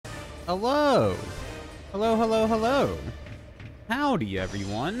Hello. Hello, hello, hello. Howdy,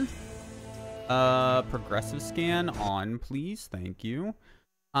 everyone. Progressive scan on, please. Thank you.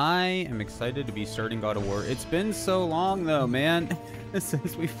 I am excited to be starting God of War. It's been so long, though, man,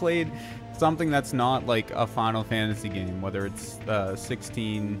 since we played something that's not like a Final Fantasy game, whether it's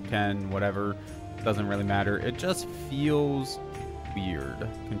 16, 10, whatever. Doesn't really matter. It just feels weird.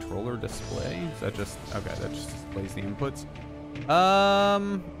 Controller display? Is that just... Okay, that just displays the inputs.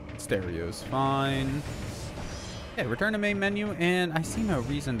 Stereo's fine. Okay, return to main menu, and I see no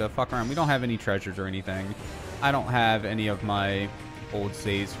reason to fuck around. We don't have any treasures or anything. I don't have any of my old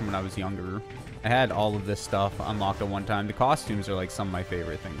saves from when I was younger. I had all of this stuff unlocked at one time. The costumes are like some of my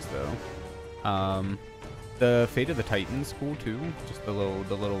favorite things, though. The Fate of the Titans, cool too. Just the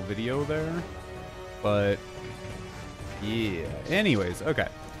little video there. But yeah. Anyways, okay.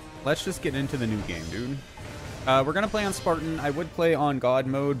 Let's just get into the new game, dude. We're gonna play on Spartan. I would play on God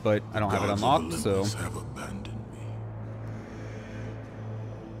mode, but I don't have it unlocked, so. Have abandoned me.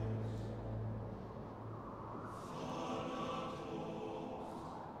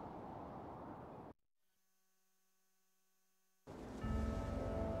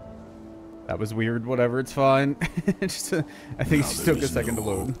 That was weird. Whatever, it's fine. Just, I think it just took a second to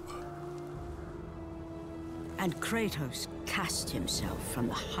load. And Kratos cast himself from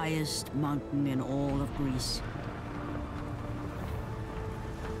the highest mountain in all of Greece.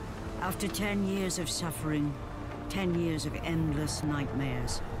 After 10 years of suffering, 10 years of endless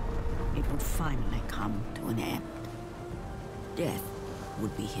nightmares, it would finally come to an end. Death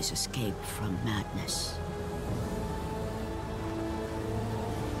would be his escape from madness.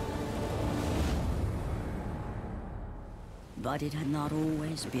 But it had not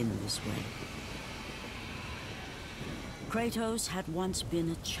always been this way. Kratos had once been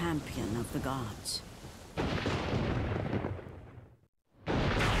a champion of the gods.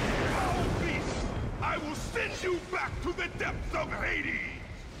 Foul beast! I will send you back to the depths of Hades!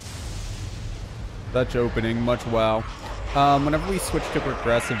 Dutch opening, much wow. Whenever we switch to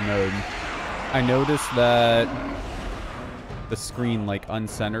progressive mode, I noticed that the screen like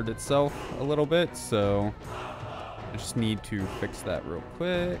uncentered itself a little bit, so I just need to fix that real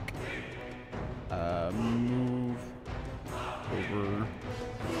quick. Move over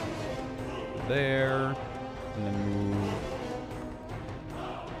there, and then move.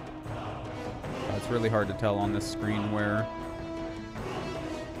 It's really hard to tell on this screen where.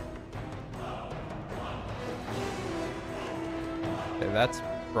 Okay, that's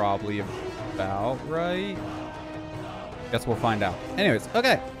probably about right. Guess we'll find out. Anyways,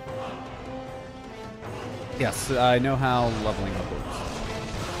 okay. Yes, I know how leveling up works.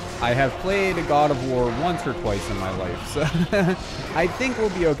 I have played God of War once or twice in my life, so I think we'll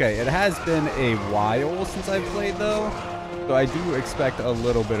be okay. It has been a while since I've played, though, so I do expect a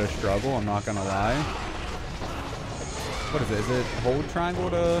little bit of struggle, I'm not gonna lie. What is it? Is it hold triangle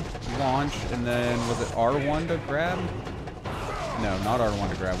to launch, and then was it R1 to grab? No, not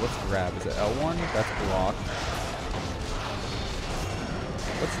R1 to grab. What's grab? Is it L1? That's block.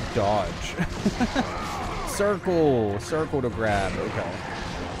 What's dodge? Circle. Circle to grab. Okay.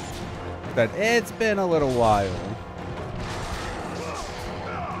 But it's been a little while.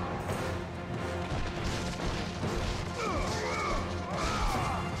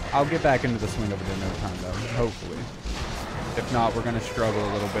 I'll get back into the swing of it in no time, though. Hopefully. If not, we're going to struggle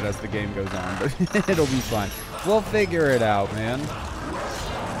a little bit as the game goes on, but it'll be fun. We'll figure it out, man.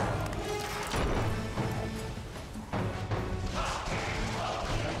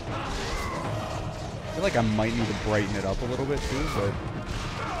 I feel like I might need to brighten it up a little bit, too, but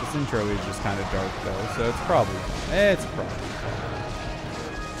this intro is just kind of dark, though, so it's probably fine. It's probably fine.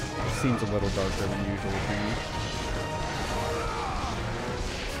 It seems a little darker than usual for me.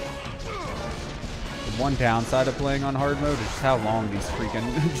 The one downside of playing on hard mode is just how long these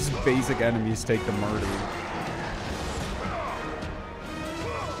freaking just basic enemies take to murder.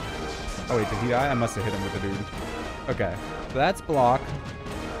 Oh wait, did he die? I must have hit him with a dude. Okay, so that's block.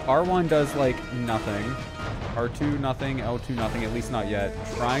 R1 does like nothing. R2 nothing, L2 nothing, at least not yet.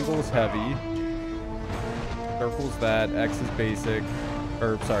 Triangle's heavy. Circle's that, X is basic.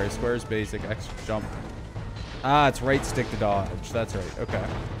 Or sorry, square's basic, X jump. Ah, it's right stick to dodge. That's right, okay.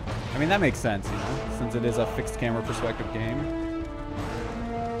 I mean, that makes sense, you know, since it is a fixed camera perspective game.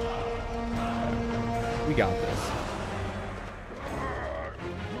 Okay. We got this.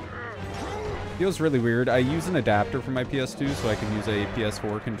 Feels really weird. I use an adapter for my PS2 so I can use a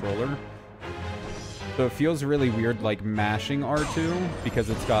PS4 controller. So it feels really weird, like, mashing R2 because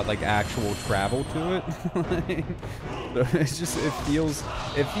it's got, like, actual travel to it. So it's just, it feels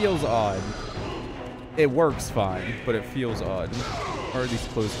odd. It works fine, but it feels odd. or these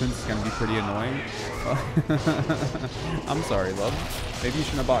clothespins is gonna be pretty annoying. I'm sorry, love. Maybe you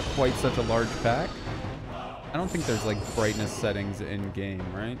shouldn't have bought quite such a large pack. I don't think there's like brightness settings in game,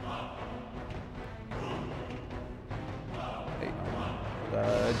 right? Hey,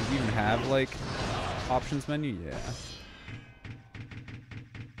 do we even have like options menu? Yeah.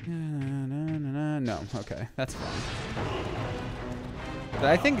 No, okay, that's fine. But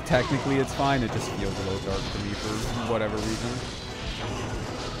I think technically it's fine. It just feels a little dark to me for whatever reason.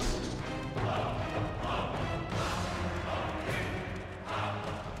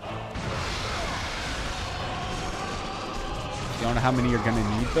 You don't know how many you're gonna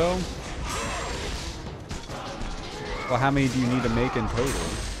need though? Well, how many do you need to make in total?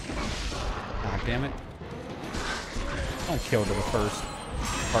 God damn it. Don't kill to the first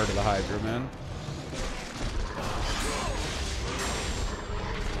part of the Hydra, man.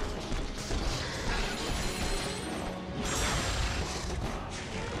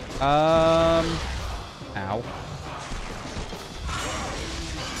 Ow.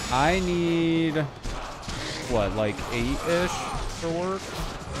 I need, what, like 8-ish for work?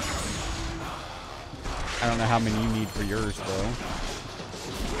 I don't know how many you need for yours, though.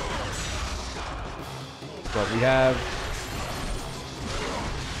 But we have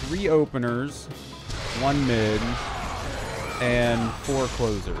 3 openers, 1 mid, and 4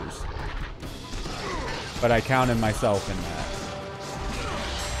 closers. But I counted myself in that.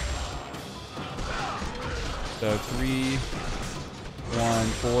 So 3, 1,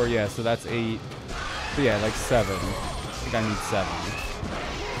 4, yeah, so that's 8. So yeah, like 7. I think I need 7.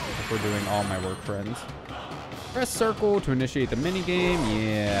 If we're doing all my work friends. Press circle to initiate the minigame.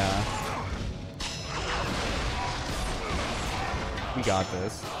 Yeah. We got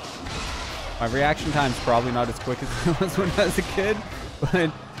this. My reaction time's probably not as quick as it was when I was a kid,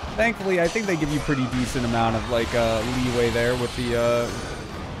 but thankfully I think they give you pretty decent amount of like leeway there with the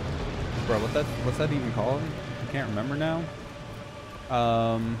bro, what's that even called? I can't remember now.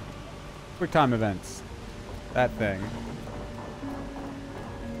 Quick time events. That thing.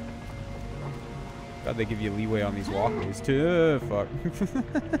 God, they give you leeway on these walkways too. Fuck.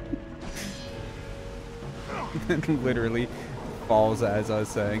 Literally falls as I was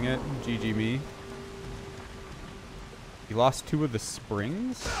saying it. GG me. You lost 2 of the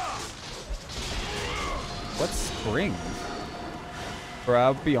springs? What springs? Bro,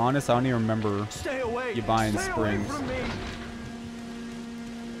 I'll be honest, I don't even remember you buying springs.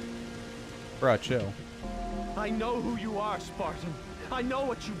 Bro, chill. I know who you are, Spartan. I know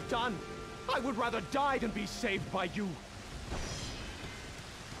what you've done. I would rather die than be saved by you.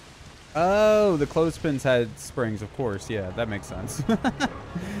 Oh, the clothespins had springs, of course. Yeah, that makes sense.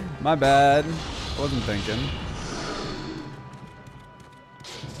 My bad. Wasn't thinking.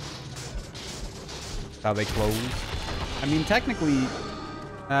 How they close. I mean, technically,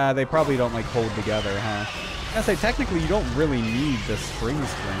 they probably don't like hold together, huh? I say technically you don't really need the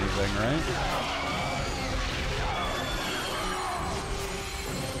springs for anything, right?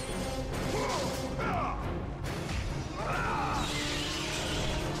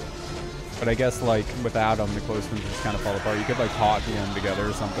 But I guess like without them, the clothespins just kind of fall apart. You could like hot glue them together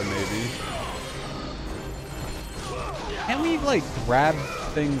or something maybe. Can we like grab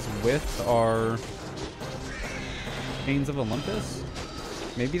things with our Chains of Olympus?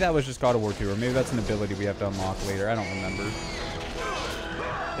 Maybe that was just God of War 2, or maybe that's an ability we have to unlock later. I don't remember.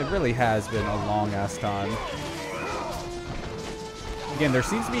 It really has been a long-ass time. Again, there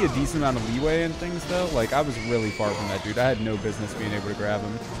seems to be a decent amount of leeway in things, though. Like, I was really far from that dude. I had no business being able to grab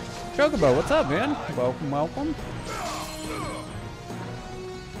him. Chocobo, what's up, man? Welcome, welcome.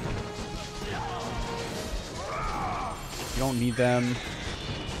 You don't need them.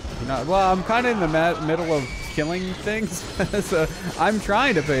 You're not, well, I'm kind of in the middle of killing things, so I'm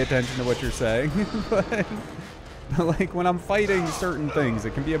trying to pay attention to what you're saying, but like when I'm fighting certain things,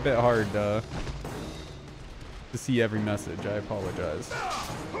 it can be a bit hard to see every message. I apologize.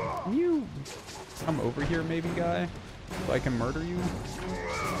 Can you come over here, maybe, guy, so I can murder you?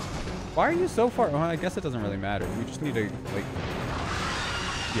 Why are you so far? Well, I guess it doesn't really matter. We just need to, like,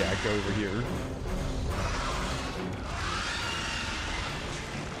 yeah, go over here.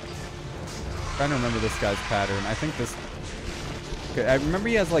 I'm trying to remember this guy's pattern. I think this... Okay, I remember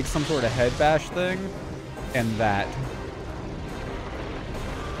he has, like, some sort of head bash thing, and that.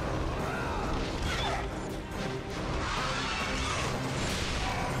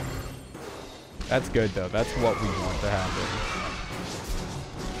 That's good, though. That's what we want to happen.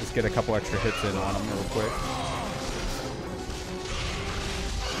 Just get a couple extra hits in on him real quick.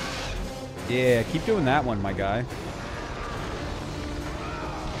 Yeah, keep doing that one, my guy.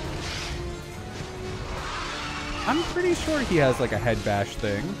 I'm pretty sure he has like a head bash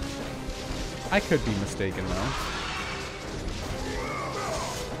thing. I could be mistaken though.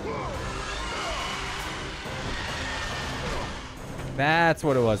 That's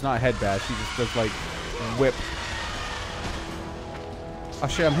what it was, not head bash. He just does like whip. Oh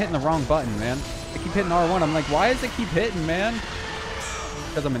shit, I'm hitting the wrong button, man. I keep hitting R1. I'm like, why does it keep hitting, man?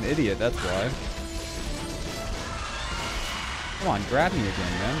 Because I'm an idiot, that's why. Come on, grab me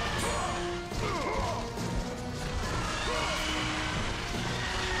again, man.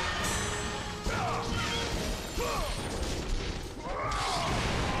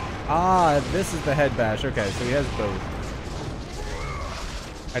 Ah, this is the head bash. Okay, so he has both.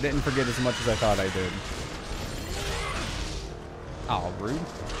 I didn't forget as much as I thought I did. Oh, rude.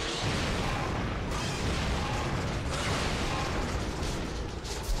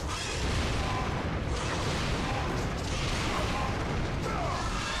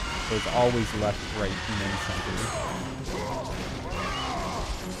 So it's always left, right, and then center.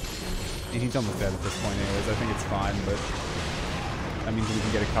 And he's almost dead at this point anyways. I think it's fine, but that means we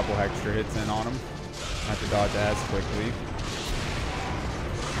can get a couple extra hits in on him. Not to dodge as quickly.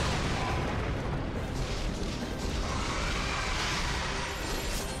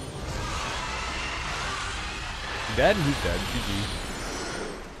 Dead? He's dead. GG.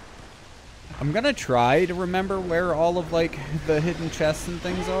 I'm gonna try to remember where all of like the hidden chests and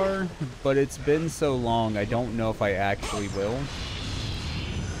things are, but it's been so long I don't know if I actually will.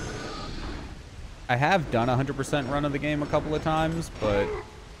 I have done a 100% run of the game a couple of times, but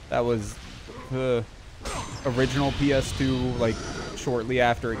that was the original PS2 like shortly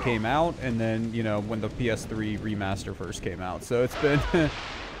after it came out, and then, you know, when the PS3 remaster first came out. So it's been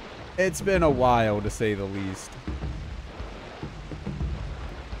it's been a while to say the least.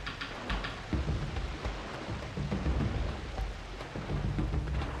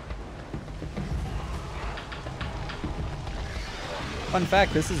 Fun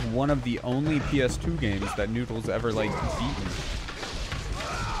fact, this is one of the only PS2 games that Noodle's ever, like, beaten.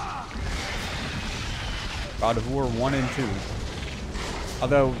 God of War 1 and 2.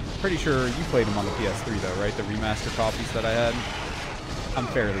 Although, pretty sure you played them on the PS3, though, right? The remaster copies that I had? I'm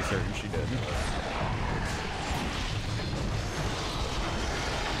fairly certain she did.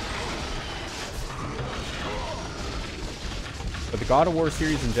 But the God of War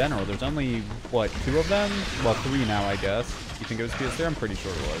series in general, there's only, what, 2 of them? Well, 3 now, I guess. You think it was PS3? I'm pretty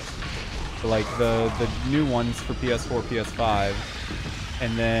sure it was. But like the new ones for PS4, PS5,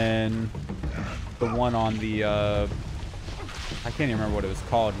 and then the one on the I can't even remember what it was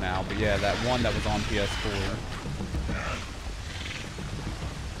called now, but yeah, that one that was on PS4.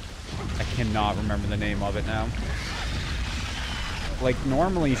 I cannot remember the name of it now. Like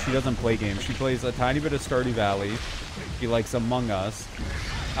normally she doesn't play games. She plays a tiny bit of Stardew Valley. She likes Among Us.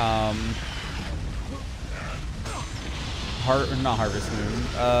 Not Harvest Moon,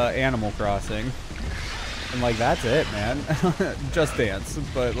 Animal Crossing. And like, that's it, man. Just Dance.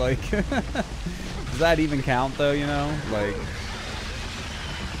 But like, does that even count though, you know? Like,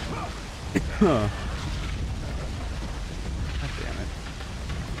 God damn it.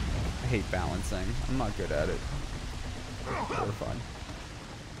 I hate balancing. I'm not good at it. For fun.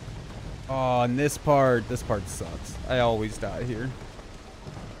 Oh, and this part sucks. I always die here.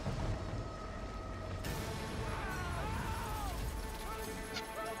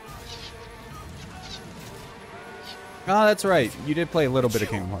 Oh, that's right. You did play a little bit of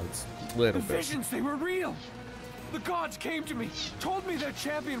Kingdom Hearts. Little bit. The visions, they were real. The gods came to me, told me their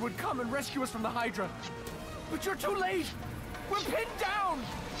champion would come and rescue us from the Hydra. But you're too late. We're pinned down.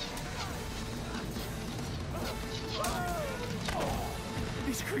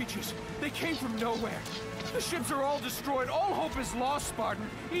 These creatures, they came from nowhere. The ships are all destroyed. All hope is lost, Spartan.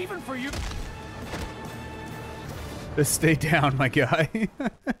 Even for you. Just stay down, my guy.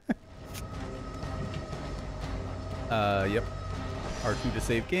 Yep. R2 to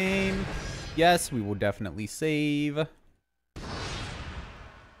save game. Yes, we will definitely save.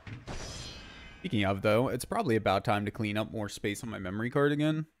 Speaking of, though, it's probably about time to clean up more space on my memory card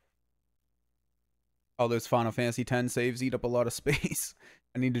again. All those Final Fantasy X saves eat up a lot of space.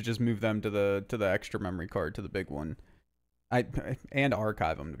 I need to just move them to the extra memory card, to the big one. And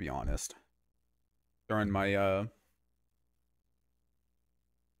archive them, to be honest. Throw in my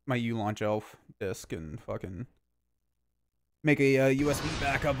my U-Launch Elf disc and fucking make a USB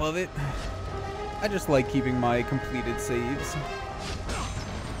backup of it. I just like keeping my completed saves.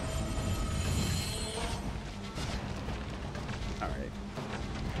 Alright.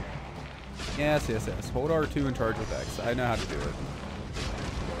 Yes, yes, yes. Hold R2 and charge with X. I know how to do it.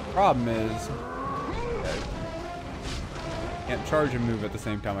 Problem is, can't charge and move at the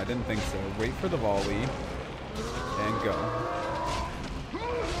same time. I didn't think so. Wait for the volley. And go.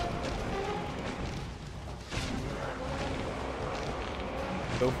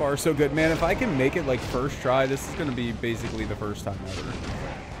 So far, so good. Man, if I can make it like first try, this is going to be basically the first time ever.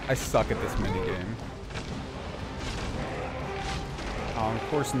 I suck at this minigame. Of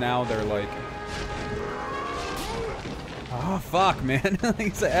course, now they're like... Oh, fuck, man.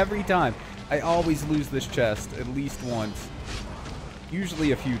 Like, so every time. I always lose this chest at least once.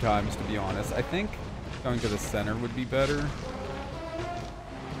 Usually a few times, to be honest. I think going to the center would be better.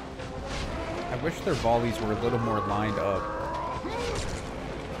 I wish their volleys were a little more lined up.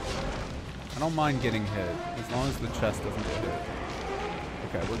 I don't mind getting hit, as long as the chest doesn't get hit.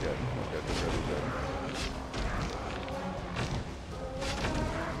 Okay, we're good. We're good. We're really good.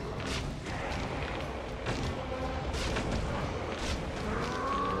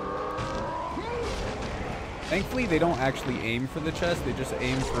 Thankfully, they don't actually aim for the chest. They just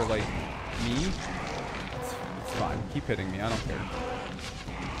aim for, like, me. It's fine. Keep hitting me. I don't care.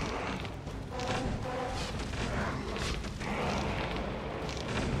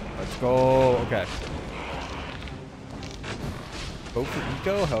 Let's go. Okay. Vote for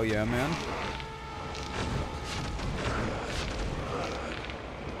Eco? Hell yeah, man.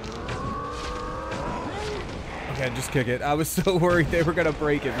 Okay, just kick it. I was so worried they were gonna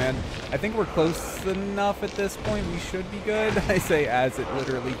break it, man. I think we're close enough at this point. We should be good. I say as it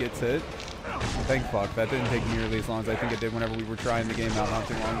literally gets hit. Thank fuck. That didn't take nearly as long as I think it did whenever we were trying the game out not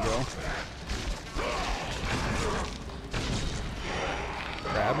too long ago.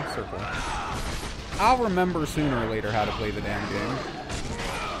 Grab, circle. I'll remember sooner or later how to play the damn game.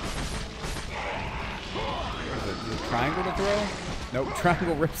 Is it triangle to throw? Nope,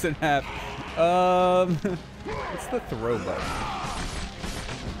 triangle rips in half. What's the throw button?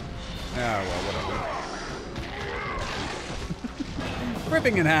 Ah, well, whatever.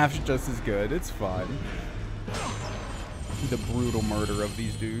 Ripping in half is just as good. It's fine. The brutal murder of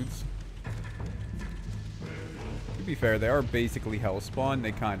these dudes. To be fair, they are basically hellspawn.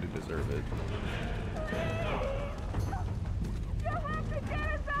 They kind of deserve it.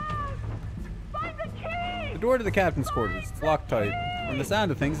 The door to the captain's quarters. It's locked tight. From the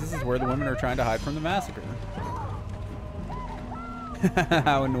sound of things, this is where the women are trying to hide from the massacre.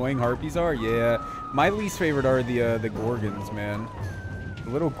 How annoying harpies are? Yeah. My least favorite are the gorgons, man. The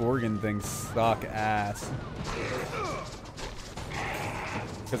little gorgon things suck ass.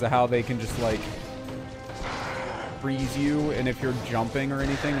 Because of how they can just, like, freeze you, and if you're jumping or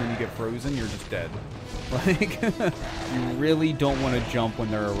anything, when you get frozen, you're just dead. Like, you really don't want to jump when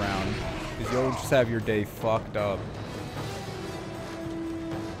they're around. Because you'll just have your day fucked up.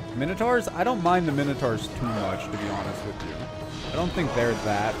 Minotaurs? I don't mind the Minotaurs too much, to be honest with you. I don't think they're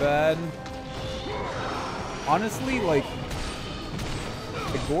that bad. Honestly, like,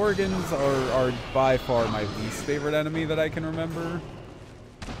 the Gorgons are by far my least favorite enemy that I can remember.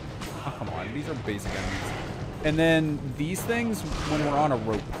 Oh, come on. These are basic enemies. And then these things when we're on a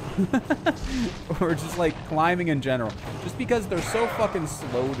rope. Or just, like, climbing in general. Just because they're so fucking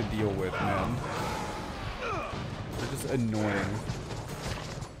slow to deal with, man. They're just annoying.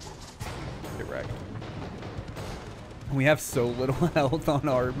 Get wrecked. We have so little health on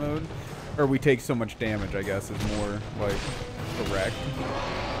hard mode. Or we take so much damage, I guess, is more, like, correct.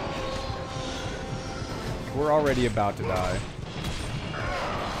 We're already about to die.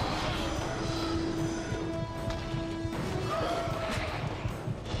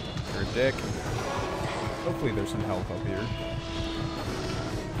 You're a dick. Hopefully there's some health up here.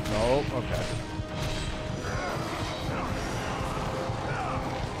 Oh, okay.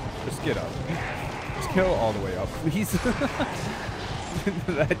 Just get up. Just go all the way up, please.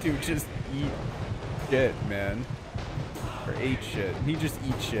 That dude just eat shit, man. Or ate shit. He just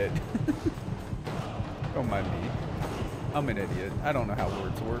eats shit. Don't mind me. I'm an idiot. I don't know how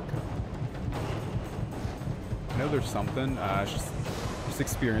words work. I know there's something. It's just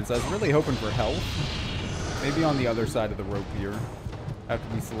experience. I was really hoping for health. Maybe on the other side of the rope here.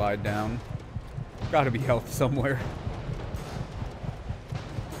 After we slide down. Gotta be health somewhere.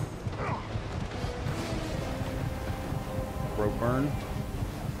 Rope burn.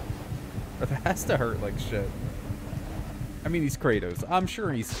 That has to hurt like shit. I mean, he's Kratos. I'm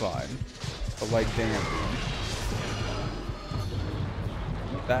sure he's fine. But, like, damn, dude.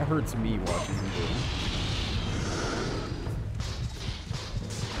 That hurts me watching him do.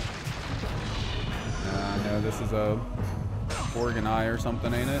 No, this is a Gorgon eye or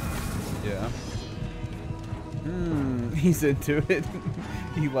something, ain't it? Yeah. He's into it.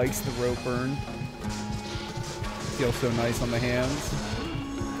 He likes the rope burn. Feels so nice on the hands.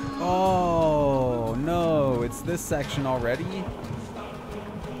 Oh, no. It's this section already?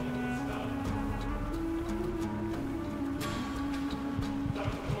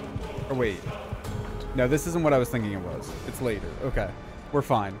 Or wait. No, this isn't what I was thinking it was. It's later. Okay. We're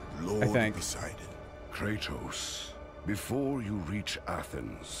fine, Lord I think. Poseidon. Kratos, before you reach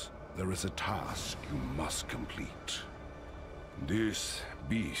Athens, there is a task you must complete. This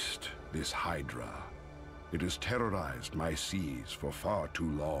beast, this Hydra, it has terrorized my seas for far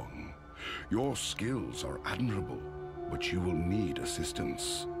too long. Your skills are admirable, but you will need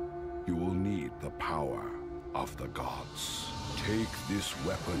assistance. You will need the power of the gods. Take this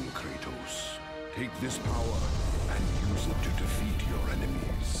weapon, Kratos. Take this power and use it to defeat your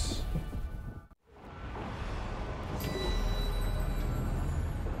enemies.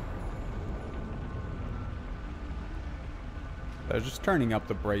 Just turning up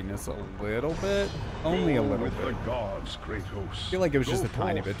the brightness a little bit. Only a little With bit. the gods, Kratos. I feel like it was just a Go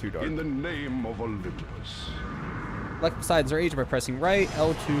tiny forth bit too dark. in the name of Olympus. Select besides their age by pressing right,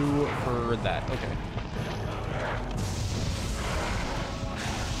 L2 for that. Okay.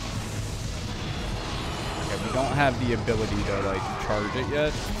 Okay, we don't have the ability to like charge it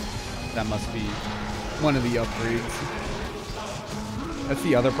yet. That must be one of the upgrades. That's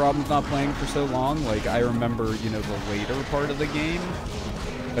the other problem with not playing for so long. Like, I remember, you know, the later part of the game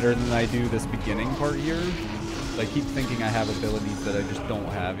better than I do this beginning part here. So I keep thinking I have abilities that I just don't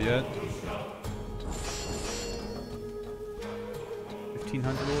have yet.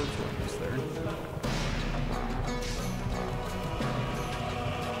 1,500 orbs? We're almost there.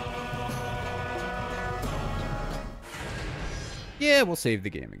 Yeah, we'll save the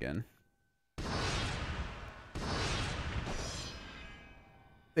game again.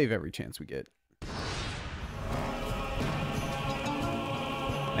 Save every chance we get.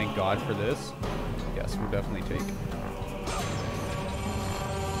 Thank God for this. Yes, we'll definitely take.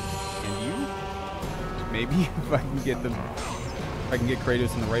 And you? Maybe if I can get them, if I can get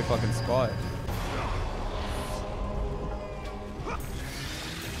Kratos in the right fucking spot.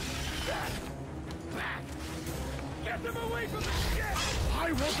 Get them away from the ship!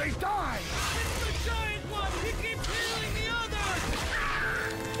 Why won't they die? It's the giant one! He keeps killing the others!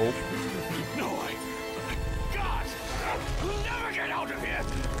 Oh. No, God! We'll never get out of here!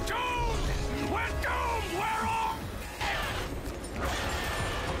 Doomed! We're doomed! We're off!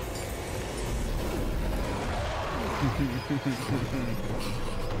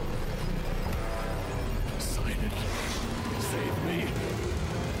 Poseidon, save me!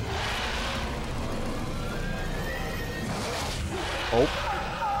 Oh.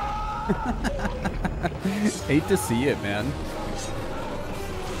 Hate to see it, man.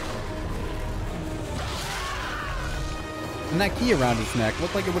 And that key around his neck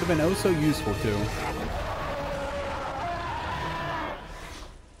looked like it would have been oh so useful too.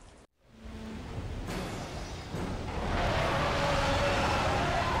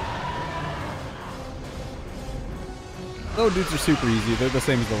 Though dudes are super easy. They're the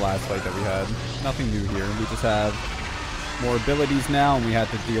same as the last fight that we had. Nothing new here. We just have more abilities now, and we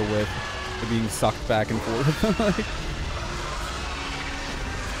have to deal with it being sucked back and forth.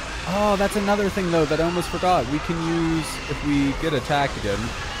 Oh, that's another thing, though, that I almost forgot. We can use, if we get attacked again,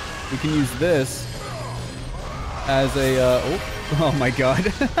 we can use this as a, oh my god.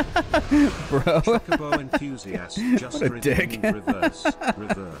 Bro. Chocobo enthusiast, just what a dick. Reverse,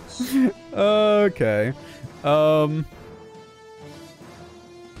 reverse. Okay.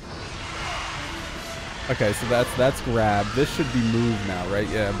 Okay, so that's grab. This should be move now, right?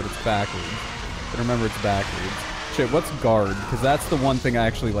 Yeah, but it's backwards. But remember, it's backwards. Shit, what's guard? Because that's the one thing I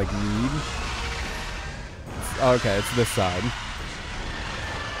actually, like, need. Okay, it's this side.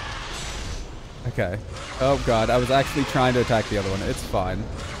 Okay. Oh, God. I was actually trying to attack the other one. It's fine.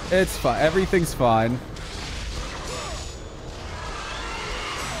 It's fine. Everything's fine.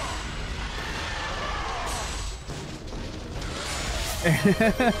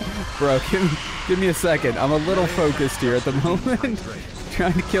 Bro, give me a second. I'm a little focused here at the moment.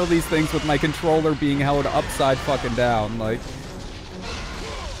 Trying to kill these things with my controller being held upside fucking down, like.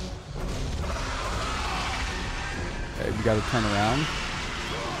 Okay, we gotta turn around.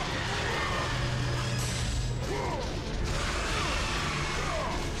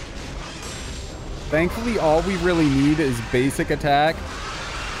 Thankfully, all we really need is basic attack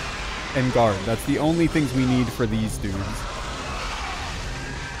and guard. That's the only things we need for these dudes.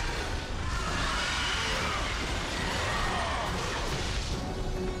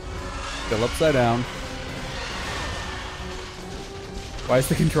 Still upside down. Why is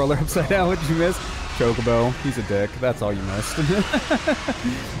the controller upside down? What did you miss? Chocobo. He's a dick. That's all you missed.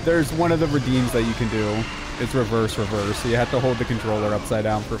 There's one of the redeems that you can do. It's reverse, reverse. So you have to hold the controller upside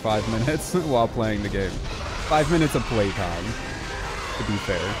down for 5 minutes while playing the game. 5 minutes of playtime, to be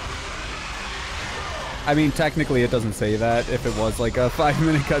fair. I mean, technically it doesn't say that. If it was like a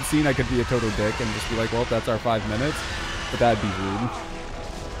 5-minute cutscene, I could be a total dick and just be like, well, that's our 5 minutes. But that'd be rude.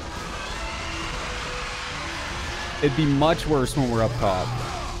 It'd be much worse when we're up top.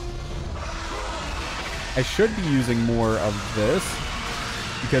 I should be using more of this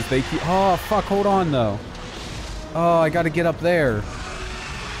because they keep... Oh, fuck, hold on, though. Oh, I gotta get up there.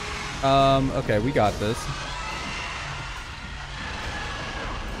 Okay, we got this.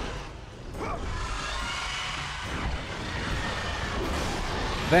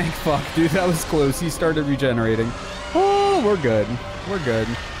 Thank fuck, dude, that was close. He started regenerating. Oh, we're good. We're good.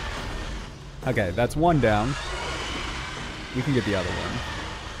 Okay, that's one down. We can get the other one.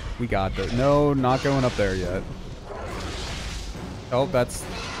 We got this. No, not going up there yet. Oh, that's...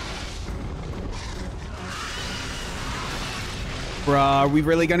 Bruh, are we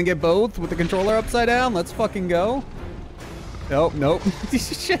really gonna get both with the controller upside down? Let's fucking go. Nope, nope.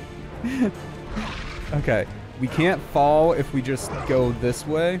 Shit. Okay. We can't fall if we just go this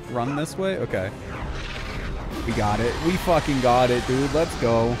way. Run this way? Okay. We got it. We fucking got it, dude. Let's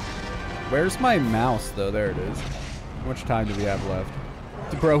go. Where's my mouse, though? There it is. How much time do we have left?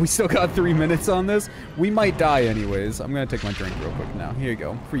 Bro, we still got 3 minutes on this. We might die anyways. I'm gonna take my drink real quick now. Here you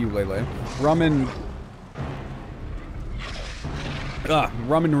go. For you, Lele. Rum and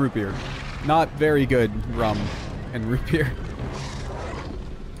root beer. Not very good rum and root beer.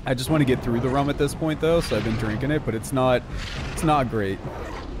 I just want to get through the rum at this point, though, so I've been drinking it, but it's not great.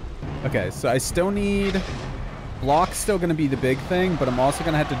 Okay, so I still need... Block's still going to be the big thing, but I'm also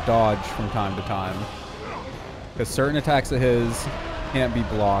going to have to dodge from time to time. Because certain attacks of his can't be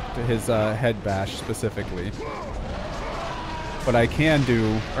blocked, his head bash specifically. But I can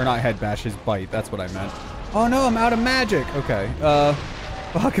do... Or not head bash, his bite, that's what I meant. Oh no, I'm out of magic! Okay,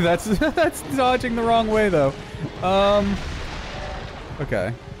 fuck, that's dodging the wrong way, though.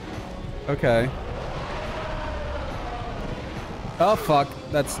 Okay. Okay. Oh, fuck.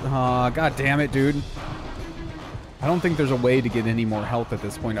 That's... God damn it, dude. I don't think there's a way to get any more health at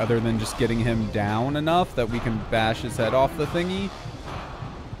this point other than just getting him down enough that we can bash his head off the thingy.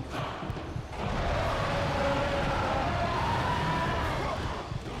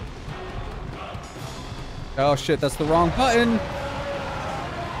 Oh, shit. That's the wrong button.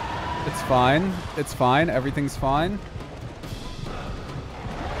 It's fine. It's fine. Everything's fine.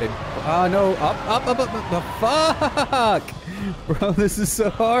 Oh, no. Up. Fuck! Bro, this is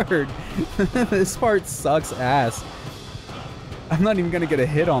so hard. This part sucks ass. I'm not even gonna get a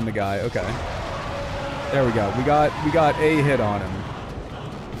hit on the guy. Okay. There we go. We got a hit on him.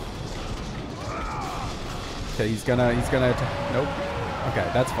 Okay, he's gonna nope. Okay,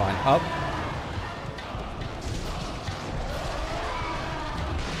 that's fine. Up.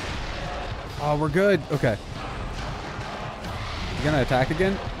 Oh, we're good. Okay. You gonna attack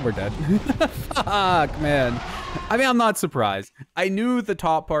again? We're dead. Fuck, man. I mean, I'm not surprised. I knew the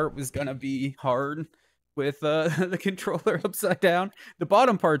top part was gonna be hard with the controller upside down. The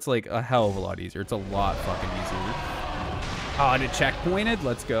bottom part's like a hell of a lot easier. It's a lot fucking easier. Oh, and it checkpointed?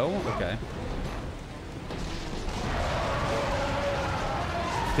 Let's go. Okay.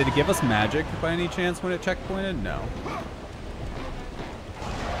 Did it give us magic by any chance when it checkpointed? No.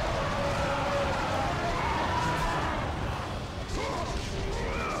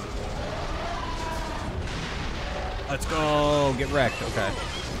 Let's go. Get wrecked. Okay.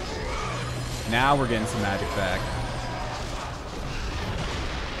 Now we're getting some magic back.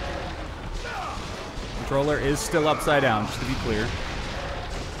 Controller is still upside down, just to be clear.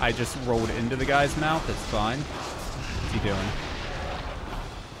 I just rolled into the guy's mouth. It's fine. What's he doing?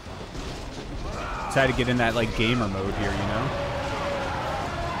 Just had to get in that, like, gamer mode here, you know?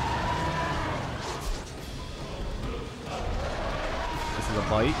 This is a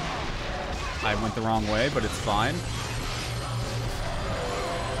bite. I went the wrong way, but it's fine.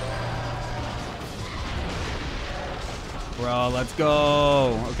 Bro, let's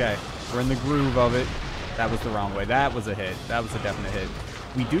go. Okay, we're in the groove of it. That was the wrong way. That was a hit. That was a definite hit.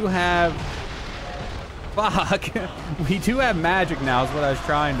 We do have... Fuck. We do have magic now is what I was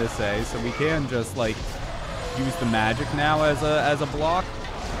trying to say. So we can just, like, use the magic now as a block.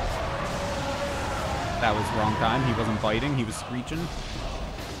 That was the wrong time. He wasn't biting. He was screeching.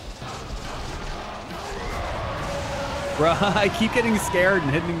 Bro, I keep getting scared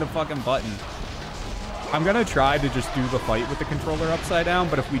and hitting the fucking button. I'm gonna try to just do the fight with the controller upside down,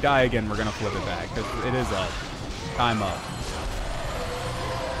 but if we die again, we're gonna flip it back, because it is up. Time up.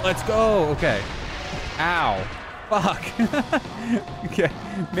 Let's go! Okay. Ow. Fuck. Okay.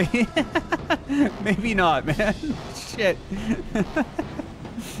 Maybe not, man. Shit.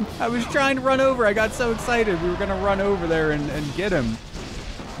 I was trying to run over. I got so excited. We were gonna run over there and get him.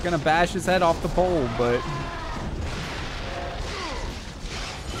 Gonna bash his head off the pole, but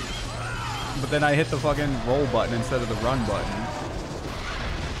then I hit the fucking roll button instead of the run button.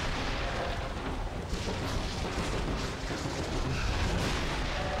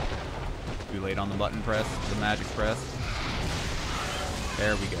 Too late on the button press, the magic press.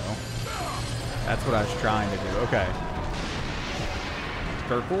 There we go. That's what I was trying to do. Okay.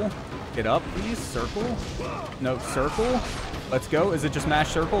 Circle. Get up, please. Circle. No, circle. Let's go. Is it just mash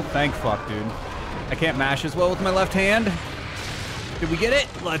circle? Thank fuck, dude. I can't mash as well with my left hand. Did we get it?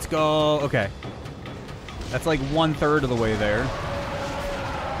 Let's go. Okay. That's like 1/3 of the way there.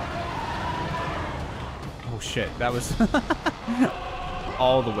 Oh shit. That was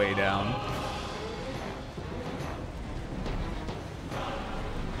all the way down.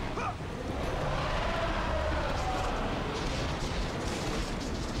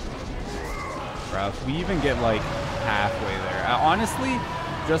 Bro, if we even get like halfway there. Honestly,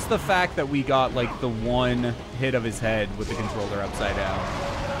 just the fact that we got like the one hit of his head with the controller upside down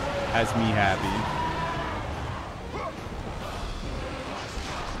has me happy.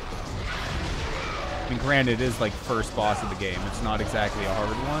 I mean, granted, it is like first boss of the game. It's not exactly a hard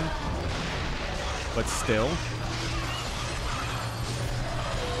one, but still.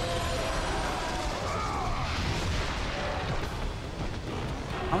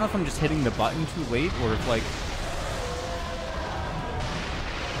 I don't know if I'm just hitting the button too late or if like...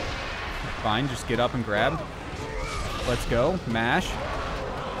 Fine, just get up and grab. Let's go. Mash.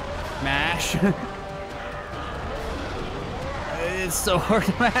 Mash. It's so hard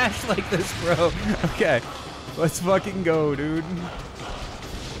to mash like this, bro. Okay. Let's fucking go, dude.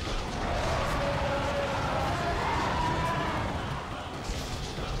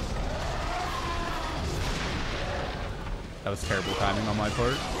 That was terrible timing on my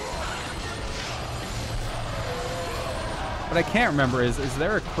part. What I can't remember is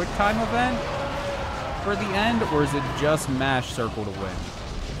there a quick time event for the end, or is it just mash circle to win?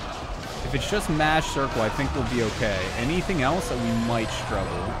 If it's just mash circle, I think we'll be okay. Anything else, we might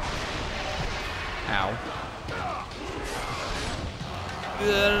struggle. Ow.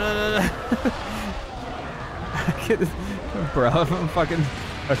 Bro, I'm fucking...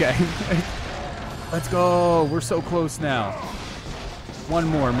 Okay. Let's go. We're so close now. One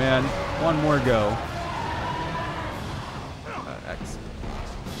more, man. One more go. X.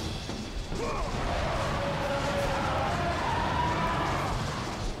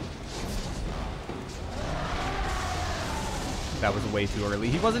 That was way too early.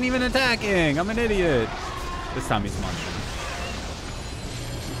 He wasn't even attacking. I'm an idiot. This time he's munching.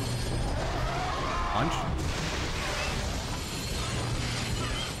 Munch?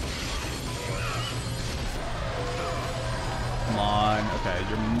 Come on. Okay,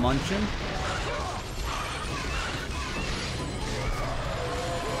 you're munching.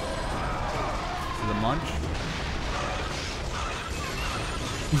 The munch.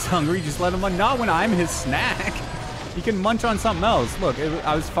 He's hungry. Just let him munch. Not when I'm his snack. He can munch on something else. Look,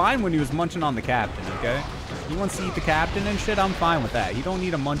 I was fine when he was munching on the captain, okay? He wants to eat the captain and shit, I'm fine with that. He don't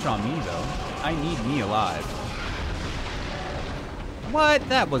need a munch on me, though. I need me alive. What?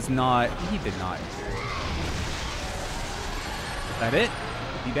 That was not... He did not. Is that it?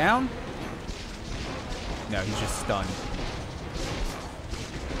 He down? No, he's just stunned.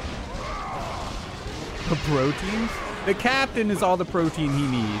 The protein? The captain is all the protein he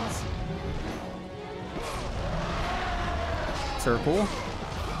needs. Circle.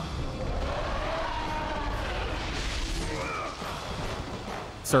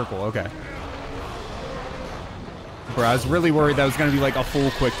 Circle, okay. Bro, I was really worried that was going to be like a full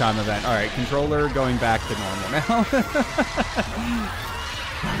quick time event. All right, controller going back to normal now.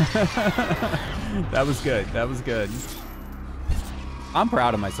 That was good. That was good. I'm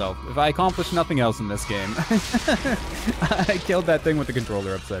proud of myself. If I accomplished nothing else in this game, I killed that thing with the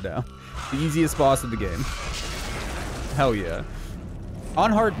controller upside down. The easiest boss of the game. Hell yeah.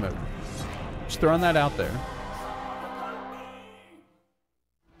 On hard mode. Just throwing that out there.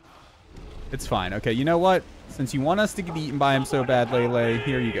 It's fine. Okay, you know what? Since you want us to get eaten by him so bad, Lele,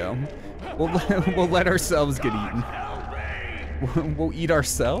 here you go. We'll let ourselves get eaten. We'll eat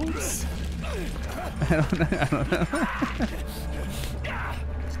ourselves? I don't know.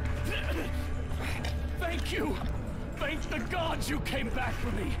 Thank you. Thank the gods you came back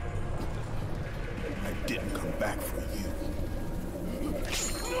for me. I didn't come back for you.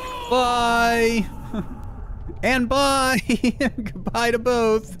 Bye! And bye! Goodbye to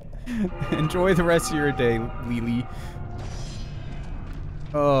both. Enjoy the rest of your day, Lily.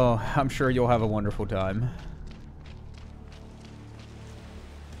 Oh, I'm sure you'll have a wonderful time.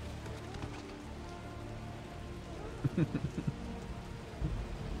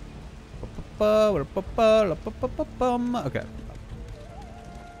 Okay.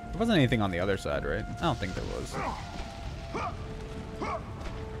 There wasn't anything on the other side, right? I don't think there was.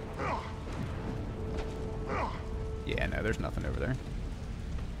 Yeah, no, there's nothing over there.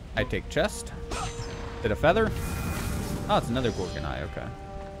 I take chest. Did a feather? Oh, it's another Gorgon eye, okay.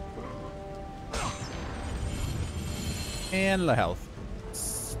 And the health.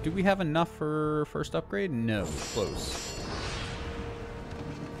 Do we have enough for first upgrade? No, close.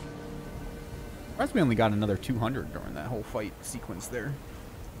 Perhaps we only got another 200 during that whole fight sequence there.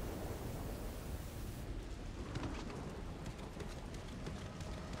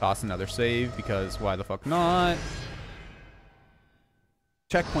 Toss another save, because why the fuck not?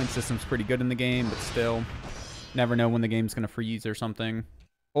 Checkpoint system's pretty good in the game, but still. Never know when the game's gonna freeze or something.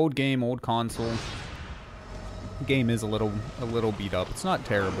 Old game, old console. Game is a little beat up. It's not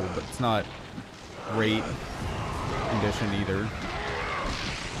terrible, but it's not great condition either.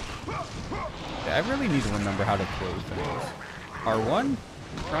 Yeah, I really need to remember how to close things. R1?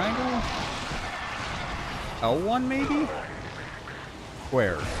 Triangle? L1 maybe?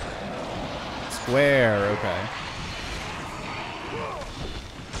 Square. Square, okay.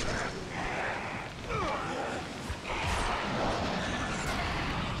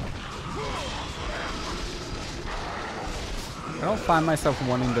 I don't find myself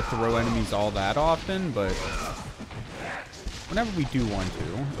wanting to throw enemies all that often, but whenever we do want to,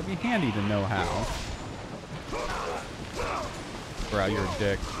 it'll be handy to know how. Bro, you're a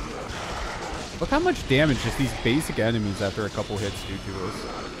dick. Look how much damage just these basic enemies after a couple hits do to us.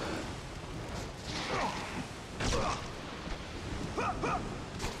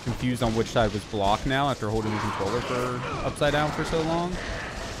 Confused on which side was blocked now after holding the controller for upside down for so long.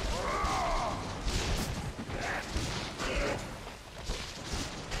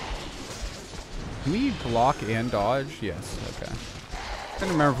 Can we block and dodge? Yes, okay. I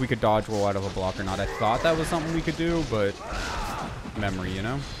couldn't remember if we could dodge roll out of a block or not. I thought that was something we could do, but memory, you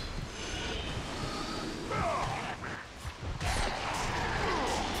know?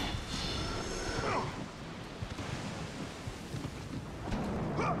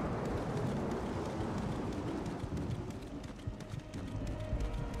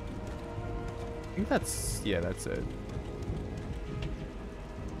 I think that's, yeah, that's it.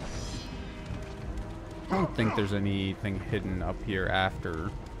 I don't think there's anything hidden up here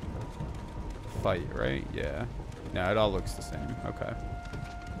after the fight, right? Yeah. No, it all looks the same. Okay.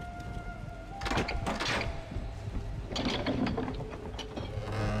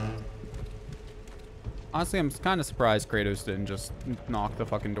 Honestly, I'm kind of surprised Kratos didn't just knock the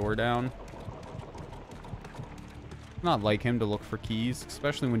fucking door down. Not like him to look for keys,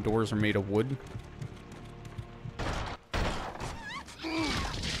 especially when doors are made of wood.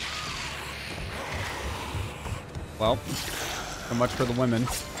 Well, so much for the women.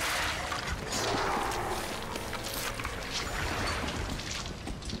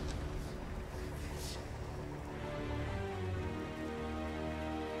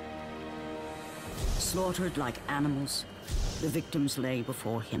 Slaughtered like animals, the victims lay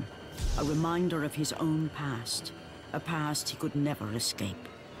before him, a reminder of his own past, a past he could never escape.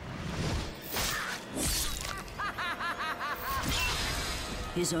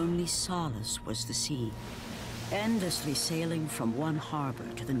 His only solace was the sea, endlessly sailing from one harbor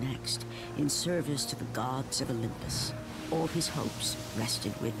to the next in service to the gods of Olympus. All his hopes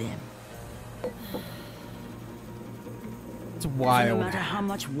rested with them. It's wild. No matter how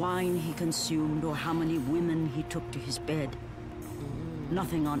much wine he consumed or how many women he took to his bed,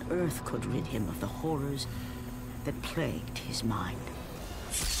 nothing on earth could rid him of the horrors that plagued his mind.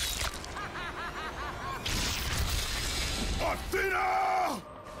 Athena!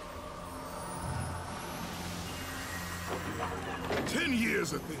 10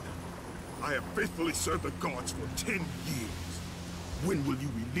 years, Athena. I have faithfully served the gods for 10 years. When will you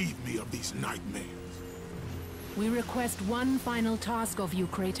relieve me of these nightmares? We request one final task of you,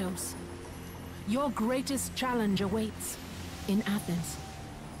 Kratos. Your greatest challenge awaits in Athens,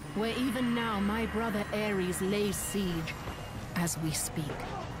 where even now my brother Ares lays siege as we speak.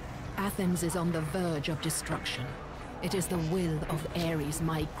 Athens is on the verge of destruction. It is the will of Ares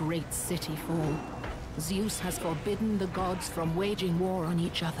my great city fall. Zeus has forbidden the gods from waging war on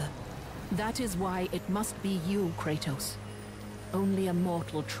each other. That is why it must be you, Kratos. Only a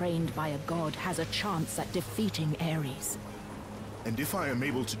mortal trained by a god has a chance at defeating Ares. And if I am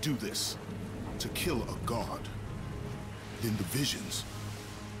able to do this, to kill a god, then the visions,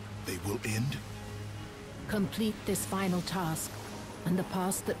 they will end? Complete this final task, and the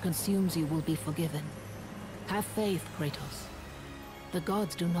past that consumes you will be forgiven. Have faith, Kratos. The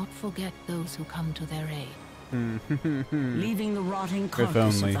gods do not forget those who come to their aid. Leaving the rotting If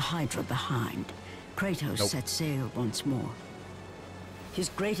carcass of only. the Hydra behind, Kratos set sail once more. His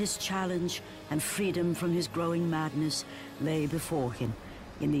greatest challenge and freedom from his growing madness lay before him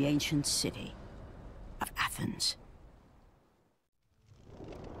in the ancient city of Athens.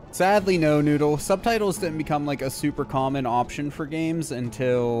 Sadly, no, Noodle. Subtitles didn't become like a super common option for games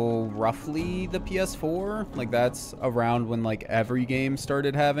until roughly the PS4. Like that's around when like every game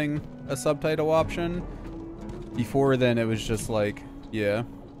started having a subtitle option. Before then, it was just like, yeah.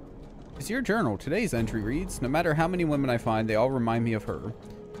 It's your journal. Today's entry reads, no matter how many women I find, they all remind me of her.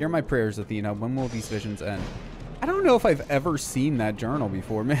 Hear my prayers, Athena. When will these visions end? I don't know if I've ever seen that journal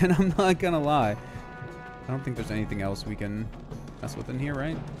before, man. I'm not gonna lie. I don't think there's anything else we can mess with in here,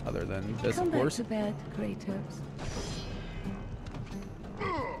 right? Other than this, of course. Come back to bed, Kratos.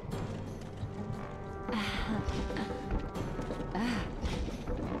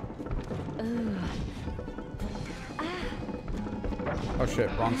 Oh shit,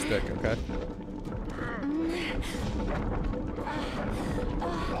 wrong stick, okay.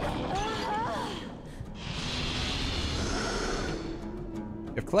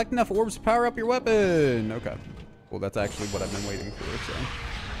 If collect enough orbs to power up your weapon. Okay. Well, that's actually what I've been waiting for, so.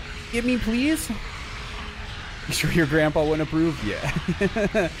 Give me, please. You sure your grandpa wouldn't approve?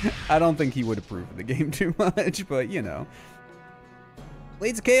 Yeah. I don't think he would approve of the game too much, but you know.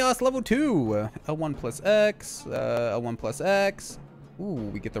 Blades of Chaos level 2. L1 plus X, L1 plus X.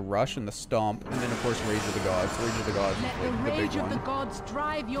 Ooh, we get the rush and the stomp, and then of course Rage of the Gods. Rage of the Gods is Let like the the big rage of one. the gods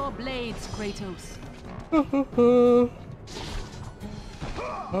drive your blades, Kratos.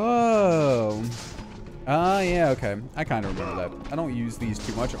 Oh. Yeah, okay. I kind of remember that. I don't use these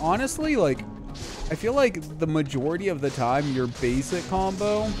too much. Honestly, like, I feel like the majority of the time your basic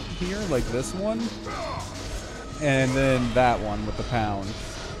combo here, like this one, and then that one with the pound,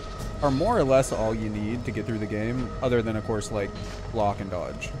 are more or less all you need to get through the game, other than, of course, like, block and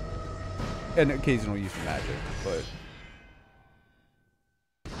dodge. And occasional use of magic, but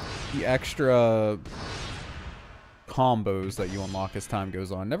the extra combos that you unlock as time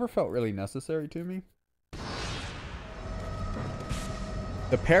goes on never felt really necessary to me.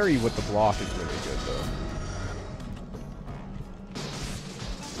 The parry with the block is really good, though.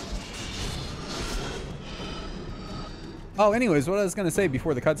 Oh, anyways, what I was gonna say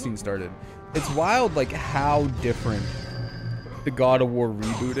before the cutscene started. It's wild, like, how different the God of War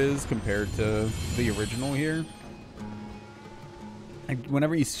reboot is compared to the original here. Like,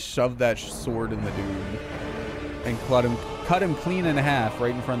 whenever he shoved that sword in the dude and cut him clean in half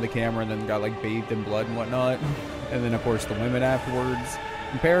right in front of the camera, and then got, like, bathed in blood and whatnot. And then, of course, the women afterwards.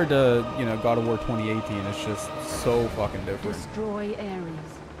 Compared to, you know, God of War 2018, it's just so fucking different. Destroy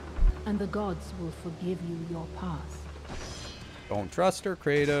Ares, and the gods will forgive you your past. Don't trust her,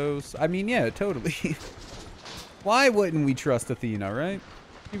 Kratos. I mean, yeah, totally. Why wouldn't we trust Athena, right?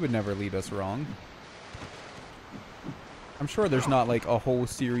 She would never lead us wrong. I'm sure there's not, like, a whole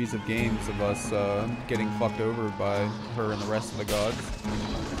series of games of us getting fucked over by her and the rest of the gods.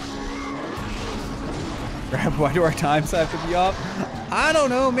 Crap, why do our times have to be up? I don't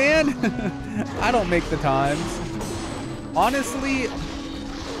know, man. I don't make the times. Honestly,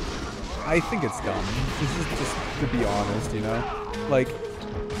 I think it's dumb. This is just to be honest, you know? Like,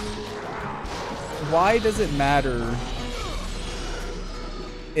 why does it matter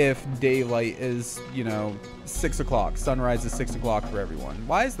if daylight is, you know, 6 o'clock? Sunrise is 6 o'clock for everyone.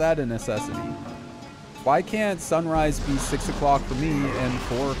 Why is that a necessity? Why can't sunrise be 6 o'clock for me and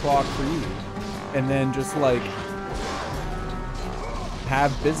 4 o'clock for you? And then just, like,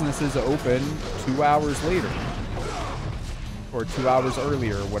 have businesses open 2 hours later. Or 2 hours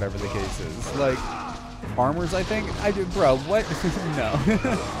earlier, or whatever the case is. Like, farmers, I think? Bro, what? No.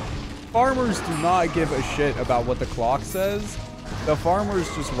 Farmers do not give a shit about what the clock says. The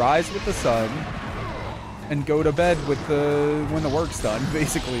farmers just rise with the sun and go to bed with when the work's done,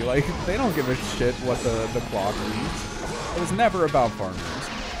 basically. Like, they don't give a shit what the clock reads. It was never about farmers.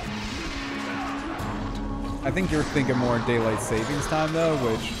 I think you're thinking more daylight savings time, though,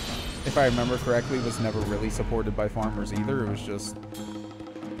 which, if I remember correctly, was never really supported by farmers either. It was just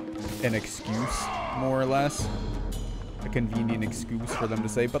an excuse, more or less. A convenient excuse for them to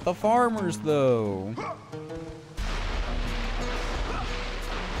say, but the farmers, though.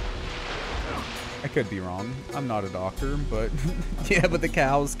 I could be wrong. I'm not a doctor, but yeah, but the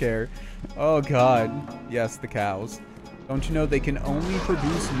cows care. Oh, God. Yes, the cows. Don't you know they can only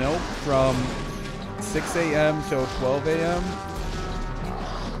produce milk from 6 a.m. till 12 a.m.?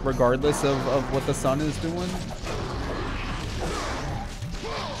 Regardless of what the sun is doing?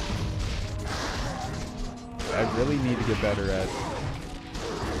 I really need to get better at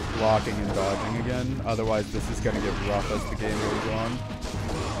blocking and dodging again. Otherwise, this is going to get rough as the game goes on.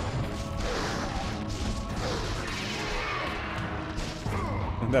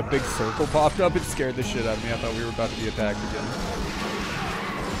 When that big circle popped up, it scared the shit out of me. I thought we were about to be attacked again.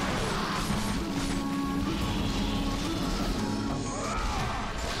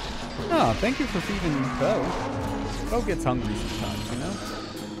 Oh, thank you for feeding Bo. Bo gets hungry sometimes, you know?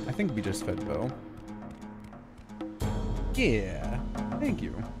 I think we just fed Bo. Yeah, thank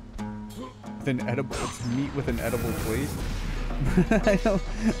you. With an edible, it's meat with an edible plate. I don't,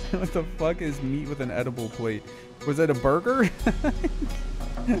 what the fuck is meat with an edible plate? Was it a burger? I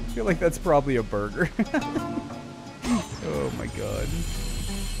feel like that's probably a burger. Oh my god.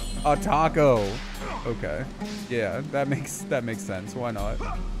 A taco. Okay. Yeah, that makes sense. Why not?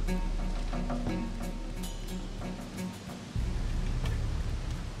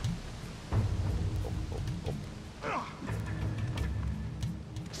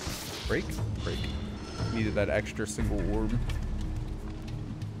 Break. Needed that extra single orb.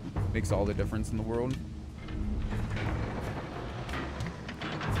 Makes all the difference in the world.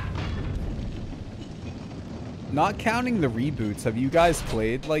 Not counting the reboots, have you guys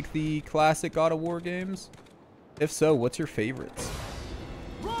played like the classic God of War games? If so, what's your favorites?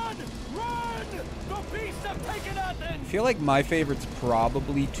 Run! Run! The beasts have taken Athens! I feel like my favorite's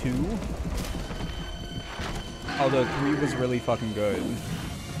probably 2. Although 3 was really fucking good.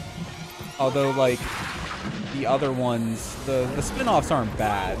 Although, like, the other ones, the spin-offs aren't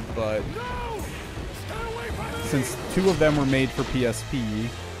bad, but since 2 of them were made for PSP,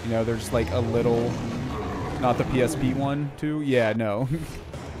 you know, there's like a little, not the PSP one, too? Yeah, no.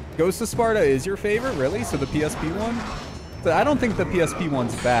 Ghost of Sparta is your favorite, really? So the PSP one? So I don't think the PSP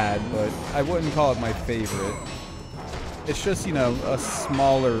one's bad, but I wouldn't call it my favorite. It's just, you know, a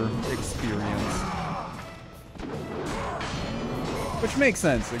smaller experience. Which makes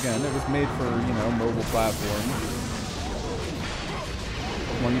sense. Again, it was made for, you know, mobile platform.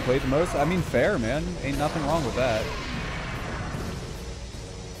 One you played the most? I mean, fair, man. Ain't nothing wrong with that.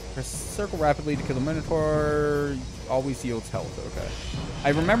 Press circle rapidly to kill the Minotaur. Always yields health. Okay.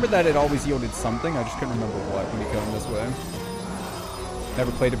 I remember that it always yielded something. I just couldn't remember what when you kill him this way.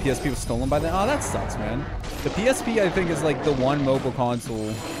 Never played a PSP was stolen by then. Oh, that sucks, man. The PSP, I think, is like the one mobile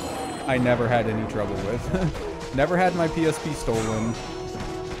console I never had any trouble with. Never had my PSP stolen.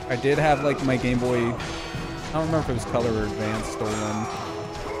 I did have like my Game Boy, I don't remember if it was Color or Advance stolen.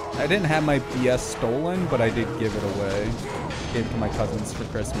 I didn't have my DS stolen, but I did give it away. Gave it to my cousins for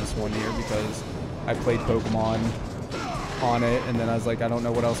Christmas one year because I played Pokemon on it, and then I was like, I don't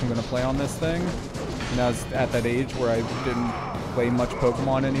know what else I'm gonna play on this thing. And I was at that age where I didn't play much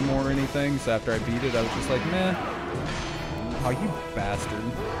Pokemon anymore or anything, so after I beat it, I was just like, meh. Oh, you bastard.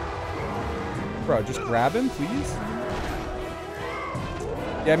 Bro, just grab him, please.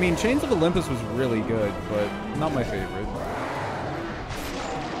 Yeah, I mean, Chains of Olympus was really good, but not my favorite.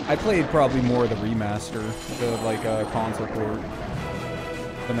 I played probably more the remaster, the like console port,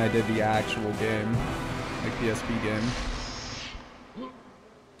 than I did the actual game, like PSP game.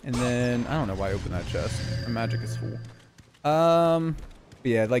 And then I don't know why I opened that chest. My magic is full.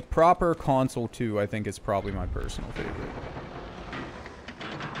 Yeah, like proper console 2, I think is probably my personal favorite.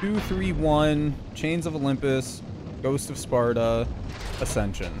 2, 3, 1, Chains of Olympus, Ghost of Sparta,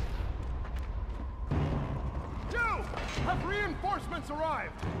 Ascension. You have reinforcements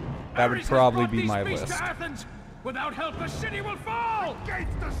arrived. That would probably be my list. Without help, the city will fall.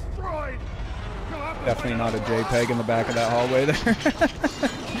 Gates destroyed. Definitely not a JPEG in the back of that hallway there.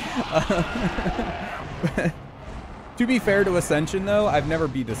 To be fair to Ascension, though, I've never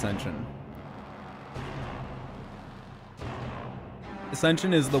beat Ascension.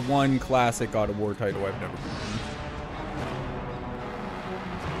 Ascension is the one classic God of War title I've never beaten.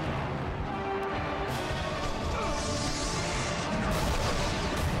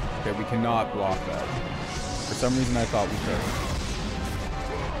 Okay, we cannot block that. For some reason, I thought we could.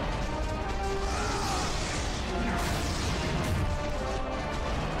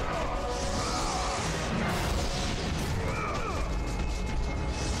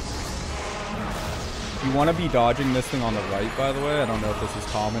 You want to be dodging this thing on the right, by the way. I don't know if this is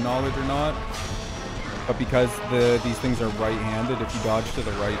common knowledge or not. But because these things are right-handed, if you dodge to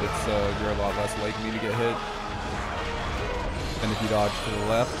the right, you're a lot less likely to get hit than if you dodge to the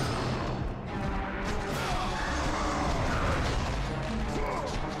left.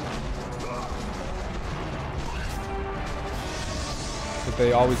 But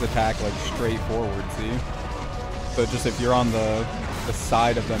they always attack like straight forward, see? So just if you're on the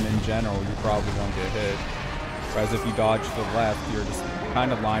side of them in general, you probably won't get hit. Whereas if you dodge to the left, you're just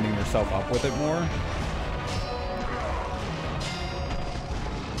kind of lining yourself up with it more.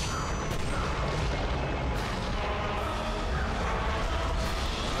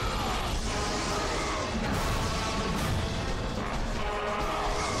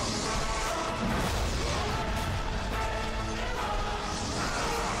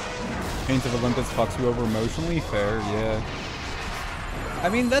 Chains of Olympus fucks you over emotionally? Fair, yeah. I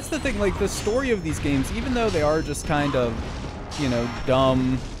mean, that's the thing, like, the story of these games, even though they are just kind of, you know,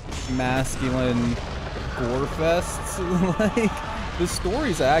 dumb, masculine gore fests, like, the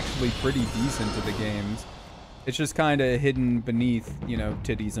story's actually pretty decent to the games. It's just kind of hidden beneath, you know,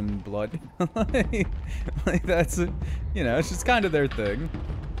 titties and blood. like, that's, you know, it's just kind of their thing.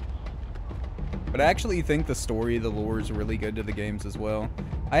 But I actually think the story, the lore is really good to the games as well.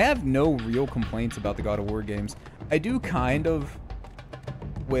 I have no real complaints about the God of War games. I do kind of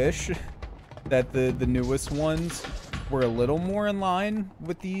wish that the newest ones were a little more in line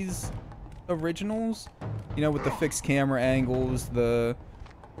with these originals. You know, with the fixed camera angles, the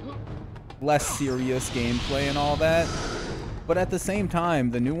less serious gameplay and all that. But at the same time,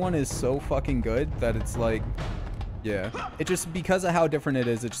 the new one is so fucking good that it's like, yeah. It just, because of how different it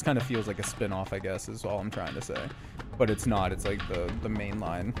is, it just kind of feels like a spin-off, I guess, is all I'm trying to say. But it's not. It's like the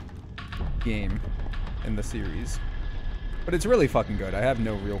mainline game in the series. But it's really fucking good. I have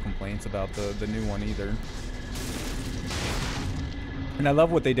no real complaints about the new one either. And I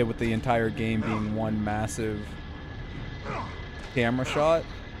love what they did with the entire game being one massive camera shot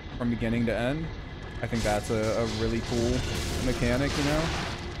from beginning to end. I think that's a really cool mechanic, you know?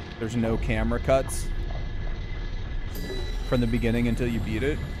 There's no camera cuts from the beginning until you beat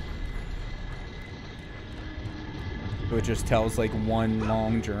it. So it just tells like one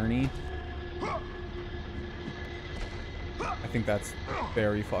long journey. I think that's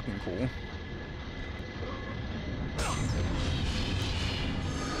very fucking cool.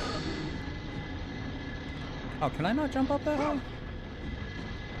 Oh, can I not jump up that high?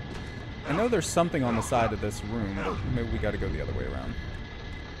 I know there's something on the side of this room, but maybe we gotta go the other way around.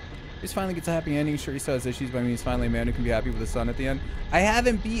 He's finally gets a happy ending. Sure, he still has issues, but I mean, he's finally a man who can be happy with the sun at the end. I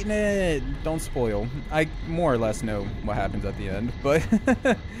haven't beaten it. Don't spoil. I more or less know what happens at the end, but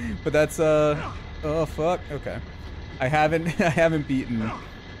but that's oh fuck. Okay, I haven't beaten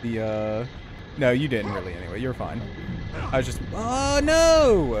the no, you didn't really anyway. You're fine. I was just, oh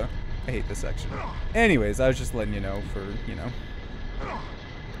no, I hate this section. Anyways, I was just letting you know for, you know,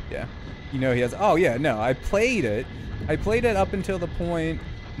 yeah, you know, he has, oh yeah, no, I played it up until the point,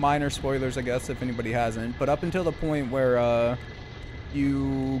 minor spoilers, I guess, if anybody hasn't, but up until the point where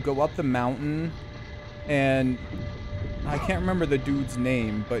you go up the mountain and I can't remember the dude's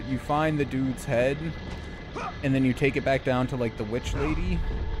name, but you find the dude's head and then you take it back down to like the witch lady.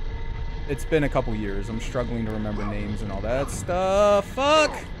 It's been a couple years. I'm struggling to remember names and all that stuff.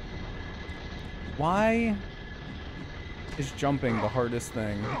 Fuck! Why is jumping the hardest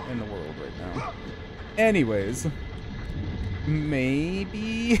thing in the world right now? Anyways,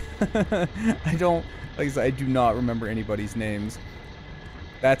 maybe I don't, like I said, I do not remember anybody's names.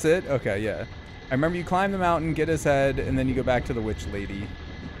 That's it? Okay, yeah. I remember you climb the mountain, get his head, and then you go back to the witch lady.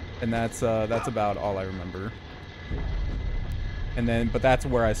 And that's about all I remember. And then, but that's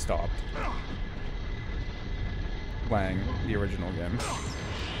where I stopped playing the original game.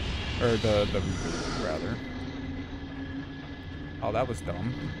 Or the rather. Oh, that was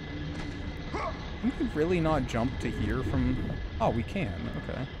dumb. Can we really not jump to here from... Oh, we can.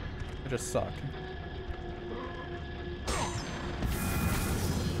 Okay. I just suck.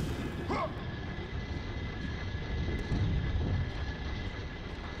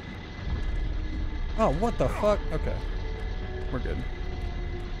 Oh, what the fuck? Okay. We're good.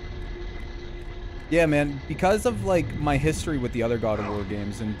 Yeah, man, because of, like, my history with the other God of War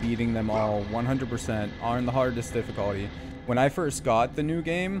games and beating them all 100% on the hardest difficulty, when I first got the new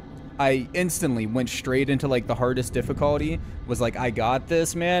game, I instantly went straight into, like, the hardest difficulty. Was like, I got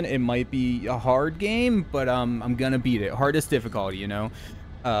this, man. It might be a hard game, but I'm gonna beat it. Hardest difficulty, you know?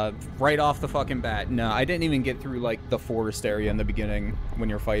 Right off the fucking bat. No, I didn't even get through, like, the forest area in the beginning when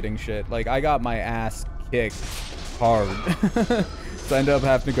you're fighting shit. Like, I got my ass kicked hard. So I ended up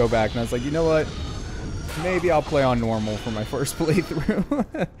having to go back, and I was like, you know what? Maybe I'll play on normal for my first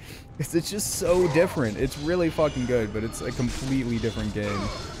playthrough. Because it's just so different. It's really fucking good, but it's a completely different game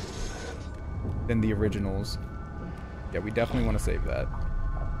than the originals. Yeah, we definitely want to save that.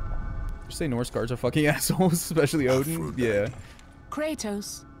 Just say Norse guards are fucking assholes, especially Odin. Yeah.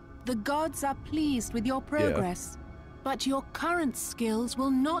 Kratos, the gods are pleased with your progress, but your current skills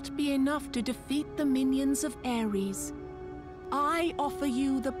will not be enough to defeat the minions of Ares. I offer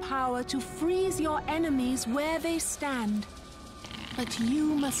you the power to freeze your enemies where they stand, but you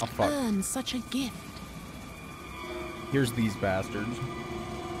must earn such a gift. Here's these bastards.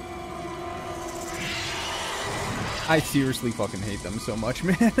 I seriously fucking hate them so much,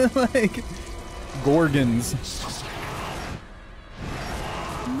 man. Like, Gorgons.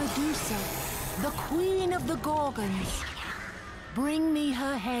 Medusa, the queen of the Gorgons. Bring me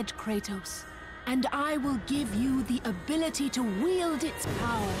her head, Kratos, and I will give you the ability to wield its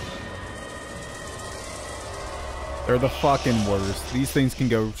power. They're the fucking worst. These things can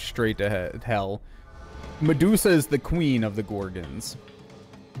go straight to hell. Medusa is the queen of the Gorgons.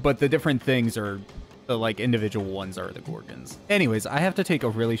 But the different things are, the like individual ones are the Gorgons. Anyways, I have to take a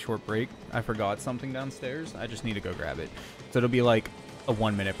really short break. I forgot something downstairs. I just need to go grab it. So it'll be like a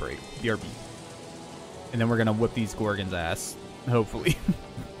 1-minute break. BRB. And then we're gonna whip these Gorgons' ass. Hopefully.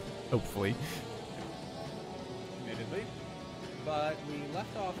 Hopefully. Admittedly. But we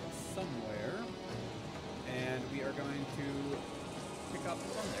left off somewhere. And we are going to pick up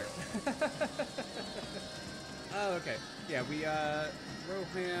from there. Oh, okay. Yeah, we,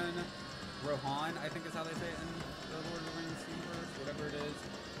 Rohan, I think is how they say it in the Lord of the Rings universe, whatever it is.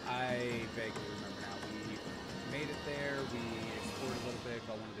 I vaguely remember now. We made it there, we explored a little bit,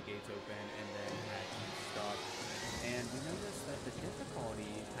 got one of the gates open, and then had some stuff. And we noticed that the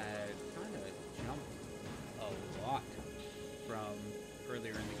difficulty had kind of jumped a lot from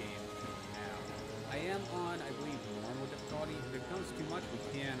earlier in the game to now. I am on, I believe, normal difficulty. If it becomes too much, we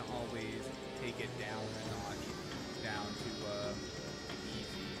can always take it down a notch, down to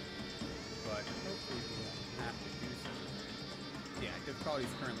easy. But hopefully we won't have to do so. Yeah, difficulty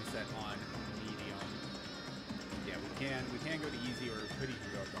is currently set on medium. Yeah, we can go to easy, or it could even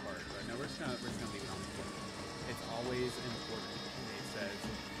go up to hard. But no, we're just gonna leave it on medium. It's always important. It says,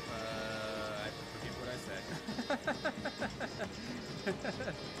 I forget what I said.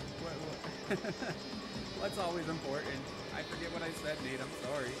 What's always important? I forget what I said, Nate. I'm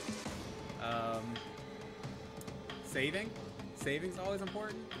sorry. Saving? Saving's always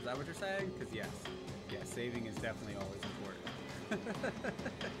important? Is that what you're saying? Because yes. Yeah, saving is definitely always important.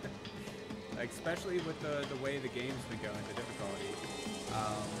 Especially with the way the game's been going, the difficulty.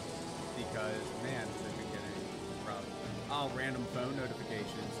 Because, man, they've been getting rough. Oh, random phone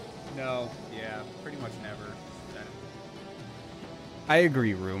notifications. No, yeah, pretty much never. I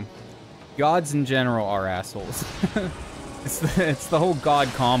agree, Room. Gods in general are assholes. It's the whole god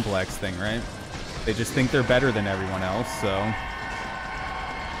complex thing, right? They just think they're better than everyone else, so...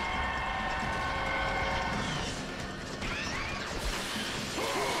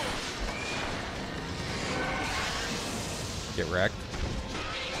 Get wrecked.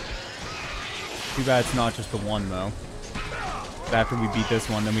 Too bad it's not just the one, though. After we beat this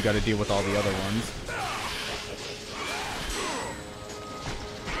one, then we gotta deal with all the other ones.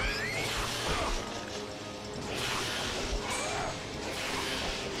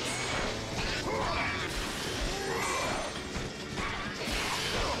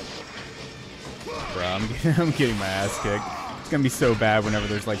 I'm getting my ass kicked. It's gonna be so bad whenever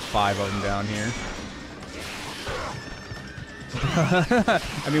there's like 5 of them down here.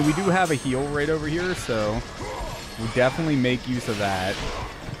 I mean, we do have a heal right over here, so we'll definitely make use of that.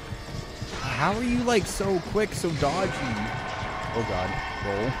 How are you like so quick, so dodgy? Oh god,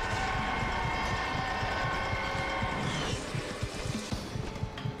 roll.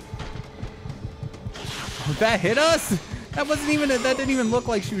 Oh, that hit us? That wasn't even, that didn't even look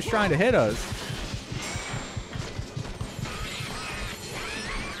like she was trying to hit us.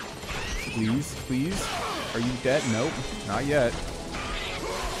 Please, please. Are you dead? Nope, not yet.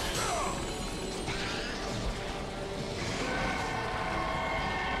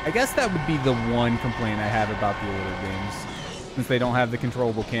 I guess that would be the one complaint I have about the older games. Since they don't have the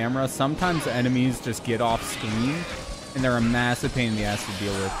controllable camera, sometimes enemies just get off screen, and they're a massive pain in the ass to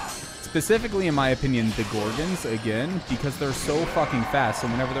deal with. Specifically, in my opinion, the Gorgons, again, because they're so fucking fast, so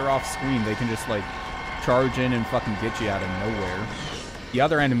whenever they're off screen, they can just, like, charge in and fucking get you out of nowhere. The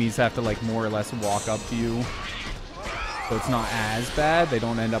other enemies have to, like, more or less walk up to you, so it's not as bad. They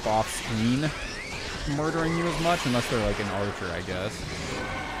don't end up off screen murdering you as much, unless they're, like, an archer, I guess.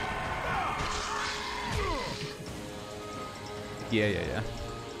 Yeah.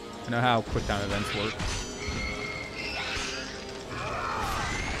 I know how quick time events work.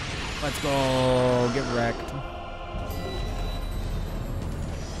 Let's go. Get wrecked.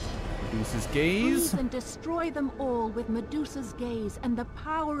 Medusa's gaze. Freeze and destroy them all with Medusa's gaze, and the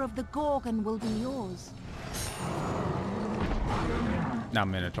power of the Gorgon will be yours. Now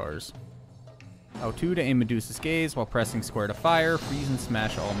Minotaurs. L2 to aim Medusa's gaze while pressing square to fire. Freeze and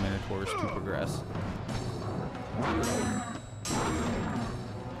smash all Minotaurs to progress.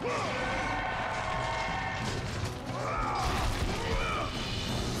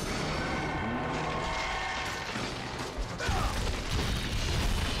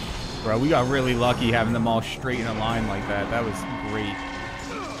 Bro, we got really lucky having them all straight in a line like that. That was great.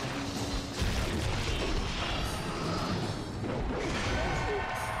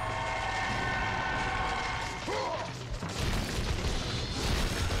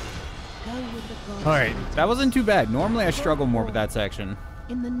 Alright, that wasn't too bad. Normally I struggle more with that section.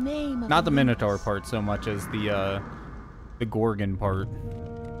 In the name of Not the Minotaur part so much as the Gorgon part.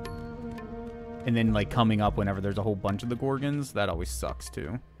 And then, like, coming up whenever there's a whole bunch of the Gorgons, that always sucks,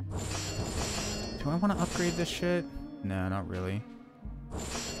 too. Do I want to upgrade this shit? No, not really.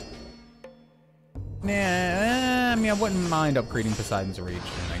 Nah, I mean, I wouldn't mind upgrading Poseidon's Rage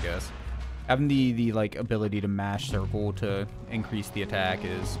then, I guess. Having the like, ability to mash circle to increase the attack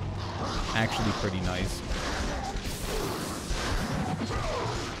is actually pretty nice.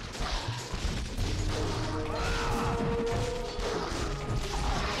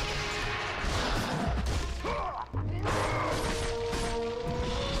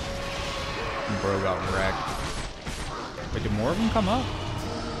 Bro got wrecked. Wait, did more of them come up?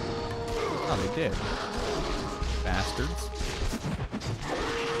 Oh, they did. Bastards.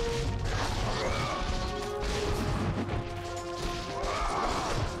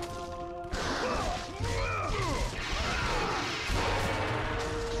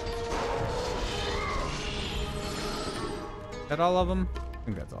 Is that all of them? I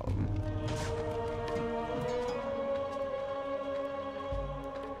think that's all of them.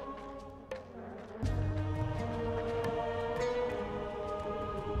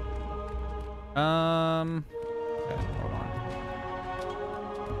 Okay, hold on.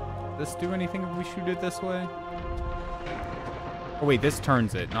 Does this do anything if we shoot it this way? Oh wait, this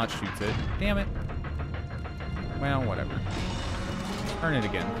turns it, not shoots it. Damn it. Well, whatever. Turn it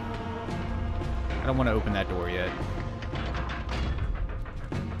again. I don't want to open that door yet.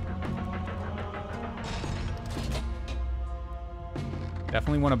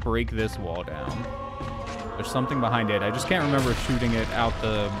 Definitely want to break this wall down. There's something behind it. I just can't remember shooting it out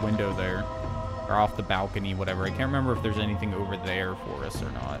the window there. Or off the balcony, whatever. I can't remember if there's anything over there for us or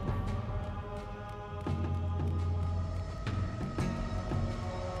not.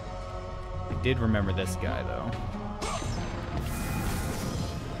 I did remember this guy, though.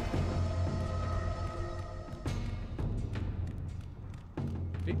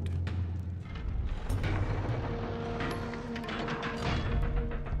 Sweet.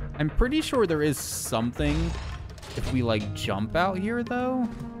 I'm pretty sure there is something if we, like, jump out here, though.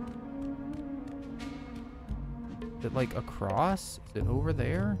 Is it, like, across? Is it over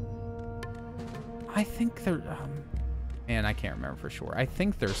there? I think there... man, I can't remember for sure. I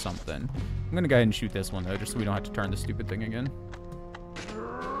think there's something. I'm gonna go ahead and shoot this one, though, just so we don't have to turn the stupid thing again.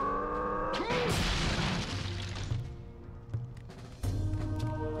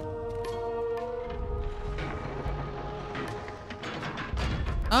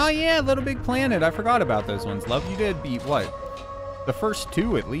 Oh, yeah, Little Big Planet. I forgot about those ones. Love, you did beat, what? The first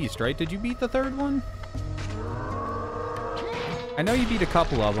two, at least, right? Did you beat the third one? I know you beat a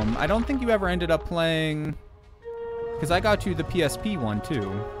couple of them. I don't think you ever ended up playing... Because I got you the PSP one, too.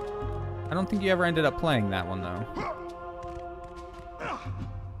 I don't think you ever ended up playing that one, though.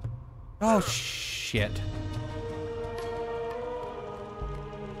 Oh, shit.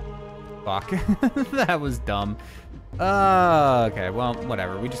 Fuck. That was dumb. Okay, well,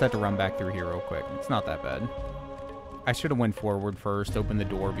 whatever. We just have to run back through here real quick. It's not that bad. I should have went forward first, opened the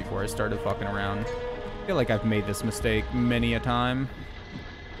door before I started fucking around. I feel like I've made this mistake many a time.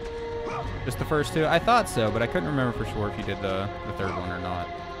 Just the first two? I thought so, but I couldn't remember for sure if you did the third one or not.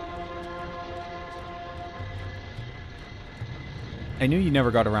 I knew you never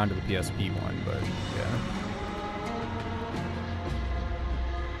got around to the PSP one, but yeah.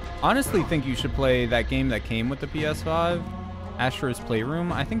 Honestly think you should play that game that came with the PS5, Astro's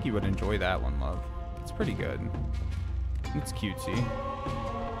Playroom. I think you would enjoy that one, love. It's pretty good. It's cutesy.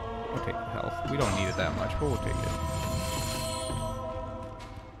 We'll take the health. We don't need it that much, but we'll take it.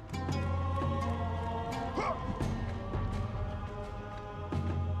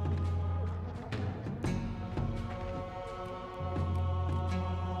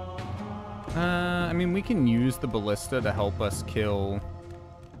 I mean, we can use the ballista to help us kill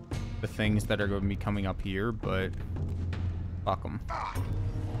the things that are going to be coming up here, but fuck them.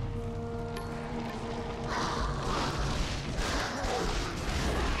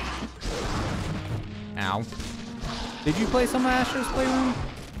 Ow. Did you play some of Astro's Playroom?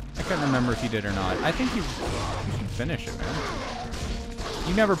 I can't remember if you did or not. I think you should finish it, man.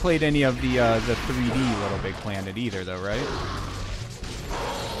 You never played any of the 3D Little Big Planet either, though, right?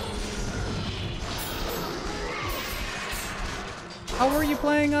 How were you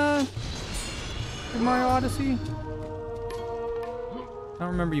playing Super Mario Odyssey? I don't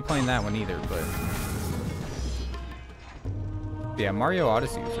remember you playing that one either, but yeah, Mario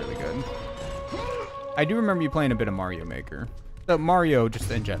Odyssey was really good. I do remember you playing a bit of Mario Maker. So Mario,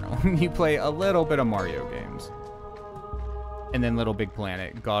 just in general. You play a little bit of Mario games. And then Little Big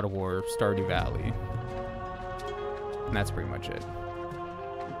Planet, God of War, Stardew Valley. And that's pretty much it.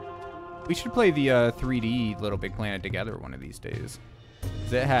 We should play the 3D Little Big Planet together one of these days.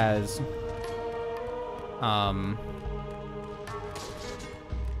 'Cause it has...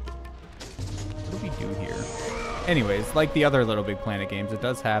 What do we do here? Anyways, like the other Little Big Planet games, it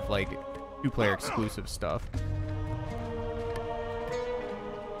does have, like, 2-player exclusive stuff.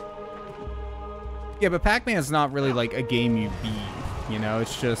 Yeah, but Pac-Man is not really, like, a game you beat, you know?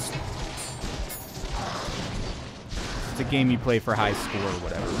 It's just... It's a game you play for high score or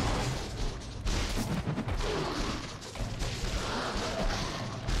whatever.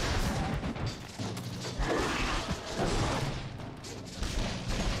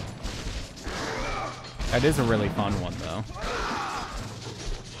 That is a really fun one, though.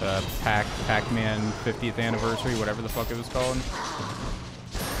 The Pac-Man 50th anniversary, whatever the fuck it was called.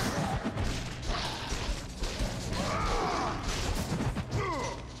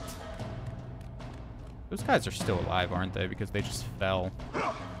 Those guys are still alive, aren't they? Because they just fell.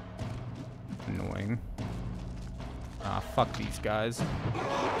 Annoying. Ah, fuck these guys.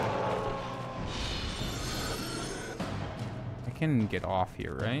 I can get off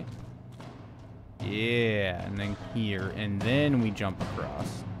here, right? Yeah, and then here, and then we jump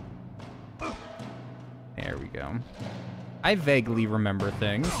across. There we go. I vaguely remember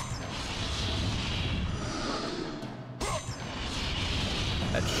things.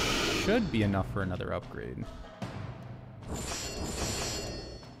 That should be enough for another upgrade.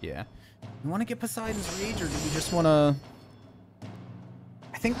 Yeah. You want to get Poseidon's Rage, or do we just want to...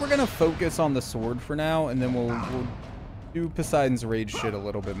 I think we're going to focus on the sword for now, and then we'll do Poseidon's Rage shit a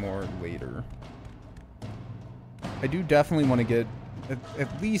little bit more later. I do definitely want to get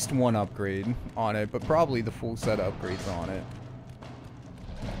at least one upgrade on it, but probably the full set of upgrades on it.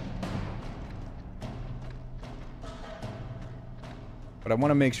 But I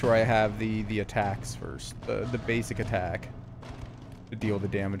want to make sure I have the attacks first, the basic attack to deal the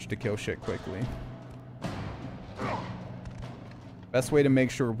damage to kill shit quickly. Best way to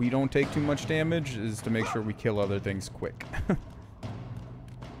make sure we don't take too much damage is to make sure we kill other things quick.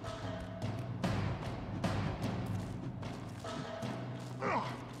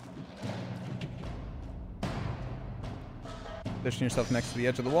 Position yourself next to the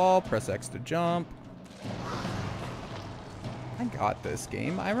edge of the wall. Press X to jump. I got this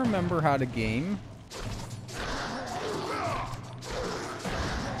game. I remember how to game.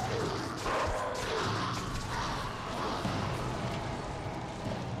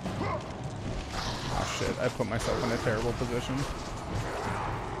 Oh shit, I put myself in a terrible position.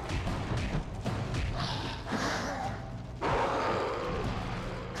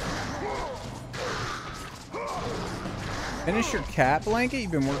 Finish your cat blanket?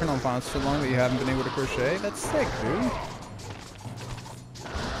 You've been working on fonts so long that you haven't been able to crochet? That's sick, dude.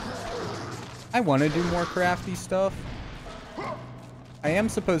 I want to do more crafty stuff. I am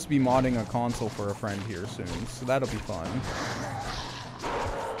supposed to be modding a console for a friend here soon, so that'll be fun.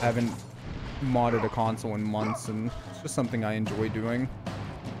 I haven't modded a console in months, and it's just something I enjoy doing.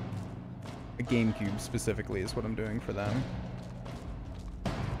 A GameCube specifically is what I'm doing for them.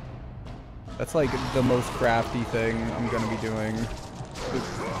 That's like the most crafty thing I'm going to be doing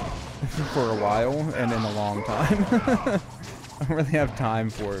for a while and in a long time. I don't really have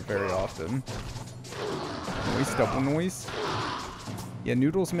time for it very often. Noise, double noise. Yeah,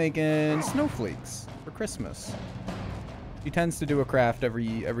 Noodle's making snowflakes for Christmas. She tends to do a craft every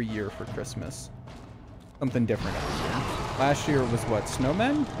year for Christmas. Something different every year. Last year was what,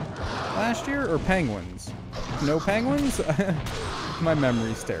 snowmen? Last year, or penguins? No penguins? My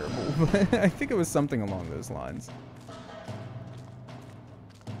memory's terrible, but I think it was something along those lines.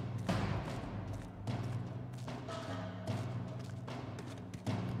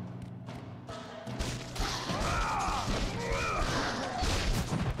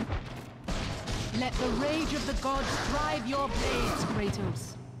 Let the rage of the gods drive your blades,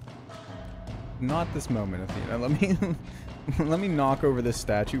 Kratos. Not this moment, Athena. Let me knock over this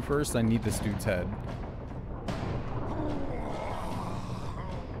statue first. I need this dude's head.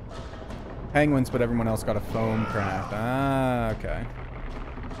 Penguins, but everyone else got a foam craft. Ah, okay.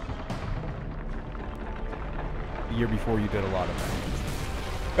 The year before you did a lot of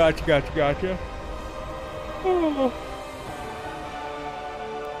penguins. Gotcha. Oh.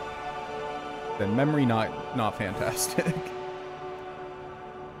 Then memory not fantastic.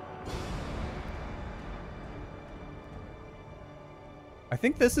 I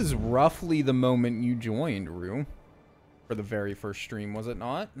think this is roughly the moment you joined, Rue. For the very first stream, was it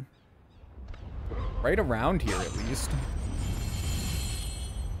not? Right around here, at least.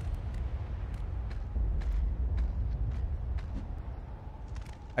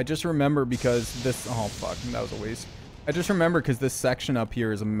 I just remember because this... Oh, fuck. That was a waste. I just remember because this section up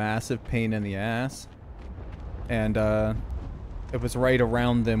here is a massive pain in the ass. And, it was right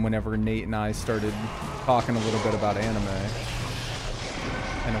around them whenever Nate and I started talking a little bit about anime.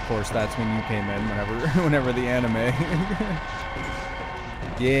 And, of course, that's when you came in whenever the anime...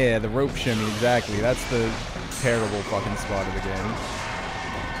 Yeah, the rope shimmy, exactly. That's the terrible fucking spot of the game.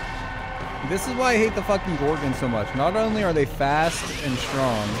 This is why I hate the fucking Gorgons so much. Not only are they fast and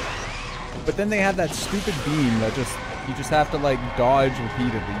strong, but then they have that stupid beam that you just have to like dodge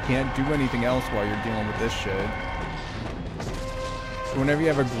repeatedly. You can't do anything else while you're dealing with this shit. So whenever you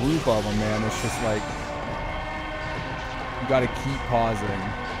have a group of them, man, it's just like you gotta keep pausing.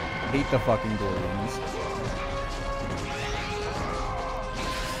 I hate the fucking Gorgons.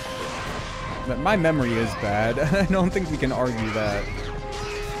 But my memory is bad. I don't think we can argue that.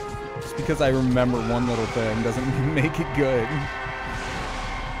 Just because I remember one little thing doesn't make it good.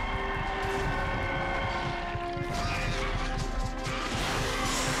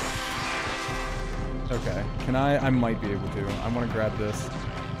 Okay, can I might be able to. I want to grab this.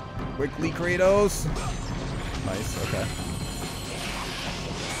 Quickly, Kratos! Nice, okay.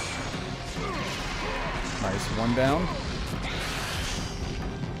 Nice, one down.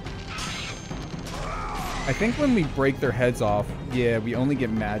 I think when we break their heads off, yeah, we only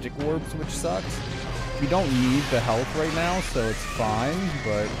get magic orbs, which sucks. We don't need the health right now, so it's fine,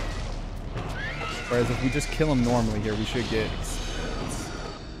 but... Whereas if we just kill them normally here, we should get...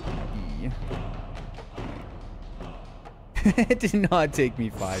 It did not take me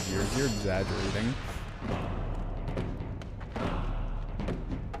 5 years. You're exaggerating.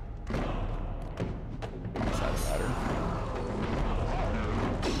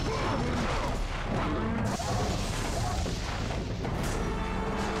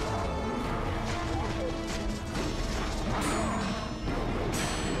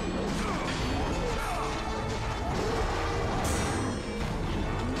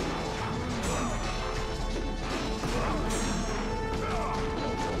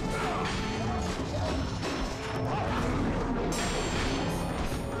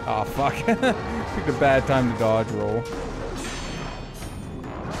 Oh, fuck. Picked a bad time to dodge roll.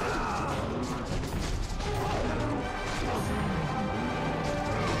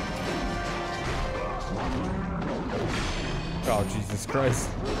 Oh, Jesus Christ.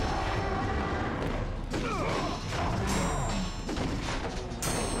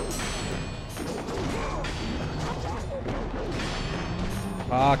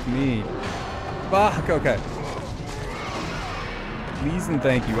 Fuck me. Fuck, okay. Please and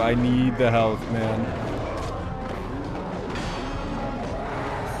thank you. I need the health, man.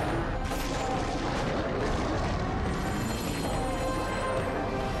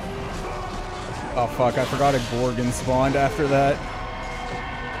 Oh, fuck. I forgot a Gorgon spawned after that.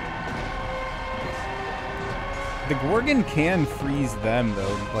 The Gorgon can freeze them,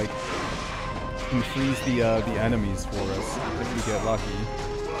 though. Like, can freeze the enemies for us if we get lucky.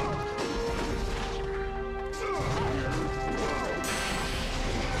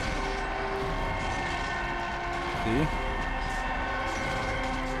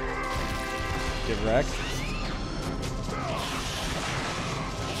 Get wrecked.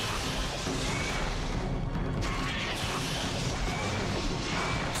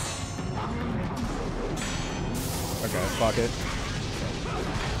 Okay, fuck it.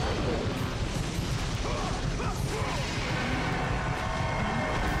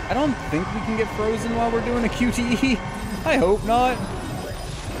 I don't think we can get frozen while we're doing a QTE. I hope not.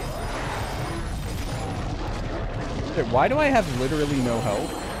 Shit, why do I have literally no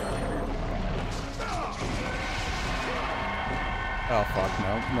health? Oh, fuck,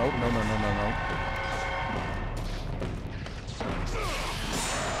 no. Nope, no.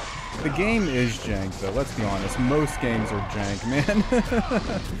 The game is jank, though, let's be honest. Most games are jank, man.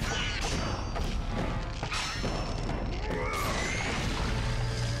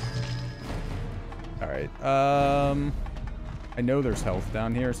 Alright, I know there's health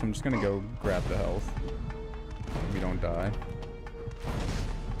down here, so I'm just gonna go grab the health. We don't die.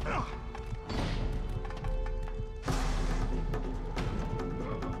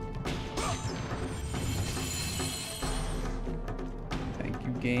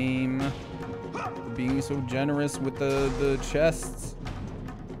 Game for being so generous with the chests.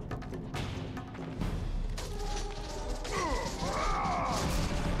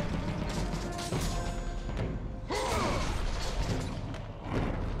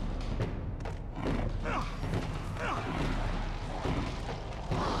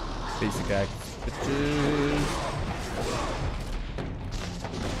 Basic act, bitches.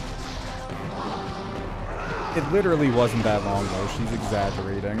 It literally wasn't that long, though. She's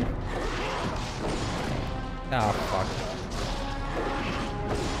exaggerating. Ah, fuck.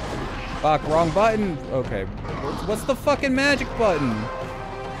 Fuck, wrong button. Okay. What's the fucking magic button?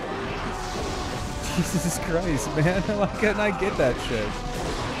 Jesus Christ, man. Why can't I get that shit?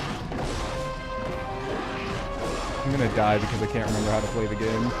 I'm gonna die because I can't remember how to play the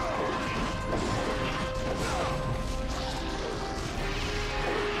game.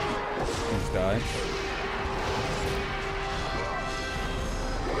 Please die.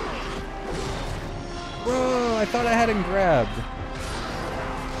 Bro, I thought I had him grabbed.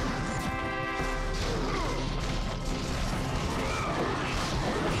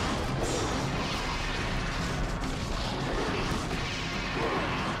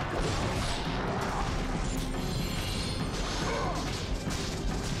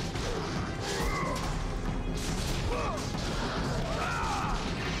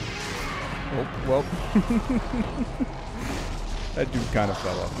 Oh, well. That dude kind of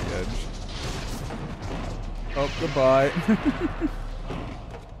fell off the edge. Oh, goodbye.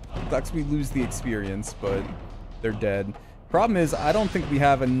 Sucks we lose the experience, but they're dead. Problem is, I don't think we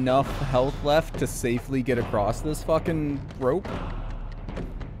have enough health left to safely get across this fucking rope.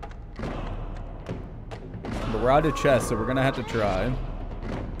 But we're out of chests, so we're gonna have to try.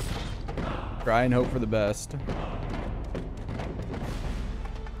 Try and hope for the best.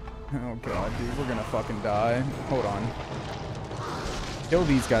 Oh god, dude, we're gonna fucking die. Hold on. Kill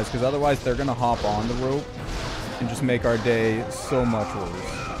these guys, because otherwise they're gonna hop on the rope and just make our day so much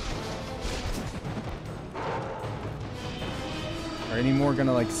worse. Are any more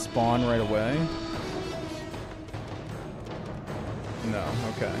gonna, like, spawn right away? No,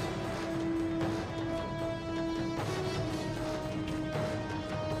 okay.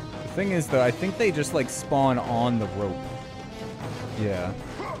 The thing is, though, I think they just, like, spawn on the rope. Yeah.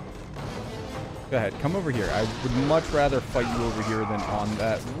 Go ahead, come over here. I would much rather fight you over here than on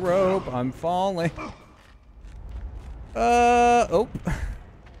that rope. I'm falling. Oh.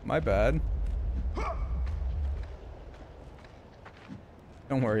 My bad.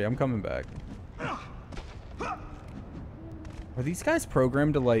 Don't worry, I'm coming back. Are these guys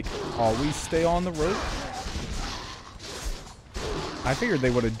programmed to, like, always stay on the rope? I figured they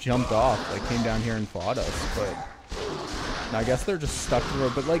would have jumped off, like, came down here and fought us, but... I guess they're just stuck to the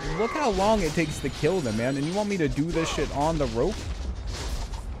rope, but like, look how long it takes to kill them, man. And you want me to do this shit on the rope?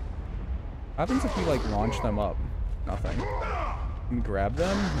 What happens if we, like, launch them up? Nothing. Can we grab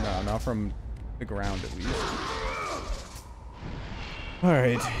them? No, not from the ground, at least.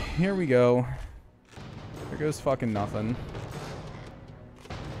 Alright, here we go. There goes fucking nothing.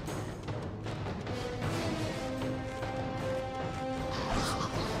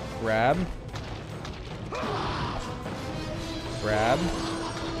 Grab. Grab.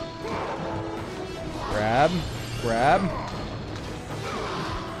 Grab. Grab.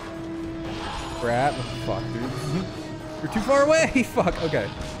 Grab. Fuck, dude. You're too far away! Fuck, okay.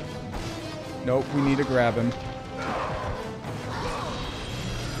 Nope, we need to grab him.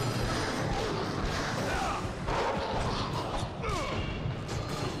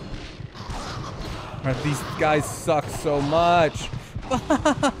 These guys suck so much.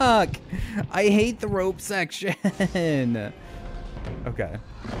 Fuck! I hate the rope section. Okay.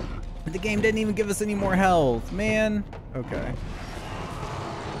 The game didn't even give us any more health, man. Okay.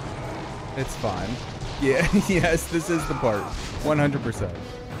 It's fine. Yeah, yes, this is the part. 100%. Did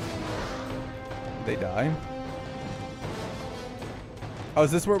they die? Oh,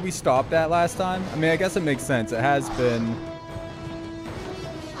 is this where we stopped at last time? I mean, I guess it makes sense. It has been...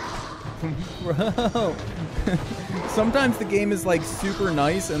 Bro. Sometimes the game is, like, super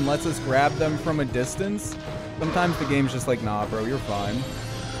nice and lets us grab them from a distance. Sometimes the game's just like, nah, bro, you're fine.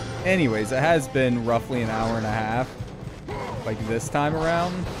 Anyways, it has been roughly an hour and a half. Like, this time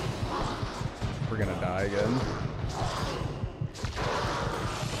around. We're gonna die again.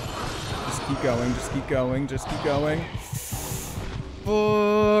 Just keep going, just keep going, just keep going.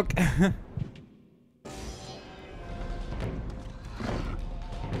 Fuck.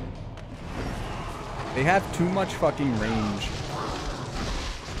 They have too much fucking range.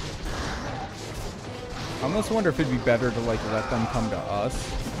 I almost wonder if it'd be better to, like, let them come to us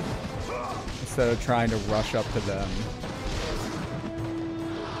instead of trying to rush up to them.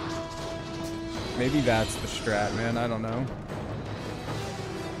 Maybe that's the strat, man. I don't know.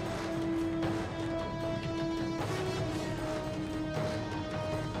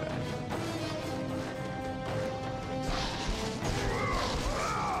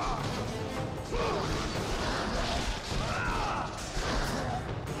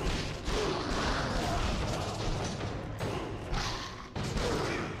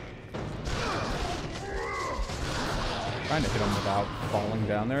 Trying to hit him without falling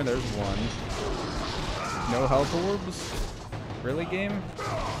down there. There's one. No health orbs? Really, game?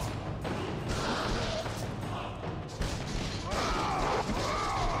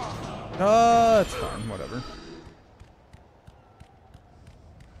 It's fine. Whatever.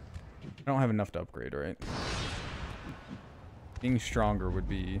 I don't have enough to upgrade, right? Being stronger would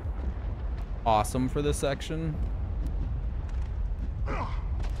be awesome for this section.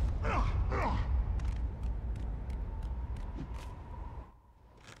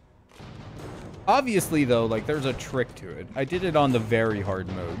 Obviously, though, like, there's a trick to it. I did it on the very hard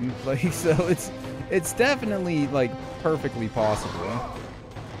mode. Like, so it's definitely, like, perfectly possible.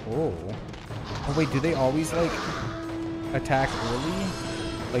 Oh. Oh, wait, do they always, like, attack early?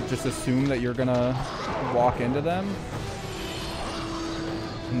 Like, just assume that you're gonna walk into them?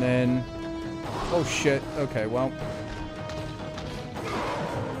 And then... Oh, shit. Okay, well...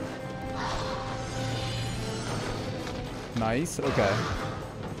 Nice. Okay.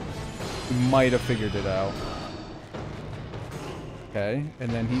 We might have figured it out. Okay, and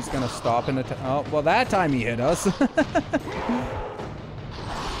then he's gonna stop and attack. Oh, well, that time he hit us. Just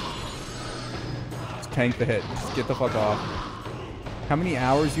tank the hit. Just get the fuck off. How many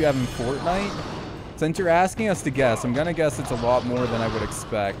hours you have in Fortnite? Since you're asking us to guess, I'm gonna guess it's a lot more than I would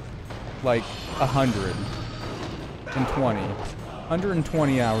expect. Like 120.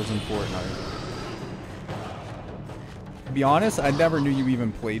 120 hours in Fortnite. To be honest, I never knew you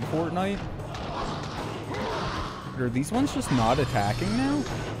even played Fortnite. Are these ones just not attacking now?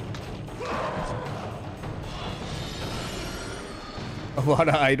 A lot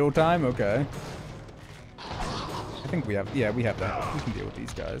of idle time? Okay. I think we have... Yeah, we have that. We can deal with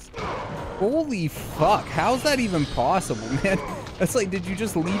these guys. Holy fuck. How's that even possible, man? That's like, did you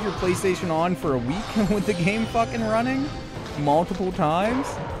just leave your PlayStation on for a week with the game fucking running? Multiple times?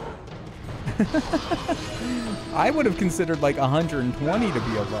 I would have considered like 120 to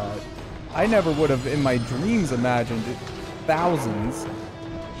be a lot. I never would have in my dreams imagined it. Thousands.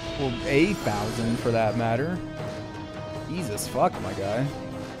 Or 1,000 for that matter. Jesus fuck, my guy.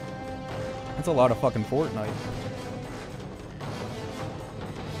 That's a lot of fucking Fortnite.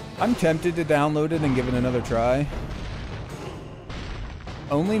 I'm tempted to download it and give it another try.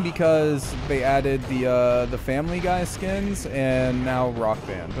 Only because they added the Family Guy skins and now Rock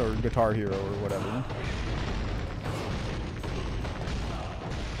Band or Guitar Hero or whatever.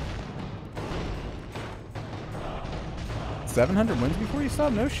 $700 wins before you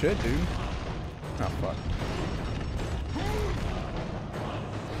stop? No shit, dude. Oh fuck.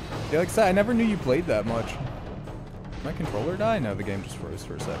 Yeah, like I said, I never knew you played that much. Did my controller die? No, the game just froze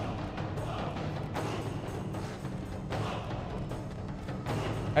for a second.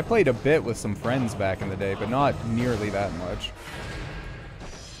 I played a bit with some friends back in the day, but not nearly that much.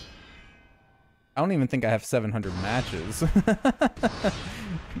 I don't even think I have 700 matches.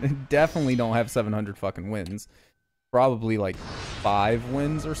 Definitely don't have 700 fucking wins. Probably like 5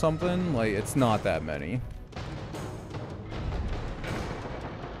 wins or something. Like, it's not that many.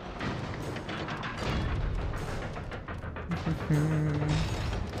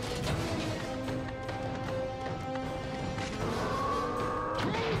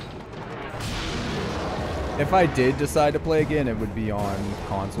 If I did decide to play again, it would be on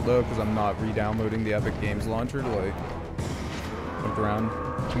console though, because I'm not re-downloading the Epic Games Launcher to like look around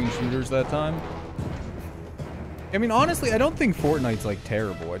between shooters that time. I mean, honestly, I don't think Fortnite's like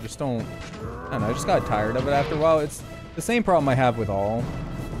terrible. I just don't know, I just got tired of it after a while. It's the same problem I have with all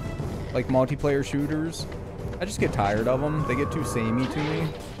like multiplayer shooters. I just get tired of them. They get too samey to me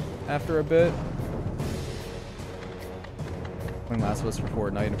after a bit. Playing Last of Us for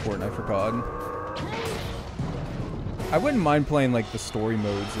Fortnite and Fortnite for COD. I wouldn't mind playing like the story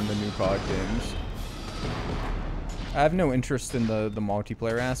modes in the new COD games. I have no interest in the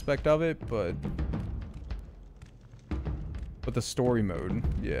multiplayer aspect of it, but the story mode,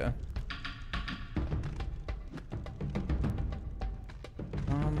 yeah.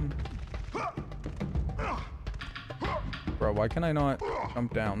 Bro, why can I not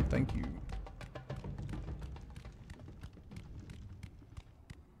jump down? Thank you.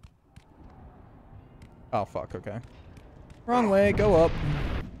 Oh, fuck, okay. Wrong way, go up.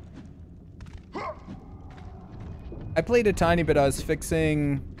 I played a tiny bit. I was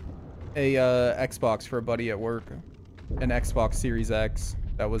fixing a Xbox for a buddy at work. An Xbox Series X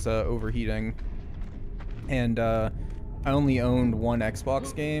that was overheating. And I only owned one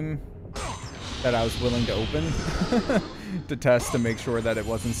Xbox game that I was willing to open to test to make sure that it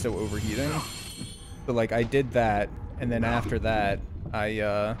wasn't still overheating. So like I did that, and then after that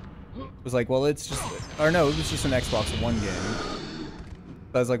I was like, well, it's just, or no, it was just an Xbox One game.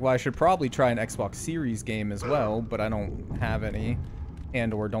 I was like, well, I should probably try an Xbox Series game as well, but I don't have any,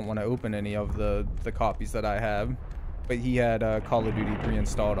 and or don't want to open any of the copies that I have. But he had Call of Duty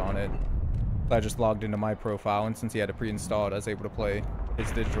pre-installed on it. So I just logged into my profile, and since he had it pre-installed, I was able to play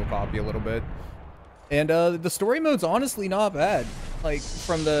his digital copy a little bit. And the story mode's honestly not bad. Like,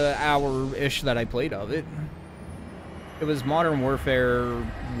 from the hour-ish that I played of it. It was Modern Warfare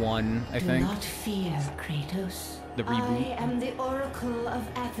 1, I think. Do not fear, Kratos. The reboot. I am the Oracle of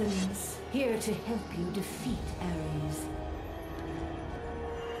Athens, here to help you defeat Ares.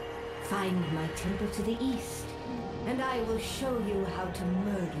 Find my temple to the east, and I will show you how to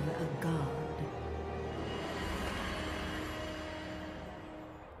murder a god.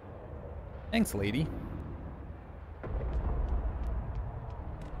 Thanks, lady.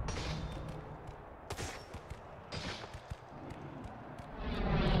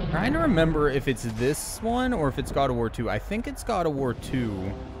 Trying to remember if it's this one or if it's God of War 2. I think it's God of War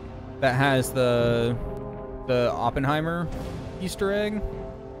 2 that has the Oppenheimer Easter egg.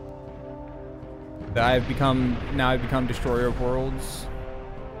 That I've become Destroyer of Worlds.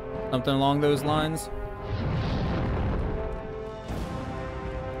 Something along those lines.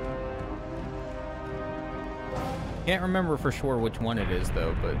 Can't remember for sure which one it is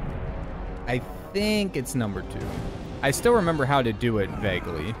though, but I think it's number 2. I still remember how to do it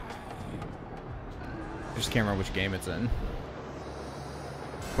vaguely. I just can't remember which game it's in.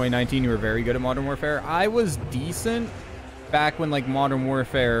 2019, you were very good at Modern Warfare. I was decent back when like Modern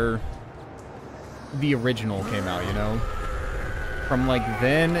Warfare, the original, came out, you know? From like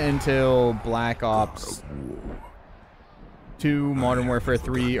then until Black Ops 2, Modern Warfare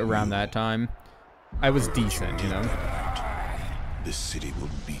 3, around that time. I was decent, you know? This city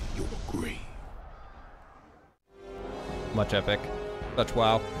will be your grave. Much epic. Such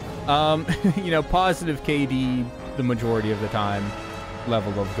wow. You know, positive KD the majority of the time.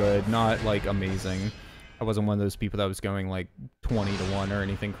 Level of good. Not, like, amazing. I wasn't one of those people that was going, like, 20-1 or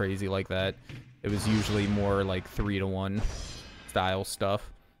anything crazy like that. It was usually more, like, 3-1 style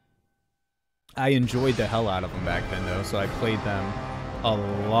stuff. I enjoyed the hell out of them back then, though, so I played them a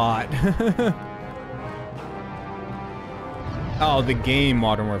lot. Oh, the game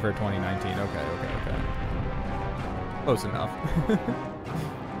Modern Warfare 2019. Okay. Close enough.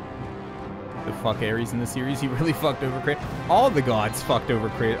 The fuck Ares in the series, he really fucked over Kratos. All the gods fucked over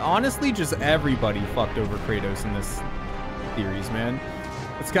Kratos. Honestly, just everybody fucked over Kratos in this series, man.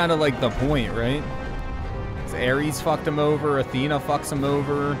 It's kind of like the point, right? Ares fucked him over, Athena fucks him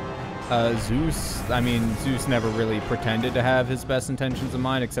over. Zeus, I mean, Zeus never really pretended to have his best intentions in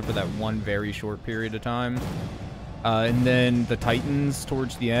mind, except for that one very short period of time. And then the Titans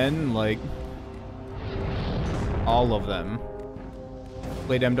towards the end, like, all of them.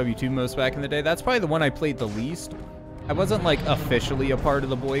 Played MW2 most back in the day. That's probably the one I played the least. I wasn't, like, officially a part of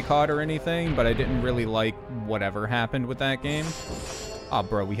the boycott or anything, but I didn't really like whatever happened with that game. Oh,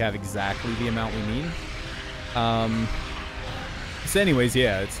 bro, we have exactly the amount we need. So anyways,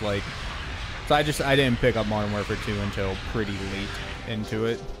 yeah, it's like... So I didn't pick up Modern Warfare 2 until pretty late into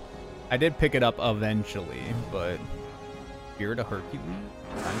it. I did pick it up eventually, but... Spirit of Hercules?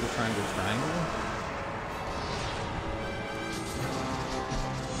 Triangle, triangle, triangle?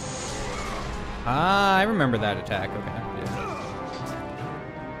 Ah, I remember that attack. Okay, yeah.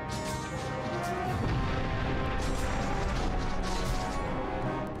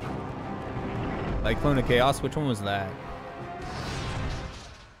 Cyclone of Chaos, which one was that?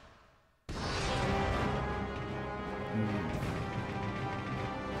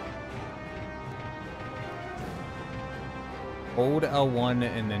 Hold L1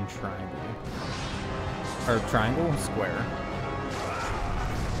 and then triangle. Or triangle? Square.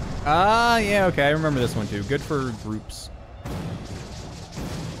 Ah, yeah, okay, I remember this one too. Good for groups.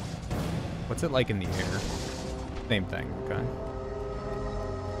 What's it like in the air? Same thing, okay.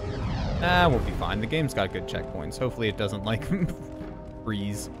 Ah, we'll be fine. The game's got good checkpoints. Hopefully it doesn't, like,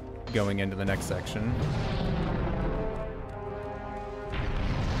 freeze going into the next section.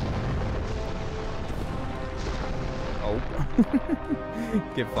 Oh.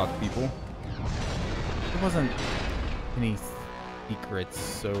 Get fucked, people. There wasn't any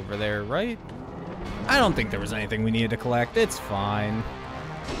secrets over there, right? I don't think there was anything we needed to collect. It's fine.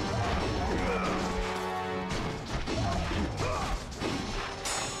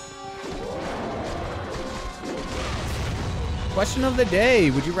 Question of the day.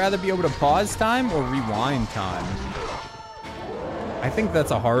 Would you rather be able to pause time or rewind time? I think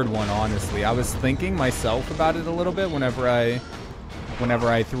that's a hard one, honestly. I was thinking myself about it a little bit whenever I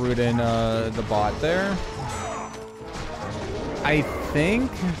threw it in the bot there. I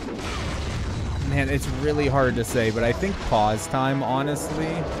think Man, it's really hard to say, but I think pause time, honestly.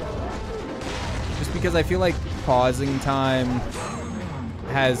 Just because I feel like pausing time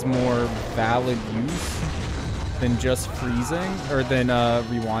has more valid use than just freezing, or than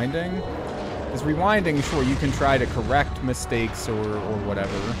rewinding. Because rewinding, sure, you can try to correct mistakes or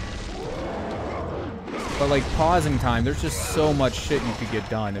whatever. But like pausing time, there's just so much shit you could get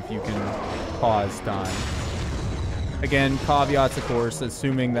done if you can pause time. Again, caveats, of course,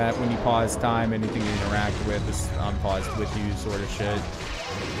 assuming that when you pause time, anything you interact with is paused with you, sort of shit.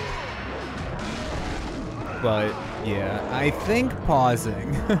 But yeah, I think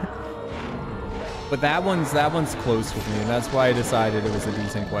pausing. But that one's close with me, and that's why I decided it was a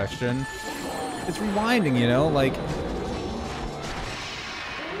decent question. It's rewinding, you know, like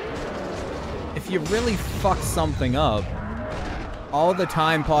if you really fuck something up, all the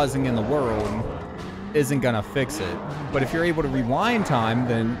time pausing in the world isn't gonna fix it. But if you're able to rewind time,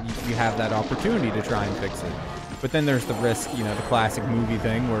 then you have that opportunity to try and fix it. But then there's the risk, you know, the classic movie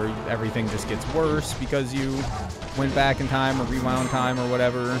thing where everything just gets worse because you went back in time or rewound time or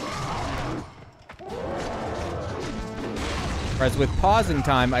whatever. Whereas with pausing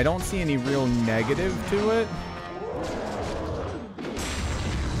time, I don't see any real negative to it.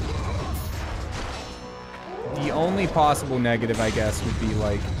 The only possible negative, I guess, would be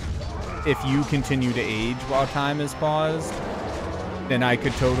like if you continue to age while time is paused, then I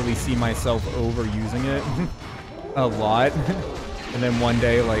could totally see myself overusing it a lot. And then one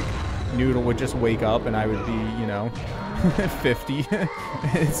day, like, Noodle would just wake up and I would be, you know, 50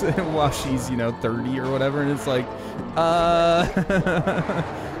 while she's, you know, 30 or whatever. And it's like,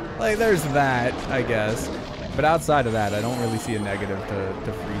 like, there's that, I guess. But outside of that, I don't really see a negative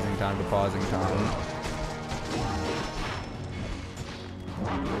to freezing time, to pausing time.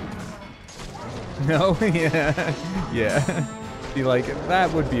 No? Yeah. Yeah. Be like,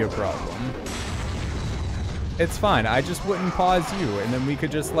 that would be a problem. It's fine. I just wouldn't pause you, and then we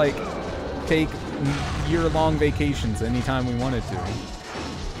could just, like, take year-long vacations anytime we wanted to.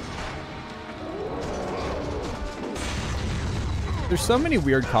 There's so many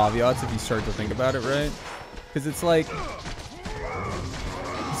weird caveats if you start to think about it, right? Because it's like,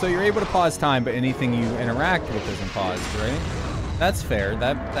 so you're able to pause time, but anything you interact with isn't paused, right? That's fair.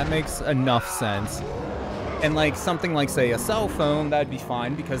 That makes enough sense. And like something like, say, a cell phone, that'd be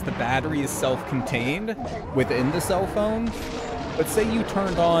fine because the battery is self-contained within the cell phone. But say you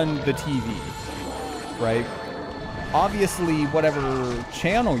turned on the TV, right? Obviously, whatever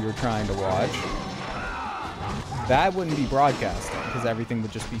channel you're trying to watch, that wouldn't be broadcasting because everything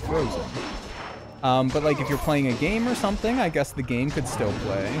would just be frozen. But like if you're playing a game or something, I guess the game could still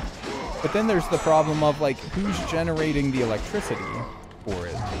play. But then there's the problem of like, who's generating the electricity for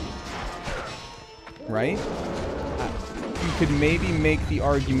it? Right? You could maybe make the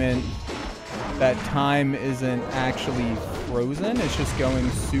argument that time isn't actually frozen, it's just going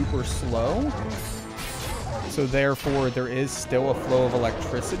super slow. So therefore, there is still a flow of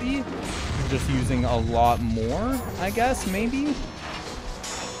electricity, just using a lot more, I guess, maybe?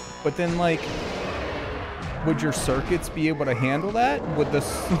 But then, like, would your circuits be able to handle that? Would this,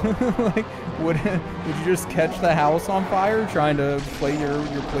 like, would you just catch the house on fire trying to play your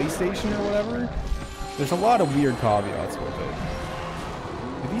PlayStation or whatever? There's a lot of weird caveats with it.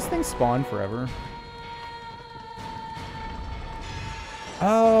 Do these things spawn forever?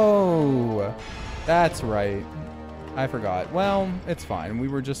 Oh, that's right. I forgot. Well, it's fine. We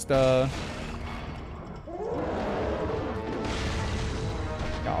were just, oh,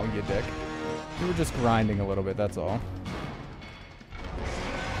 you dick. We were just grinding a little bit, that's all.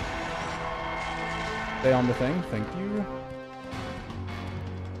 Stay on the thing, thank you.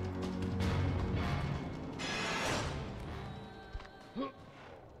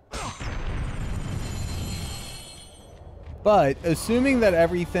 But, assuming that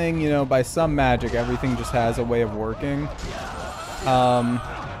everything, you know, by some magic, everything just has a way of working,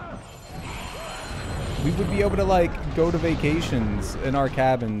 we would be able to, like, go to vacations in our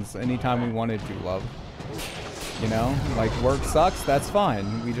cabins anytime we wanted to, love. You know? Like, work sucks, that's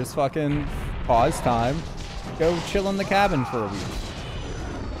fine. We just fucking pause time, go chill in the cabin for a week.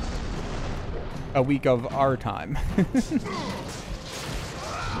 A week of our time.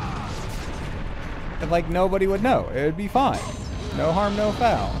 And, like, nobody would know. It would be fine. No harm, no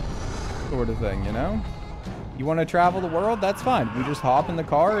foul. Sort of thing, you know? You want to travel the world? That's fine. We just hop in the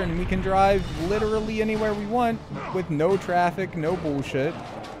car and we can drive literally anywhere we want with no traffic, no bullshit.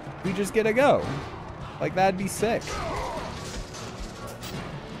 We just get to go. Like, that'd be sick.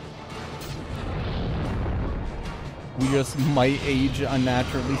 We just might age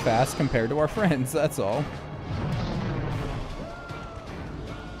unnaturally fast compared to our friends, that's all.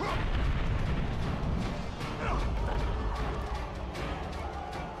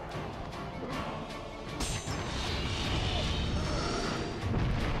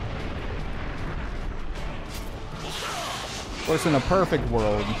 course, in a perfect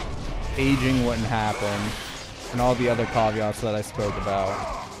world, aging wouldn't happen, and all the other caveats that I spoke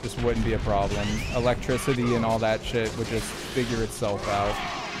about just wouldn't be a problem. Electricity and all that shit would just figure itself out.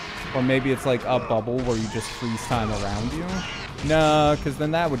 Or maybe it's like a bubble where you just freeze time around you. No, because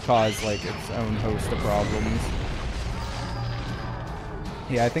then that would cause like its own host of problems.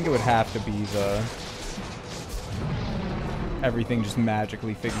 Yeah, I think it would have to be the everything just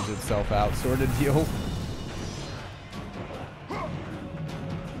magically figures itself out sort of deal.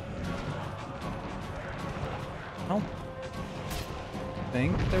 I don't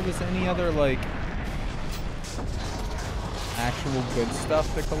think there was any other like actual good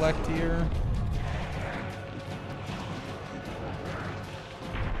stuff to collect here.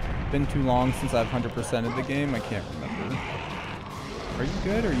 Been too long since I've 100%ed the game. I can't remember. Are you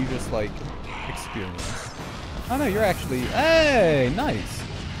good or are you just like experienced? Oh no, you're actually. Hey, nice.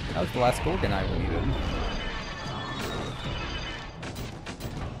 That was the last Gorgon I needed.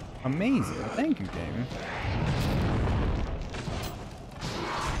 Amazing. Thank you, game.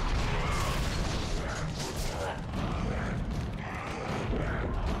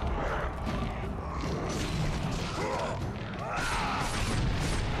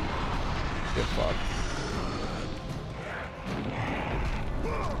 Get fucked.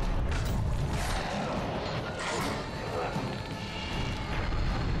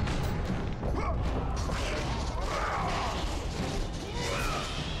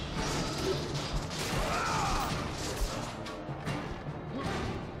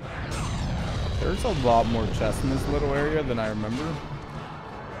 There's a lot more chests in this little area than I remember.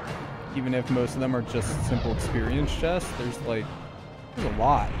 Even if most of them are just simple experience chests, there's a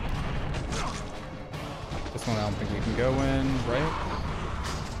lot. This one I don't think we can go in, right?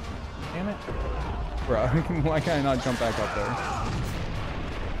 Damn it. Bro, why can I not jump back up there?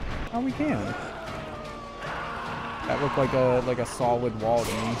 Oh, we can. That looked like a solid wall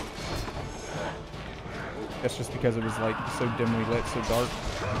to me. That's just because it was like so dimly lit, so dark.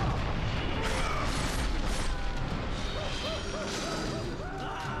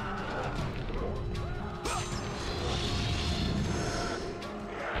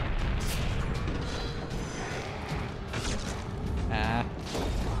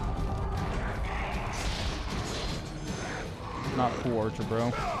 Not cool, Archer,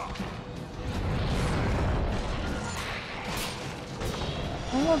 bro.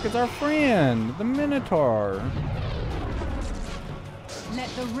 Oh look, it's our friend, the Minotaur. Let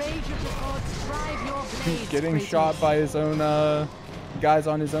the rage of the gods drive your blades. Getting shot by his own guys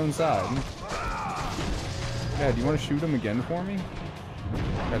on his own side. Yeah, do you want to shoot him again for me?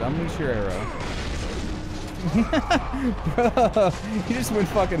 Alright, unleash your arrow. Bro, he just went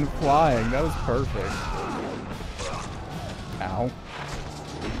fucking flying. That was perfect. Ow.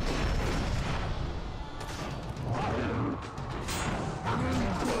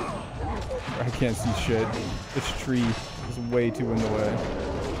 I can't see shit. This tree is way too in the way.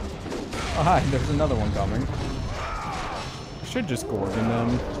 Oh, hi, there's another one coming. I should just Gorgon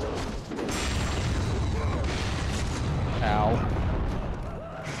them. Ow.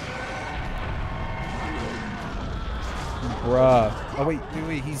 Bruh. Oh,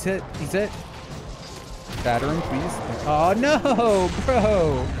 wait, he's hit. He's hit. Battering, please. Oh, no,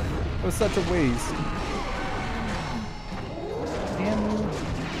 bro. That was such a waste. Damn.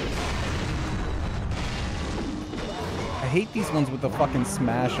 I hate these ones with the fucking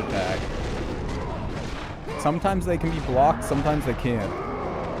smash attack. Sometimes they can be blocked, sometimes they can't.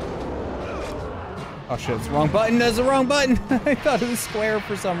 Oh shit, it's the wrong button. That's the wrong button. I thought it was square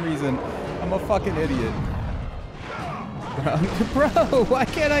for some reason. I'm a fucking idiot. Bro, why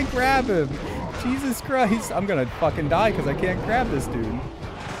can't I grab him? Jesus Christ. I'm gonna fucking die because I can't grab this dude.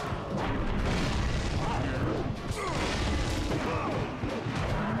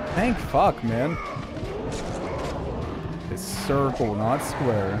 Thank fuck, man. It's circle, not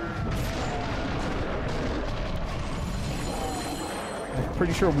square. I'm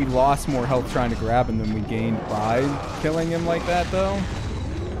pretty sure we lost more health trying to grab him than we gained by killing him like that, though.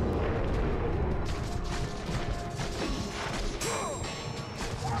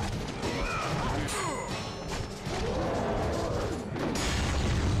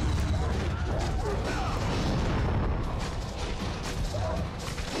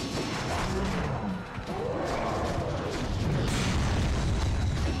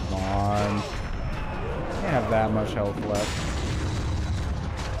 That much health left.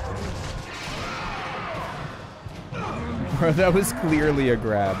 Bro, that was clearly a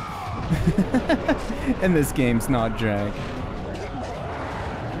grab. And this game's not jank.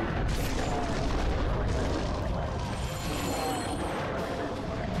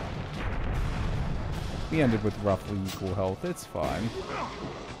 We ended with roughly equal health. It's fine.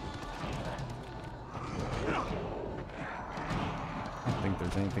 I don't think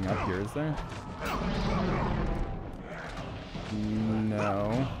there's anything up here, is there?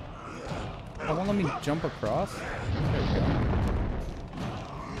 No. Oh, won't let me jump across? There we go.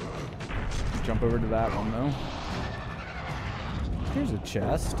 Jump over to that one, though. Here's a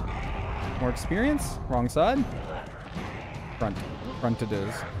chest. More experience? Wrong side? Front. Front it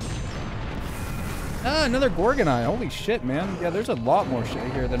is. Ah, another Gorgonite. Holy shit, man. Yeah, there's a lot more shit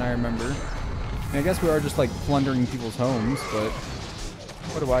here than I remember. I mean, I guess we are just, like, plundering people's homes, but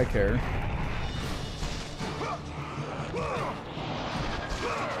what do I care?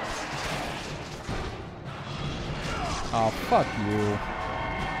 Oh, fuck you.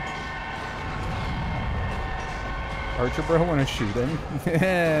 Archer bro wanna shoot him?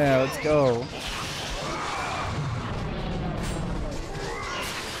 Yeah, let's go.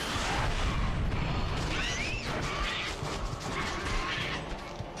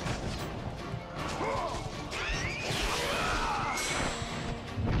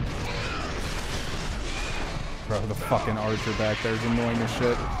 Bro, the fucking archer back there is annoying as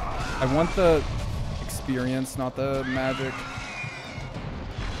shit. I want the experience, not the magic.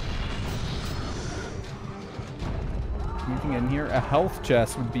 Anything in here? A health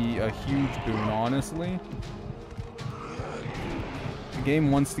chest would be a huge boon, honestly. If the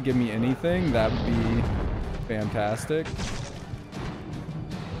game wants to give me anything, that would be fantastic.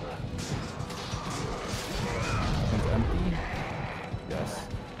 It's empty? Yes.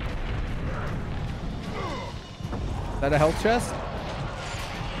 Is that a health chest?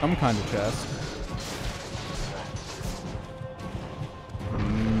 Some kind of chest.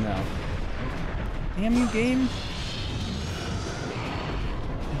 No. Damn you, game.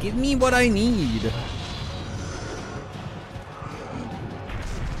 Give me what I need.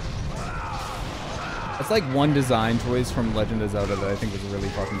 That's like one design choice from Legend of Zelda that I think was really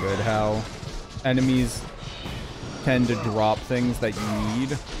fucking good. How enemies tend to drop things that you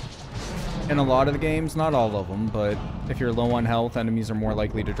need in a lot of the games. Not all of them, but if you're low on health, enemies are more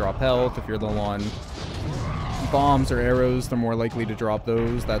likely to drop health. If you're low on bombs or arrows, they're more likely to drop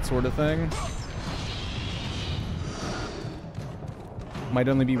those, that sort of thing. Might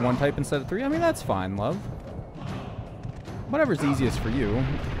only be one type instead of 3. I mean, that's fine, love. Whatever's easiest for you.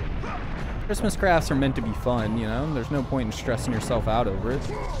 Christmas crafts are meant to be fun, you know? There's no point in stressing yourself out over it.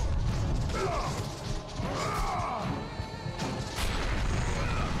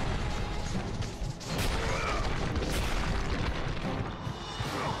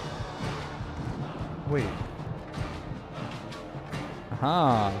 Wait.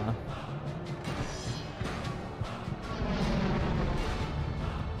 Aha.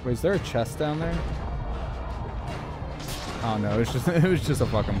 Wait, is there a chest down there? Oh no, it was just a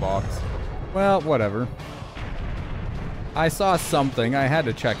fucking box. Well, whatever. I saw something. I had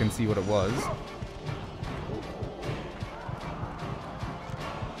to check and see what it was.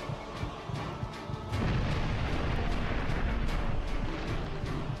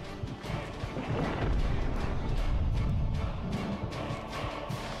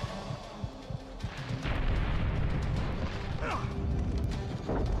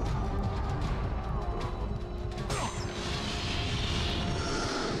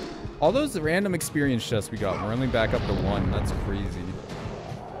 All those random experience chests we got, we're only back up to 1. That's crazy.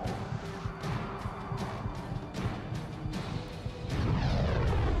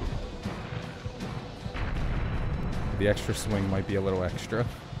 The extra swing might be a little extra.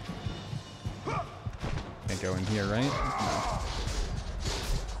 Can't go in here, right? No.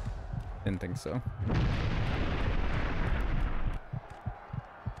 Didn't think so.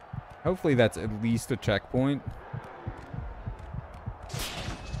 Hopefully that's at least a checkpoint.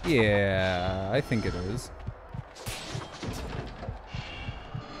 Yeah, I think it is.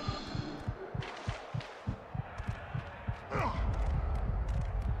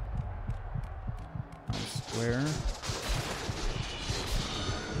 Square.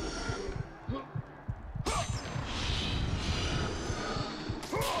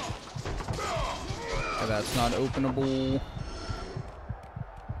 Okay, that's not openable.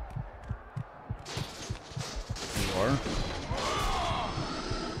 You are.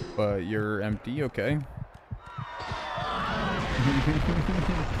 But you're empty, okay.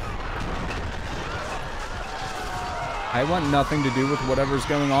 I want nothing to do with whatever's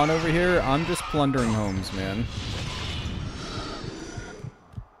going on over here. I'm just plundering homes, man.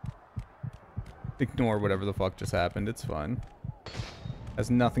 Ignore whatever the fuck just happened. It's fine.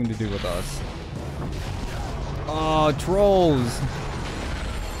 Has nothing to do with us. Oh, trolls.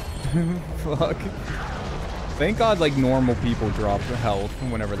 Fuck. Thank God, like, normal people drop health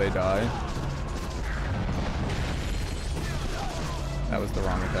whenever they die. That was the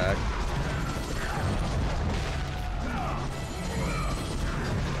wrong attack.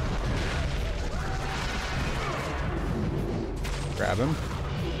 Grab him.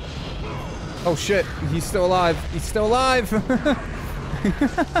 Oh shit, he's still alive. He's still alive.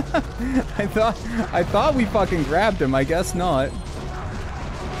 I thought we fucking grabbed him. I guess not.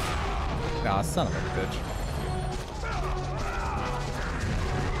 Ah, son of a bitch.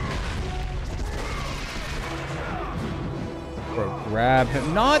 Bro, grab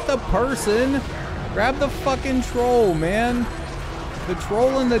him. Not the person. Grab the fucking troll, man. The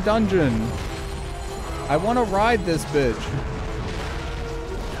troll in the dungeon. I want to ride this bitch.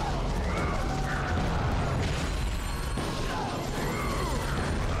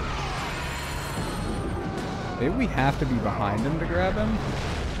 Maybe we have to be behind him to grab him?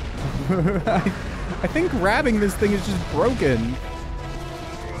 I think grabbing this thing is just broken.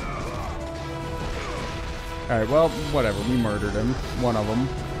 Alright, well, whatever. We murdered him. One of them.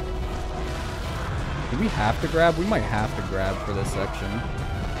 Do we have to grab? We might have to grab for this section.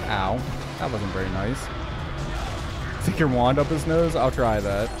 Ow. That wasn't very nice. Stick your wand up his nose? I'll try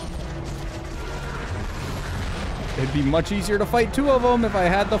that. It'd be much easier to fight two of them if I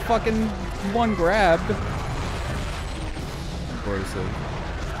had the fucking one grabbed. Corrosive.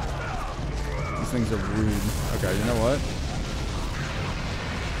 These things are rude. Okay, you know what?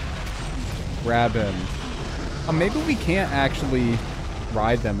 Grab him. Maybe we can't actually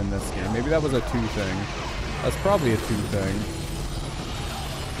ride them in this game. Maybe that was a 2 thing. That's probably a 2 thing.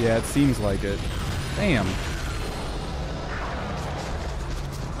 Yeah, it seems like it. Damn.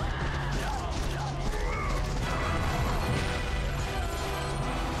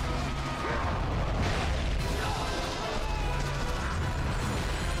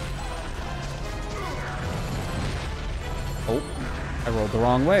 Oh, I rolled the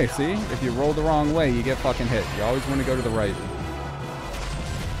wrong way. See? If you roll the wrong way, you get fucking hit. You always want to go to the right.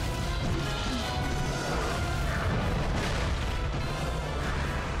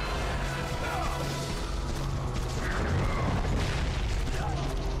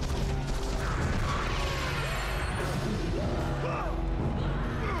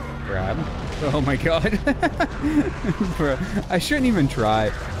 Grab. Oh my god. Bro, I shouldn't even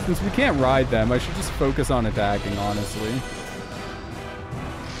try. Since we can't ride them, I should just focus on attacking, honestly.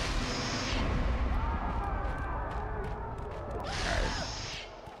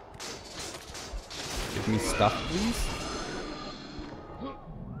 Give me stuff, please.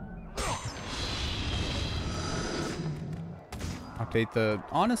 I'll take the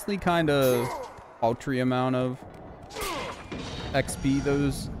honestly kind of paltry amount of XP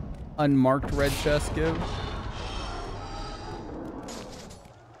those unmarked red chests give.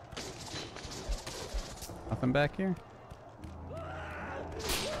 Nothing back here?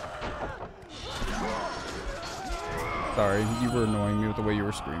 Sorry, you were annoying me with the way you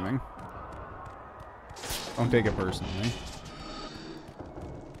were screaming. Don't take it personally.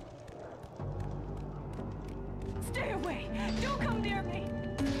 Stay away! Don't come near me!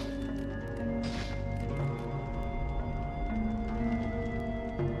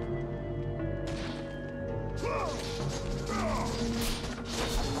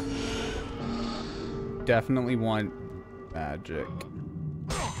 Definitely want magic.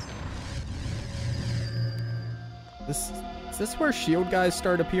 Is this where shield guys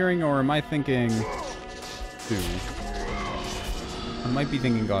start appearing, or am I thinking 2? I might be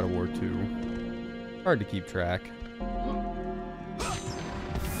thinking God of War 2. Hard to keep track.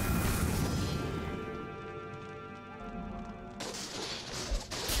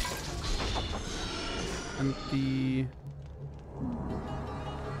 Empty.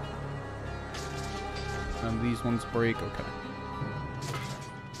 None of these ones break. Okay.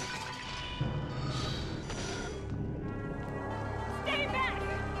 Stay back!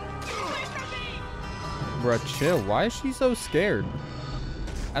 Get away from me! Bruh, chill. Why is she so scared?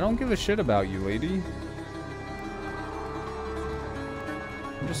 I don't give a shit about you, lady.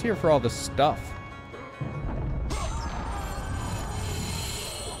 I'm just here for all the stuff.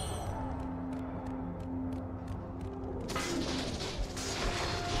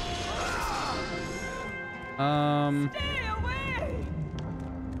 Stay away!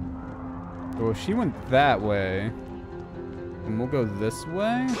 Well, she went that way. And we'll go this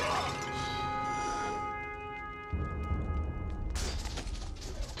way.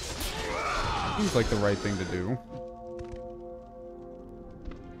 Seems like the right thing to do.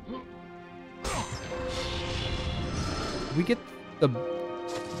 We get the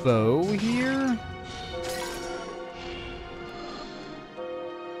bow here?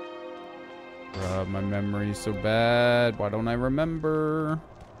 Bruh, my memory's so bad. Why don't I remember?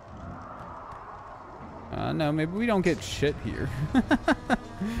 No, maybe we don't get shit here. I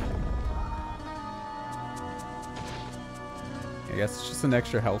guess it's just an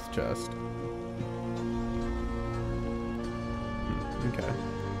extra health chest. Okay.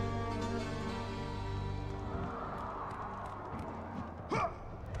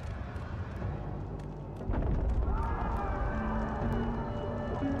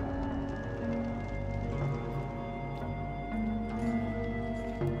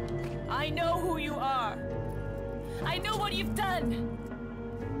 I know who you are. I know what you've done.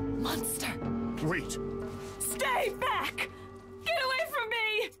 Monster. Wait! Stay back! Get away from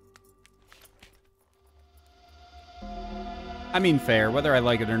me! I mean, fair. Whether I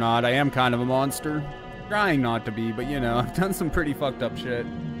like it or not, I am kind of a monster. Trying not to be, but you know, I've done some pretty fucked up shit.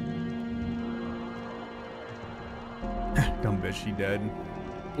 Dumb bitch, she dead.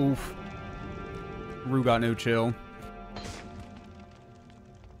 Oof. Rue got no chill.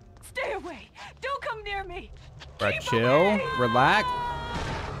 Stay away! Don't come near me! Bruh, Keep chill. away! Relax.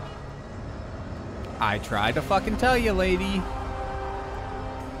 I tried to fucking tell you, lady.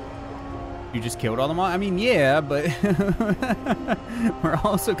 You just killed all the I mean, yeah, but we're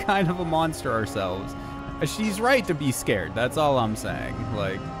also kind of a monster ourselves. She's right to be scared. That's all I'm saying.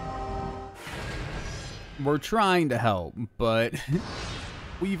 Like, we're trying to help, but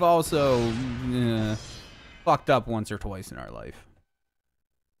we've also fucked up once or twice in our life.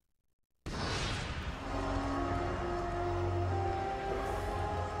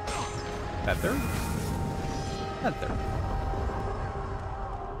 Feather? Feather.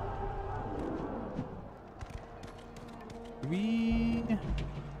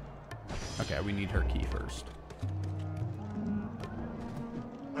 Okay, we need her key first.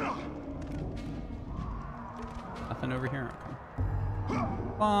 Nothing over here? Okay.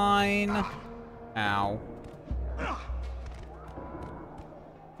 Fine. Ow.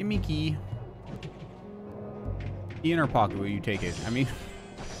 Give me key. Key in her pocket, will you take it? I mean,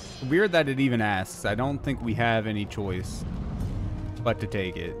 weird that it even asks. I don't think we have any choice but to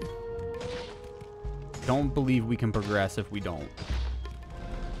take it. Don't believe we can progress if we don't.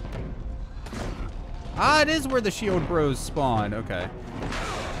 Ah, it is where the shield bros spawn. Okay.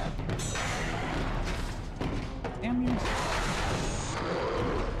 Damn you.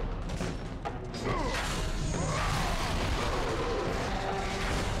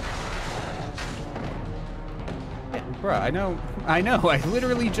 Yeah, bruh, I know. I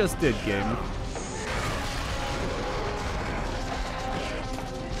literally just did, game.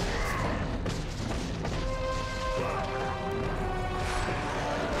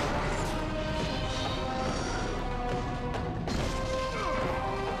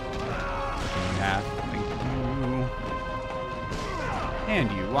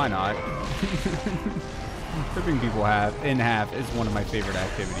 Why not? Tripping people in half is one of my favorite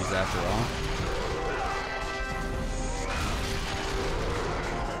activities after all.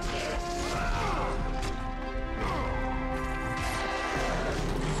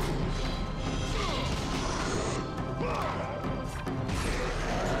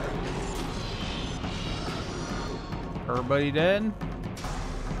 Everybody dead?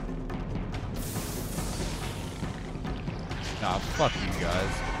 Nah, fuck you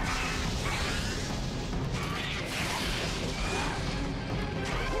guys.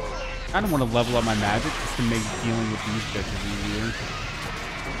 I don't want to level up my magic just to make dealing with these bitches easier.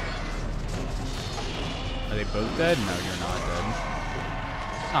 Are they both dead? No, you're not dead.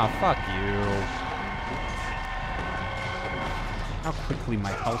 Oh, fuck you. How quickly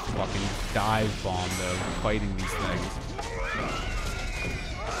my health fucking dive bomb though, fighting these things.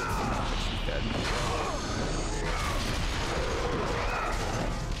 She's dead.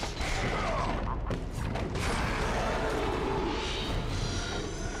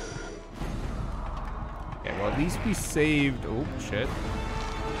 At least we saved... Oh, shit.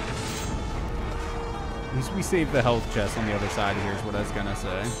 At least we saved the health chest on the other side of here is what I was gonna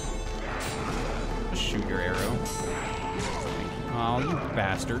say. Just shoot your arrow. Oh, you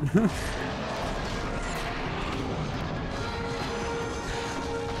bastard.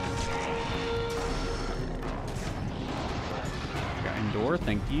 Got indoor,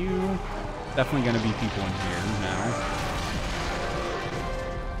 thank you. Definitely gonna be people in here now.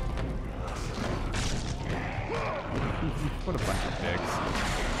 What a bunch of dicks.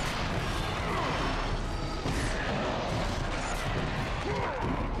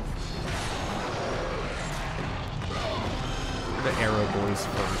 The arrow boys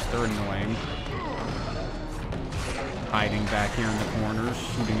first. They're annoying. Hiding back here in the corners,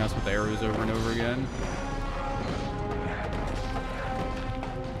 shooting us with arrows over and over again.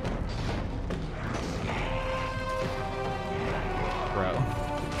 Bro.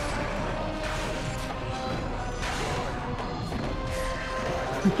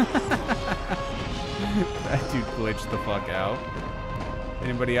 That dude glitched the fuck out.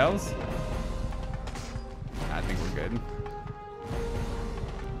 Anybody else? I think we're good.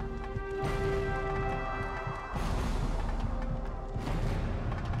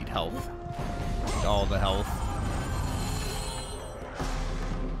 Need health. Need all the health.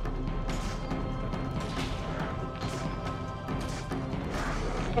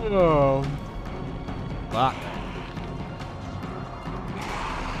 Oh. Fuck.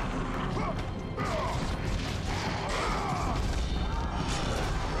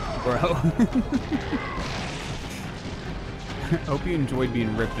 Bro. Hope you enjoyed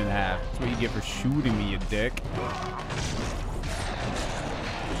being ripped in half. That's what you get for shooting me, you dick.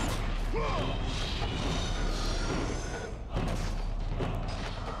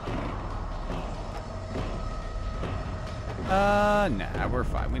 Nah, we're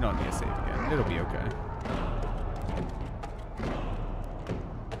fine. We don't need to save again. It'll be okay.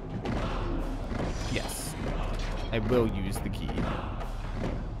 Yes. I will use the key.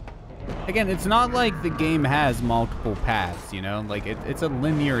 Again, it's not like the game has multiple paths, you know? Like, it's a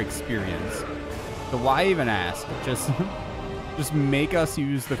linear experience. So why even ask? Just make us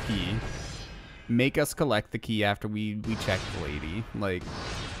use the key. Make us collect the key after we check the lady. Like,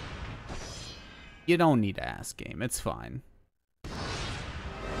 you don't need to ask, game. It's fine.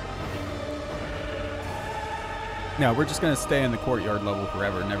 No, we're just gonna stay in the courtyard level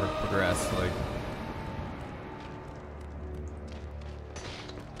forever, never progress. Like,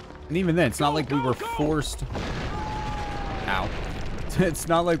 and even then, it's not like we were forced. Ow! It's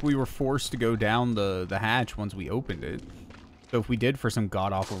not like we were forced to go down the hatch once we opened it. So if we did, for some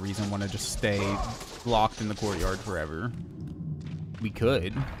god awful reason, want to just stay locked in the courtyard forever, we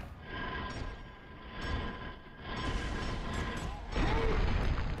could.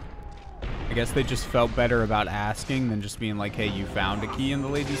 I guess they just felt better about asking than just being like, hey, you found a key in the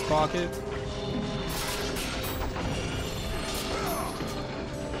lady's pocket.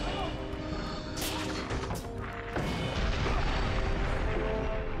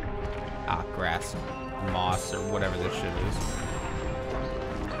 Ah, grass, moss, or whatever this shit is.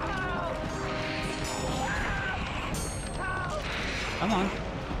 Come on.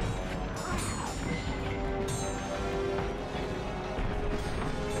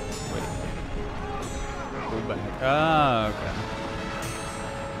 Oh, okay.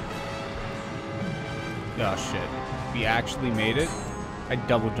 Oh, shit. We actually made it? I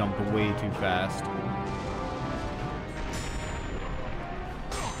double jumped way too fast.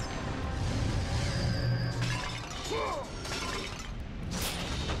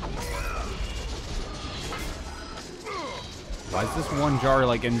 Why is this one jar,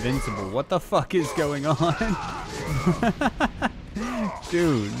 like, invincible? What the fuck is going on?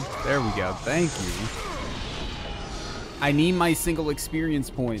 Dude, there we go. Thank you. I need my single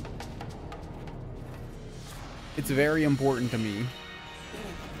experience point. It's very important to me.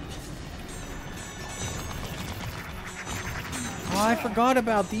 Oh, I forgot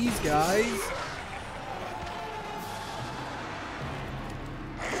about these guys.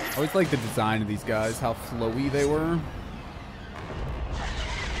 I always like the design of these guys, how flowy they were.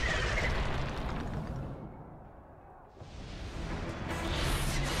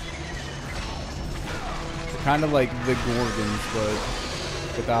 Kind of like the Gorgons,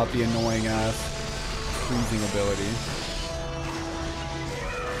 but without the annoying ass freezing ability.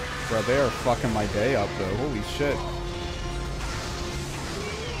 Bro, they are fucking my day up though. Holy shit.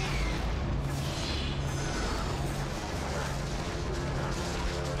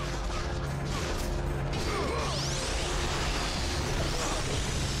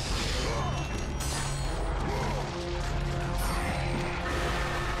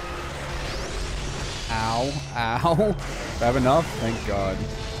 Ow. Do I have enough? Thank God.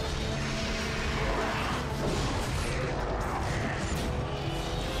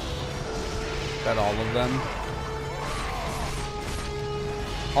 Is that all of them?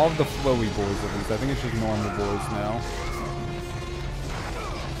 All of the flowy boys at least. I think it's just normal boys now.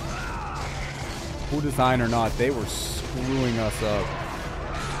 Cool design or not, they were screwing us up.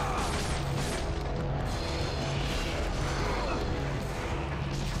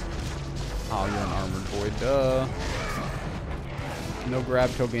 Oh, you're an armored boy, duh. No grab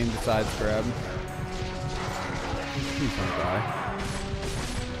till game decides grab. Please don't die.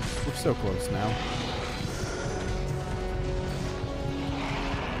 We're so close now.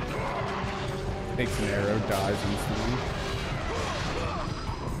 Takes an arrow, dies instantly.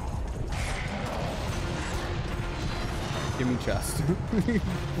 Give me chest.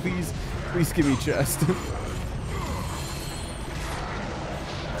 Please give me chest.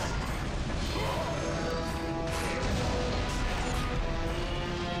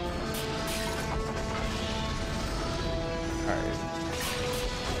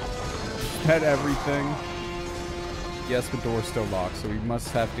 that everything? Yes, the door's still locked, so we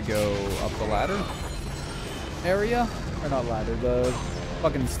must have to go up the ladder area? Or not ladder, the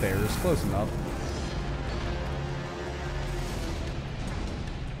fucking stairs. Close enough.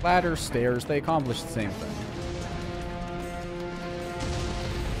 Ladder, stairs, they accomplish the same thing.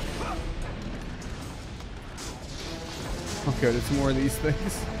 Oh good, it's more of these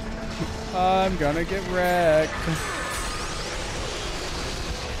things. I'm gonna get wrecked.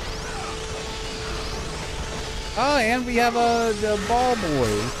 Oh, and we have the ball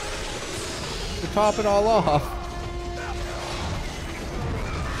boy to top it all off.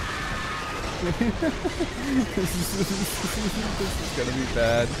 This is gonna be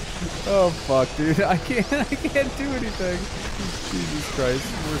bad. Oh fuck, dude! I can't do anything. Jesus Christ,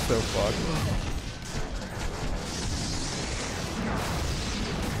 we're so fucked.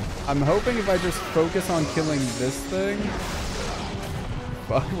 I'm hoping if I just focus on killing this thing,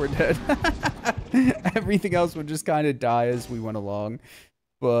 fuck, we're dead. Everything else would just kind of die as we went along,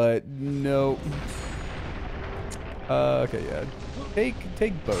 but no. Okay, yeah.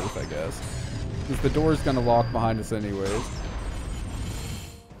 Take both, I guess. Because the door's gonna lock behind us anyways.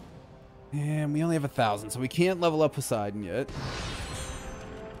 And we only have 1,000, so we can't level up Poseidon yet.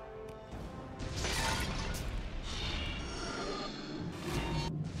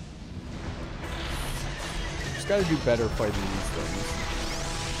 Just gotta do better fighting these things.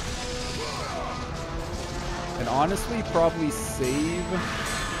 And honestly, probably save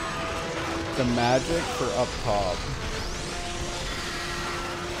the magic for up top.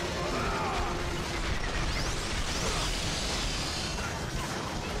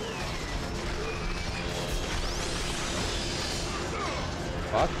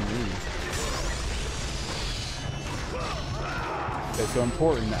 Fuck me. Okay, so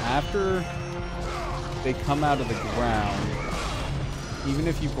important. After they come out of the ground, even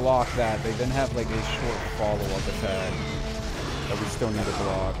if you block that, they then have like a short follow-up attack that we still need to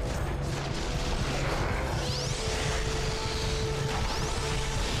block.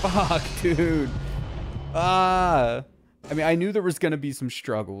 Fuck, dude. I mean, I knew there was gonna be some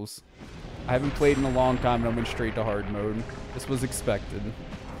struggles. I haven't played in a long time and I went straight to hard mode. This was expected.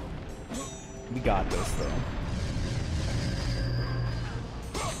 We got this, though.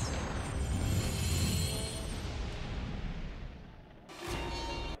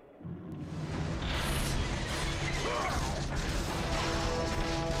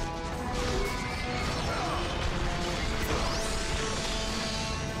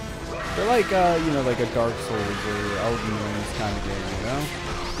 They're like, you know, like a Dark Souls or Elden Ring kind of game, you know?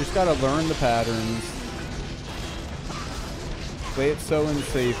 Just gotta learn the patterns. Play it so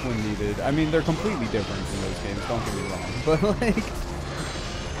unsafe when needed. I mean, they're completely different in those games, don't get me wrong. But, like,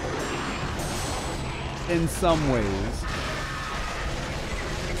 in some ways.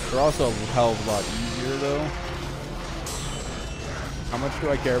 They're also a hell of a lot easier, though. How much do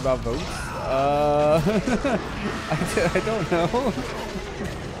I care about votes? I don't know.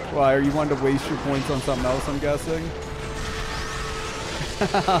 Why, are you wanting to waste your points on something else, I'm guessing?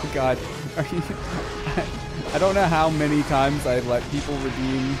 Oh god. Are you, I don't know how many times I've let people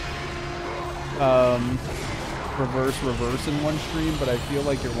redeem reverse in one stream, but I feel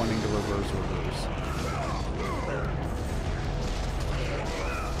like you're wanting to reverse.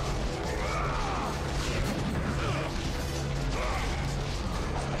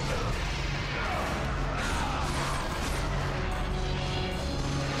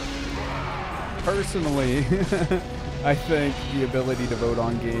 Personally, I think the ability to vote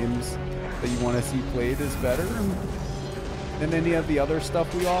on games that you want to see played is better than any of the other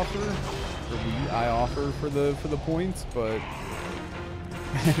stuff we offer, or I offer for the points. But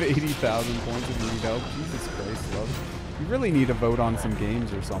I have 80,000 points if you need help. Jesus Christ, love. You really need to vote on some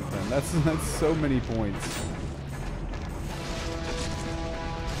games or something. That's so many points.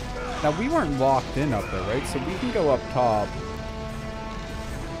 Now we weren't locked in up there, right? So we can go up top.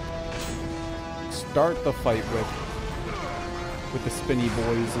 Start the fight with the spinny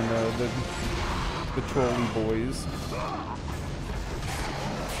boys and the trolley boys,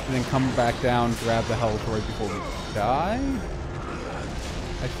 and then come back down, grab the health right before we die,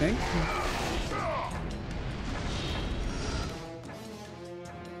 I think.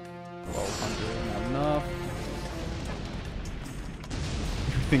 1,200, not enough.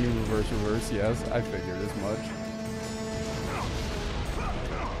 Everything in reverse, yes, I figured as much.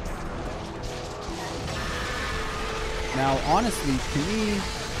 Now, honestly, to me,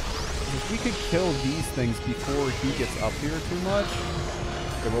 if we could kill these things before he gets up here too much...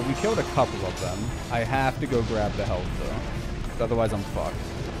 Okay, well, we killed a couple of them. I have to go grab the health, though. Otherwise, I'm fucked.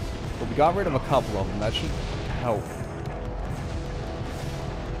 But we got rid of a couple of them. That should help.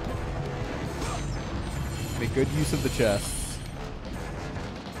 Make good use of the chests.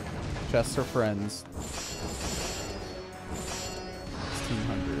 Chests are friends.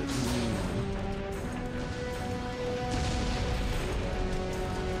 1600.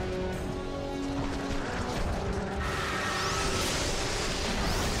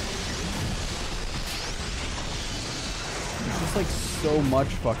 There's just like so much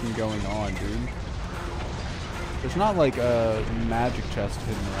fucking going on, dude. There's not like a magic chest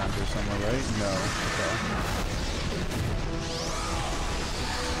hidden around here somewhere, right? No. Okay.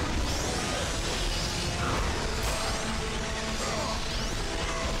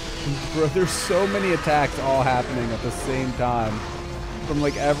 Bro, there's so many attacks all happening at the same time from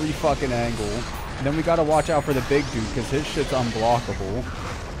like every fucking angle. And then we gotta watch out for the big dude because his shit's unblockable.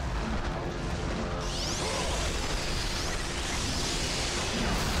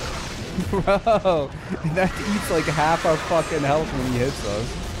 Bro, that eats like half our fucking health when he hits us.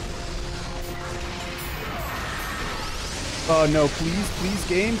 Oh no, please, please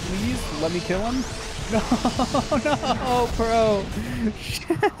game, please, let me kill him. No, no, bro.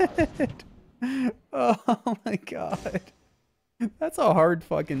 Shit. Oh my god. That's a hard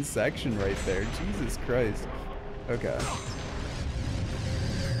fucking section right there. Jesus Christ. Okay.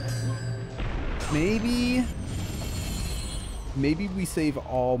 Maybe we save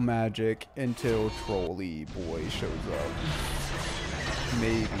all magic until Trolley Boy shows up.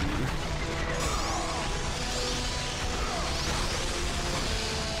 Maybe.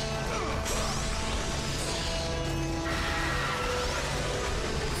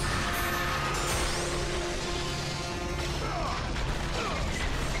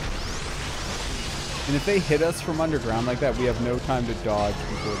 And if they hit us from underground like that, we have no time to dodge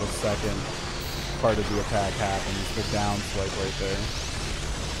before the second part of the attack happens. The down swipe right there.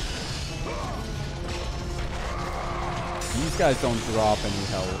 These guys don't drop any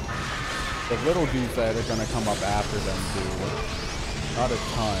health. The little dudes that are gonna come up after them do. Not a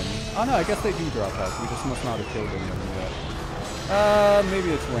ton. Oh no, I guess they do drop health. We just must not have killed any of them yet.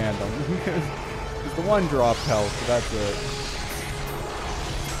 Maybe it's random. Because the one dropped health, but that's it.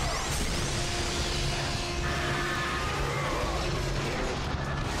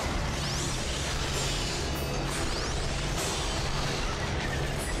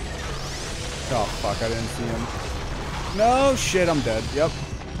 Oh fuck, I didn't see him. No, shit, I'm dead. Yep.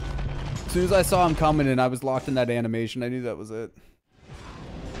 As soon as I saw him coming and I was locked in that animation, I knew that was it.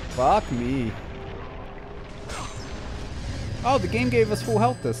 Fuck me. Oh, the game gave us full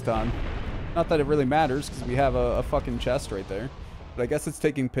health this time. Not that it really matters, because we have a fucking chest right there. But I guess it's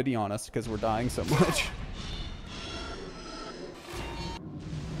taking pity on us because we're dying so much.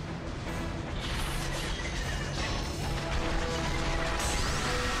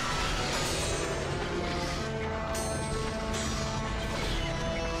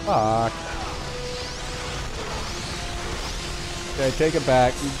 Fuck. Okay, take it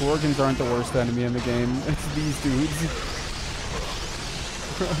back. Gorgons aren't the worst enemy in the game. It's these dudes.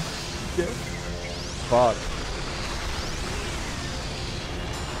 Fuck.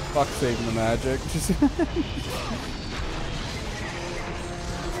 Fuck saving the magic. Just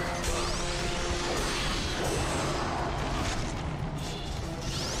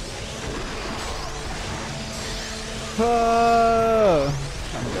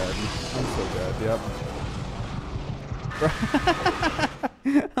I'm dead. I'm so dead. Yep.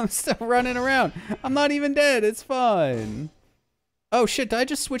 I'm still running around. I'm not even dead. It's fine. Oh shit, did I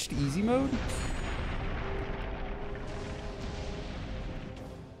just switch to easy mode?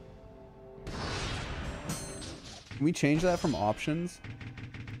 Can we change that from options?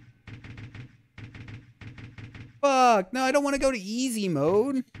 Fuck, no, I don't want to go to easy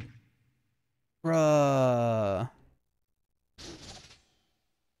mode. Bruh.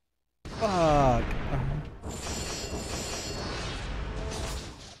 Fuck.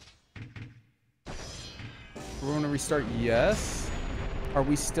 We're going to restart, yes. Are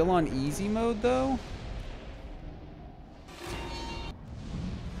we still on easy mode though?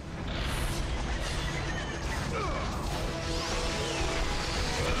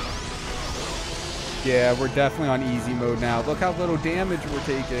 Yeah, we're definitely on easy mode now. Look how little damage we're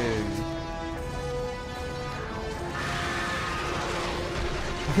taking.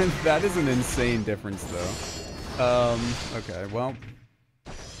 That is an insane difference though. Okay, well.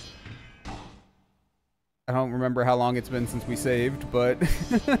 I don't remember how long it's been since we saved, but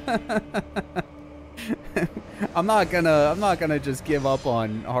I'm not gonna just give up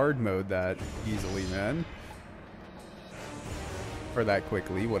on hard mode that easily, man. Or that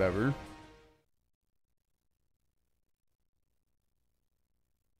quickly, whatever.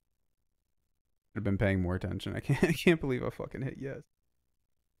 I've been paying more attention. I can't believe I fucking hit yes.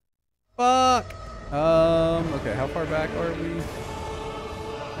 Fuck! Okay, how far back are we?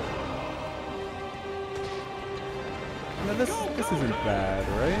 No, this isn't bad,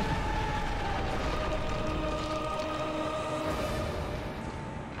 right?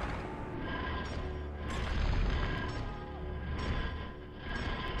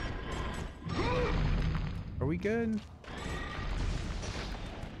 Are we good?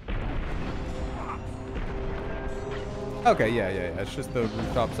 Okay, yeah. It's just the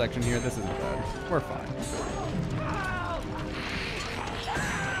rooftop section here. This isn't bad. We're fine.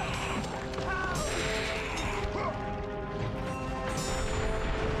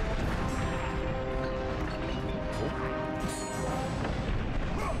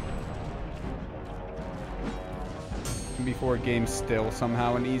 Before game's still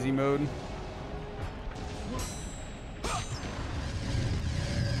somehow in easy mode.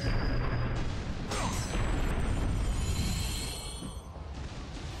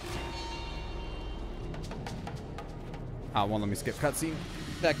 Won't let me skip cutscene.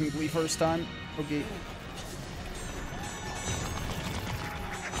 Technically first time. Okay.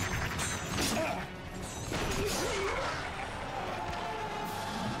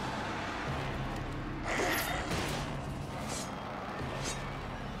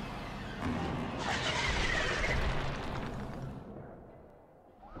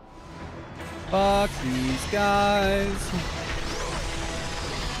 Fuck these guys.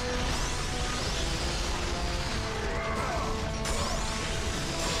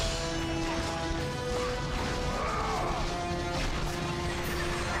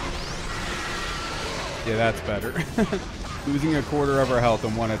 Yeah, that's better. Losing a quarter of our health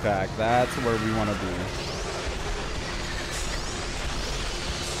in one attack. That's where we want to be.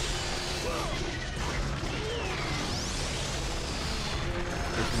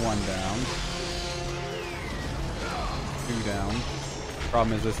 Just one down. Two down.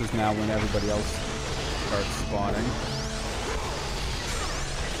 Problem is, this is now when everybody else starts spawning.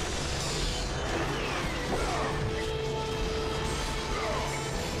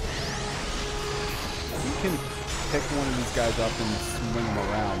 Can pick one of these guys up and swing them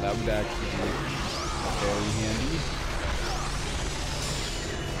around. That would actually be very handy.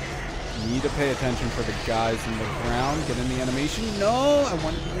 Need to pay attention for the guys in the ground. Get in the animation. No, I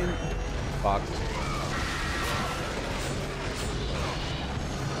want to be in. Fuck.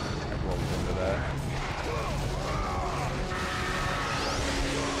 I rolled into that.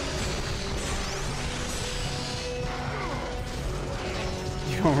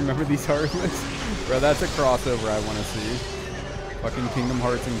 You don't remember these Heartless? Bro, that's a crossover I want to see. Fucking Kingdom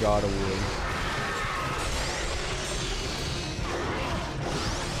Hearts and God of War.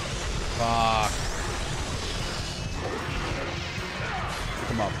 Fuck. Pick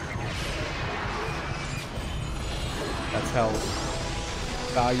him up. That's health.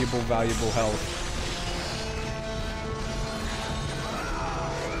 Valuable health.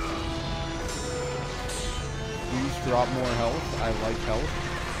 Please drop more health. I like health.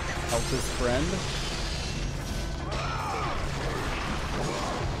 Help his friend.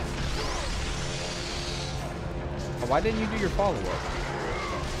 Oh, why didn't you do your follow-up?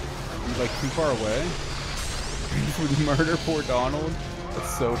 You like too far away? Would murder poor Donald?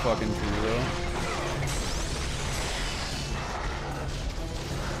 That's so fucking true though.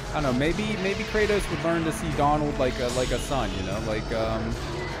 I don't know, maybe Kratos would learn to see Donald like a son, you know, like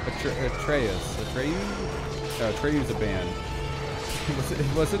Atreus. Atreus a band.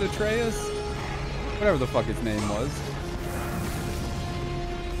 Was it Atreus? Whatever the fuck his name was.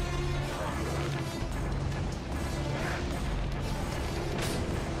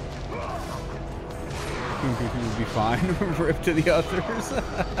 We'll be fine. Rip to the others.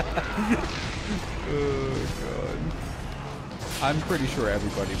 Oh god. I'm pretty sure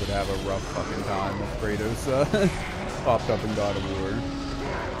everybody would have a rough fucking time if Kratos popped up in God of War.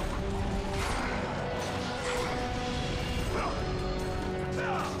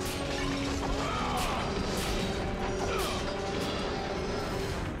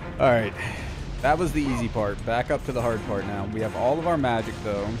 Alright, that was the easy part. Back up to the hard part now. We have all of our magic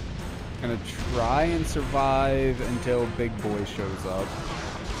though. Gonna try and survive until Big Boy shows up.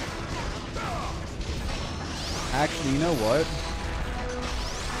 Actually, you know what?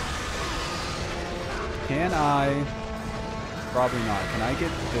 Can I? Probably not. Can I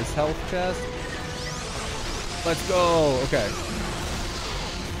get this health chest? Let's go! Okay.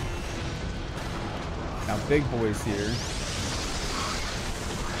 Now Big Boy's here.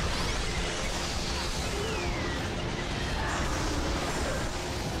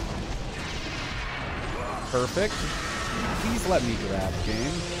 Perfect. Please let me grab,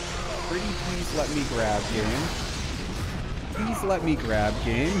 game. Pretty please let me grab, game. Please let me grab,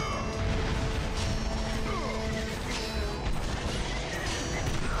 game.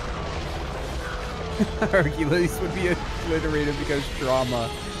 Hercules would be obliterated because trauma.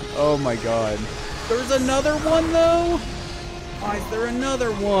 Oh my god. There's another one though? Why is there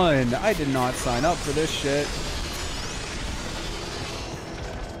another one? I did not sign up for this shit.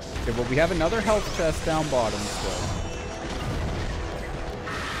 Okay, well we have another health chest down bottom still.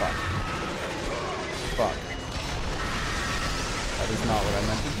 Fuck. Fuck. That is not what I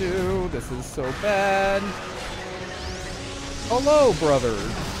meant to do. This is so bad. Hello, brother.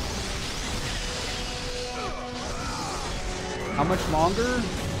 How much longer?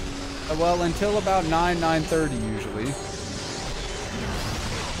 Well, until about 9:30 usually.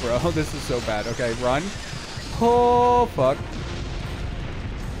 Bro, this is so bad. Okay, run. Oh, fuck.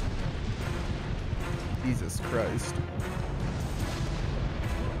 Jesus Christ.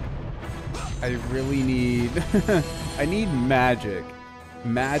 I really need... I need magic.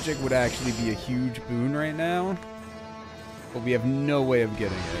 Magic would actually be a huge boon right now. But we have no way of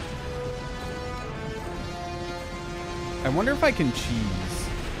getting it. I wonder if I can cheese.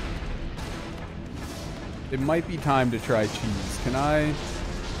 It might be time to try cheese. Can I?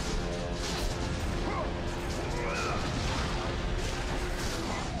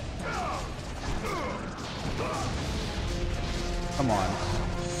 Come on.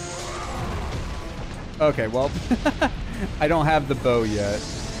 Okay, well, I don't have the bow yet.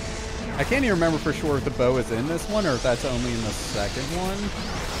 I can't even remember for sure if the bow is in this one or if that's only in the second one.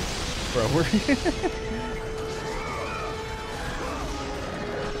 Bro, we're...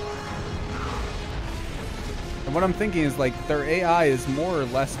 And what I'm thinking is, like, their AI is more or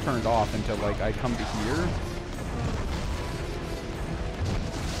less turned off until, like, I come to here.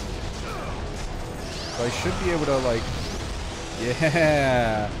 So I should be able to, like...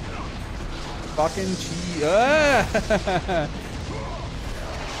 Yeah! Fucking cheese. Ah!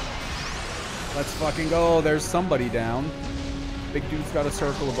 Let's fucking go. There's somebody down. Big dude's got a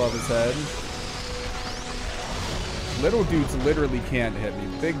circle above his head. Little dudes literally can't hit me.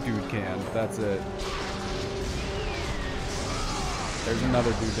 Big dude can. That's it. There's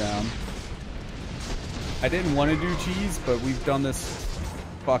another dude down. I didn't want to do cheese, but we've done this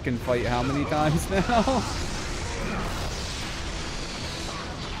fucking fight how many times now?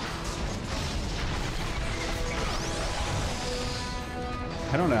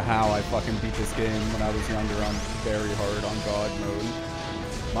 I don't know how I fucking beat this game when I was younger on very hard on God mode.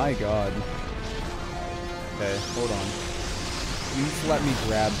 My God. Okay, hold on. Please let me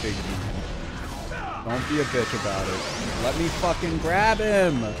grab Big Dude. Don't be a bitch about it. Let me fucking grab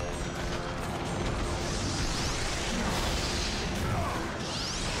him!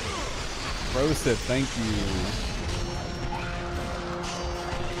 Roasted, thank you.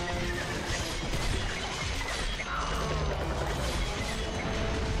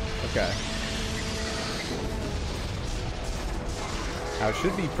 Okay. Now it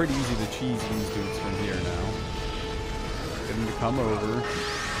should be pretty easy to cheese these dudes from here now. Get them to come over.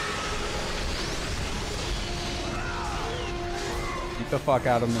 Beat the fuck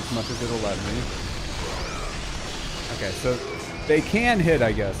out of them as much as it'll let me. Okay, so they can hit,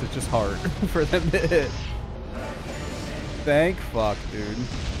 I guess. It's just hard for them to hit. Thank fuck, dude.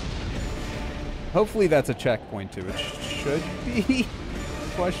 Hopefully that's a checkpoint too. It should be.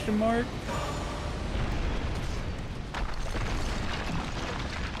 Question mark?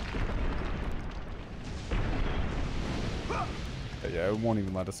 Yeah, it won't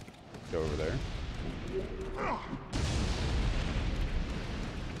even let us go over there.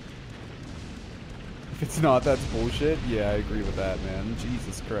 If it's not, that's bullshit. Yeah, I agree with that, man.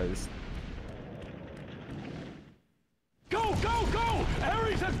 Jesus Christ. Go, go, go!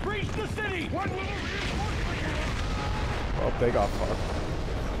 Ares has breached the city! Well, they got fucked.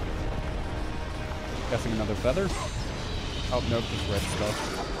 Guessing another feather? Oh, nope, just red stuff.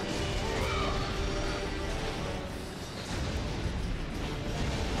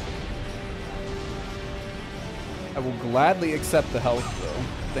 I will gladly accept the health, though.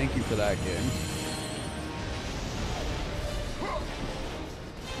 Thank you for that game.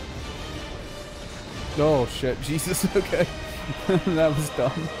 Oh, shit. Jesus, okay. That was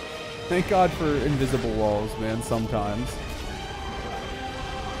dumb. Thank God for invisible walls, man, sometimes.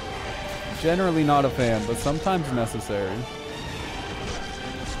 Generally not a fan, but sometimes necessary.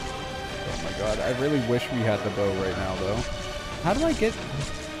 Oh my god, I really wish we had the bow right now, though. How do I get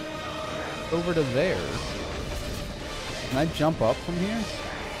over to there? Can I jump up from here?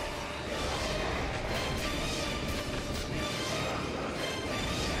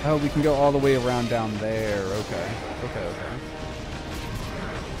 Oh, we can go all the way around down there. Okay. Okay, okay.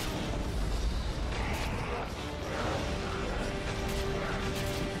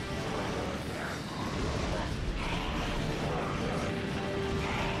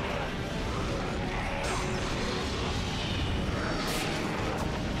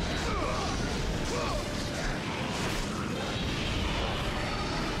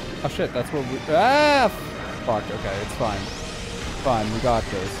 Oh shit, that's what we... Ah! Fuck, okay, it's fine. Fine, we got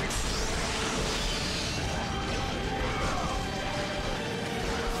this.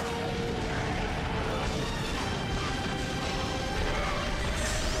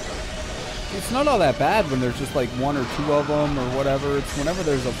 It's not all that bad when there's just like one or two of them or whatever. It's whenever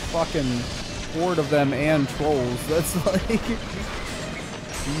there's a fucking horde of them and trolls. That's like...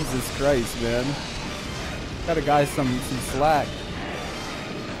 Jesus Christ, man. Got a guy some slack.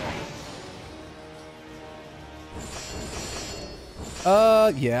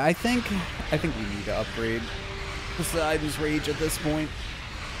 Yeah, I think we need to upgrade Poseidon's Rage at this point.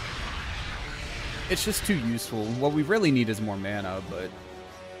 It's just too useful. What we really need is more mana, but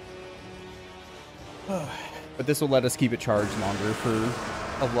this will let us keep it charged longer for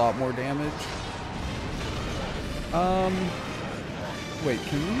a lot more damage. Wait,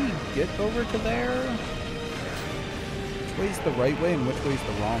 can we get over to there? Which way's the right way and which way's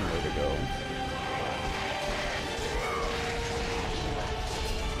the wrong way to go?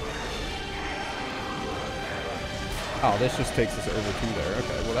 Oh, this just takes us over to there.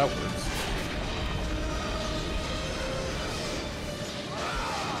 Okay, well that works.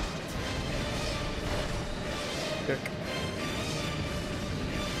 Kick.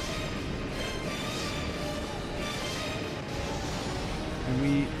 And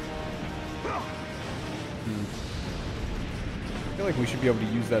we... I feel like we should be able to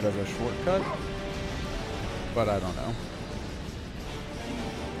use that as a shortcut, but I don't know.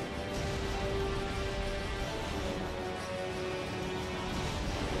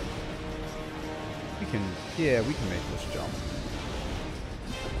 Yeah, we can make this jump.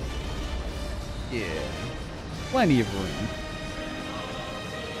 Yeah. Plenty of room.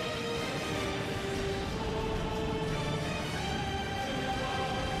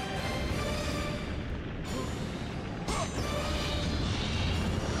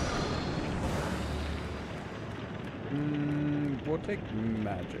 We'll take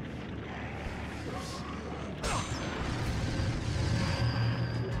magic.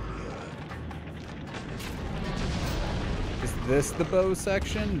 Is this the bow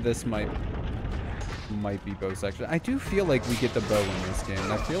section? This might be bow section. I do feel like we get the bow in this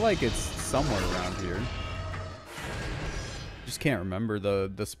game. I feel like it's somewhere around here. Just can't remember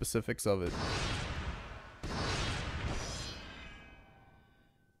the specifics of it.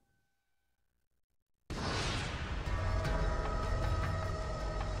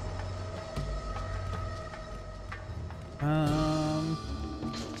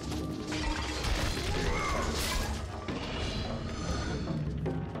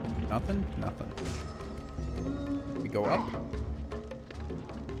 Nothing? Nothing. We go up.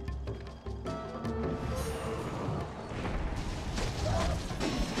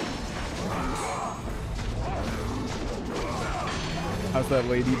 How's that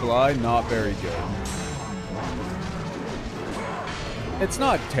Lady Bly? Not very good. It's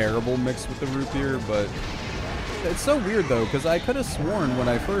not terrible mixed with the root beer, but it's so weird though, because I could have sworn when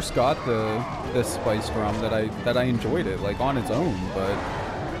I first got this spiced rum that I enjoyed it like on its own, but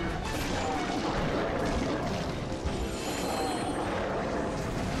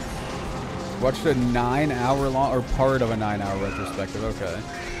watched a 9-hour long, or part of a 9-hour retrospective, okay,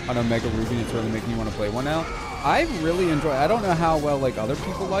 on Omega Ruby. It's really making me want to play one now. I really enjoy, I don't know how well like other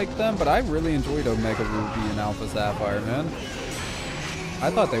people like them, but I really enjoyed Omega Ruby and Alpha Sapphire, man. I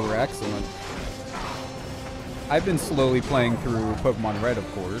thought they were excellent. I've been slowly playing through Pokemon Red, of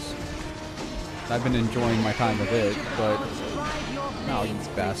course. I've been enjoying my time with it, but no, these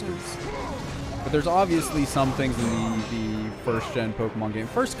bastards. But there's obviously some things in the first-gen Pokemon game,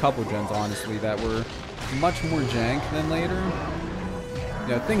 first couple gens, honestly, that were much more jank than later.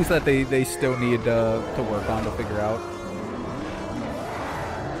 You know, things that they still need to work on to figure out.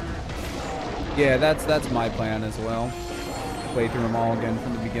 Yeah, that's my plan as well. Play through them all again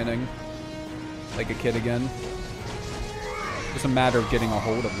from the beginning, like a kid again. It's a matter of getting a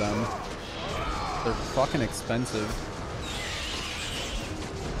hold of them. They're fucking expensive.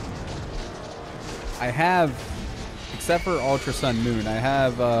 I have, except for Ultra Sun Moon, I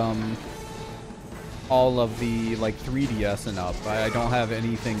have all of the like 3DS and up. I don't have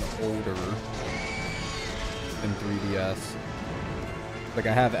anything older than 3DS. Like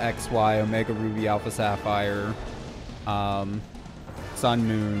I have X, Y, Omega Ruby, Alpha Sapphire, Sun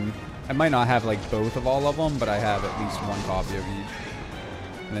Moon. I might not have like both of all of them, but I have at least one copy of each.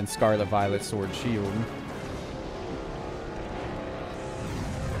 And then Scarlet, Violet, Sword, Shield.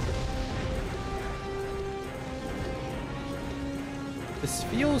 This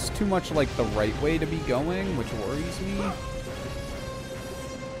feels too much like the right way to be going, which worries me.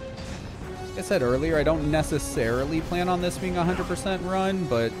 I said earlier, I don't necessarily plan on this being a 100% run,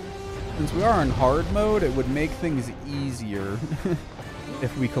 but since we are on hard mode, it would make things easier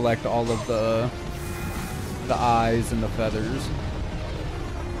if we collect all of the eyes and the feathers.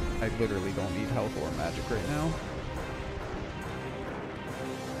 I literally don't need health or magic right now.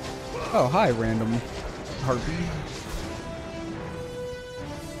 Oh, hi, random harpy.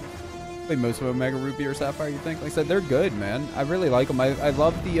 Play most of Omega Ruby or Sapphire, you think? Like I said, they're good, man. I really like them. I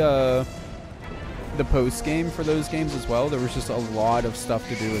love the post game for those games as well. There was just a lot of stuff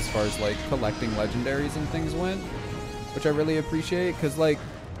to do as far as like collecting legendaries and things went, which I really appreciate. Because like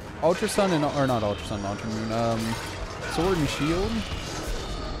Ultra Sun and or not Ultra Sun, Ultra Moon, Sword and Shield,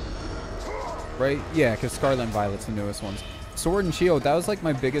 right? Yeah, because Scarlet and Violet's the newest ones. Sword and Shield, that was like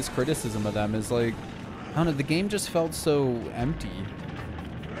my biggest criticism of them. Is like, I don't know, the game just felt so empty.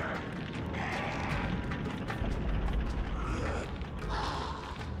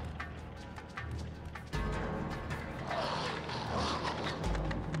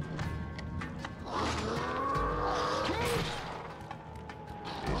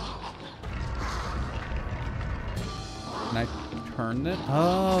 It?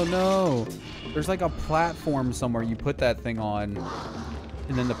 Oh no, there's like a platform somewhere you put that thing on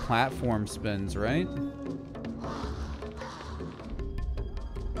and then the platform spins, right?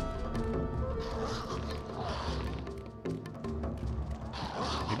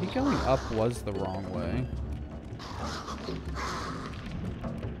 Maybe going up was the wrong way.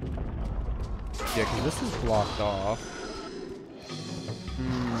 Yeah, because this is blocked off.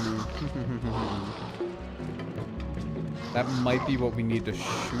 That might be what we need to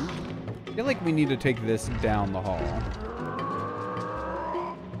shoot. I feel like we need to take this down the hall.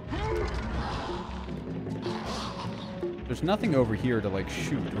 There's nothing over here to like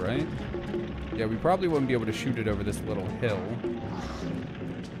shoot, right? Yeah, we probably wouldn't be able to shoot it over this little hill.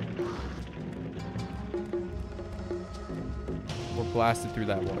 Or blast it through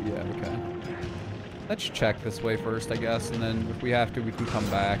that wall. Yeah, okay. Let's check this way first, I guess, and then if we have to, we can come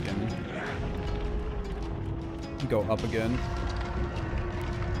back and go up again.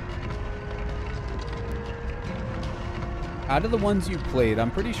 Out of the ones you played,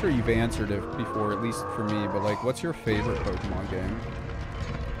 I'm pretty sure you've answered it before, at least for me, but like, what's your favorite Pokemon game?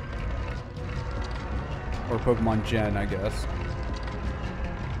 Or Pokemon Gen, I guess.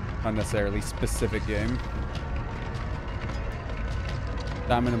 Not necessarily specific game.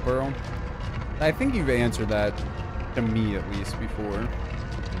 Diamond and Pearl? I think you've answered that to me, at least, before.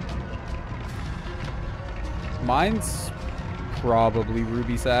 Mine's probably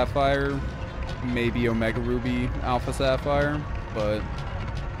Ruby Sapphire, maybe Omega Ruby Alpha Sapphire, but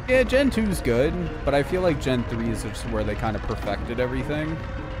yeah, Gen 2 is good, but I feel like Gen 3 is just where they kind of perfected everything.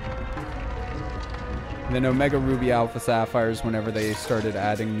 And then Omega Ruby Alpha Sapphire is whenever they started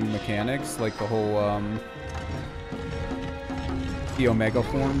adding new mechanics, like the whole the Omega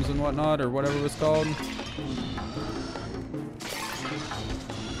forms and whatnot, or whatever it was called.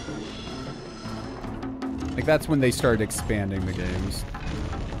 Like, that's when they started expanding the games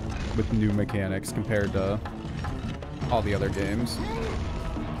with new mechanics compared to all the other games.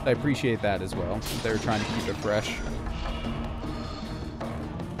 I appreciate that as well. They're trying to keep it fresh.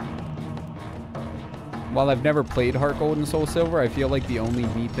 While I've never played Heart Gold and Soul Silver, I feel like the only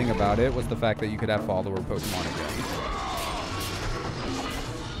neat thing about it was the fact that you could have follower Pokemon again.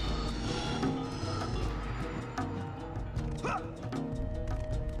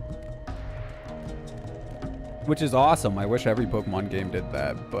 Which is awesome. I wish every Pokemon game did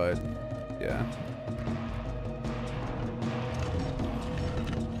that, but yeah.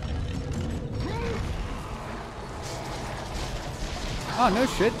 Oh, no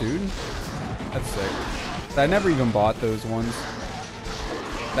shit, dude. That's sick. I never even bought those ones.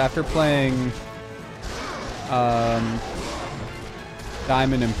 After playing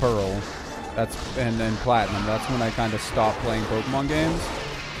Diamond and Pearl, and then Platinum, that's when I kind of stopped playing Pokemon games.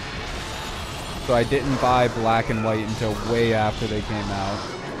 So I didn't buy Black and White until way after they came out.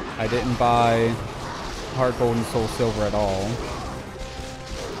 I didn't buy Heart Gold and Soul Silver at all.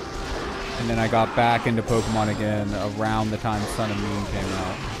 And then I got back into Pokemon again around the time Sun and Moon came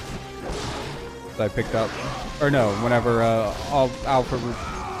out. So I picked up, or no, whenever Alpha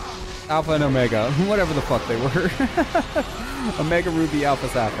and Omega, whatever the fuck they were. Omega Ruby, Alpha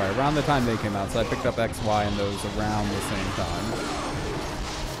Sapphire, around the time they came out. So I picked up X, Y, and those around the same time.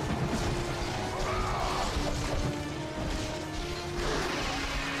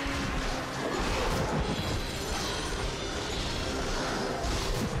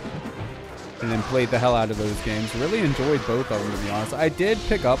 And then played the hell out of those games. Really enjoyed both of them, to be honest. I did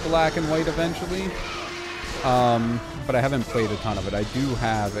pick up Black and White eventually. But I haven't played a ton of it. I do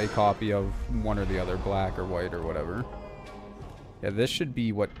have a copy of one or the other, black or white or whatever. Yeah, this should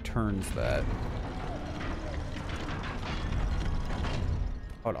be what turns that.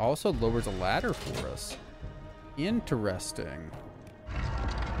 Oh, it also lowers a ladder for us. Interesting.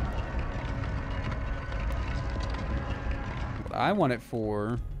 What I want it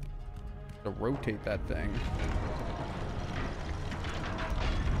for to rotate that thing.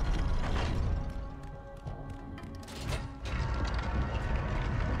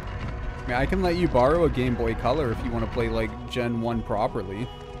 I mean, I can let you borrow a Game Boy Color if you want to play like Gen 1 properly.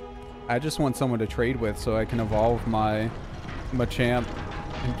 I just want someone to trade with so I can evolve my Machamp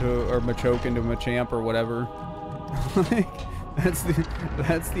into, or Machoke into Machamp or whatever. Like,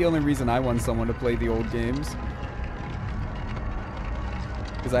 that's the only reason I want someone to play the old games.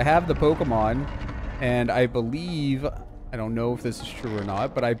 Because I have the Pokemon, and I believe, I don't know if this is true or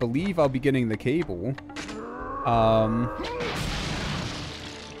not, but I believe I'll be getting the cable.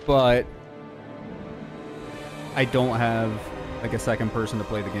 But I don't have like a second person to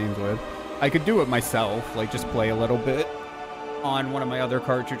play the games with. I could do it myself, like just play a little bit on one of my other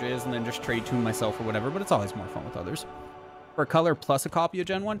cartridges and then just trade tune myself or whatever, but it's always more fun with others. For Color plus a copy of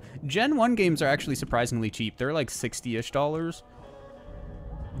Gen 1, Gen 1 games are actually surprisingly cheap. They're like $60-ish.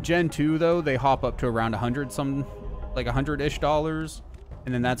 Gen 2 though, they hop up to around like $100-ish,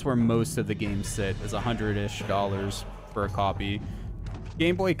 and then that's where most of the games sit, is $100-ish for a copy.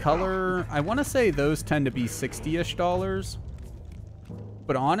 Game Boy Color, I want to say those tend to be $60-ish.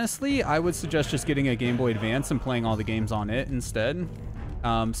 But honestly, I would suggest just getting a Game Boy Advance and playing all the games on it instead.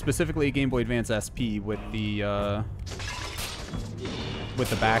 Specifically a Game Boy Advance SP with the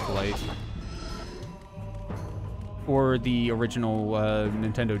backlight. Or the original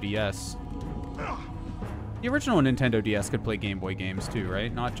Nintendo DS. The original Nintendo DS could play Game Boy games too,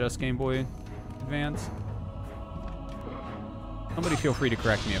 right? Not just Game Boy Advance. Somebody feel free to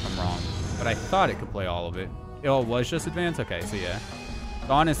correct me if I'm wrong, but I thought it could play all of it. Oh, it was just Advance? Okay, so yeah.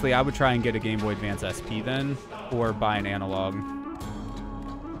 So honestly, I would try and get a Game Boy Advance SP then, or buy an analog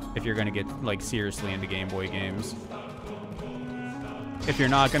if you're gonna get like seriously into Game Boy games. If you're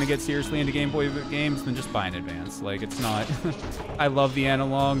not gonna get seriously into Game Boy games, then just buy an Advance. Like, it's not... I love the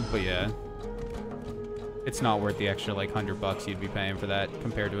analog, but yeah. It's not worth the extra like $100 you'd be paying for that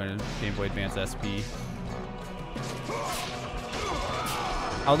compared to a Game Boy Advance SP.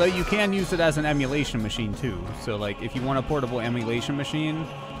 Although you can use it as an emulation machine too. So like if you want a portable emulation machine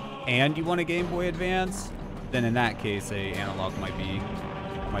and you want a Game Boy Advance, then in that case a analog might be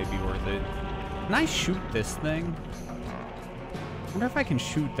worth it. Can I shoot this thing? I wonder if I can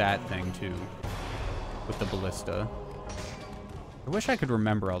shoot that thing too with the ballista. I wish I could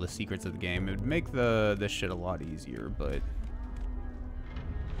remember all the secrets of the game. It would make this shit a lot easier, but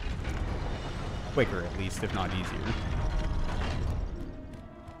quicker at least, if not easier.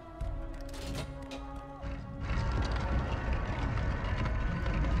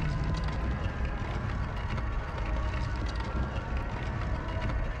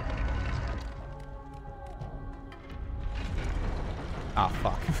 Ah,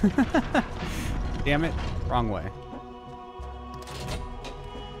 fuck. Damn it. Wrong way.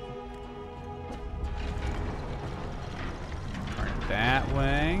 Turn it that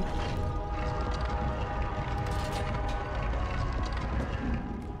way.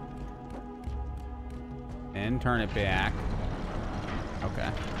 And turn it back.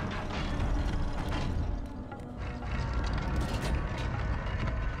 Okay.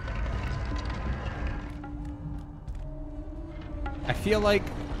 I feel like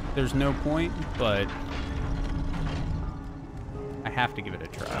there's no point, but I have to give it a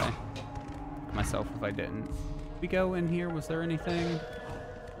try. Myself if I didn't. Did we go in here? Was there anything?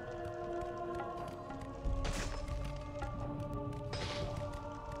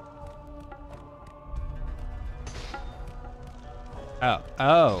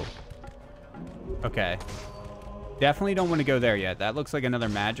 Oh. Okay. Definitely don't want to go there yet. That looks like another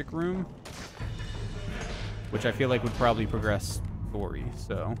magic room, which I feel like would probably progress story,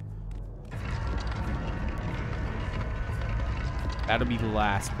 so that'll be the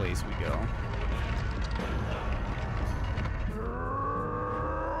last place we go.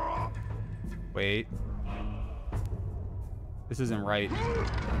 Wait. This isn't right.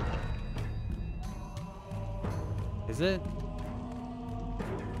 Is it?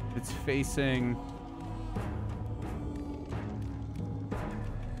 It's facing...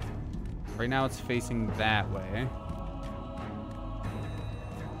 Right now it's facing that way.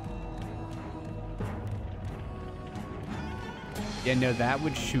 Yeah, no, that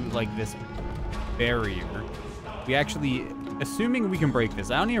would shoot like this barrier. We actually assuming we can break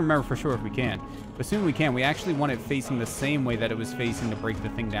this. I don't even remember for sure if we can. But assuming we can, we actually want it facing the same way that it was facing to break the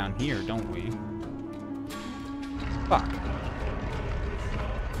thing down here, don't we? Fuck.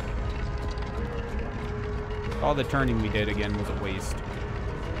 All the turning we did again was a waste.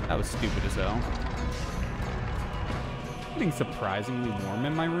 That was stupid as hell. It's getting surprisingly warm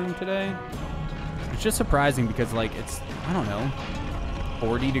in my room today. It's just surprising because, like, it's, I don't know,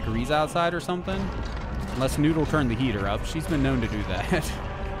 40 degrees outside or something. Unless Noodle turned the heater up. She's been known to do that.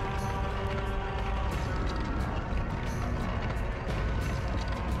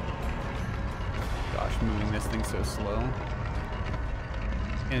 Gosh, moving this thing so slow.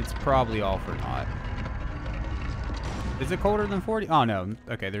 And it's probably all for naught. Is it colder than 40? Oh, no.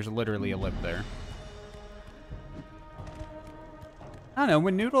 Okay, there's literally a lip there. I don't know.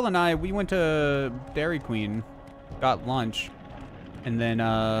 When Noodle and I, we went to Dairy Queen, got lunch, and then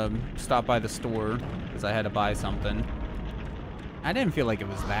stopped by the store because I had to buy something. I didn't feel like it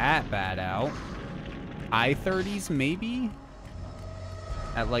was that bad out. High 30s, maybe?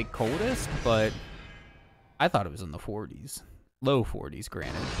 At, like, coldest, but I thought it was in the 40s. Low 40s,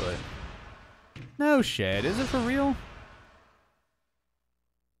 granted, but... No shit. Is it for real?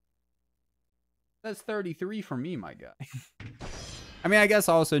 That's 33 for me, my guy. I mean, I guess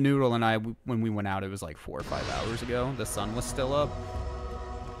also Noodle and I, when we went out, it was like 4 or 5 hours ago. The sun was still up.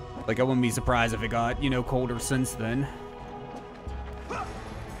 Like, I wouldn't be surprised if it got, you know, colder since then.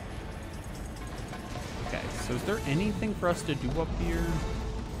 Okay, so is there anything for us to do up here?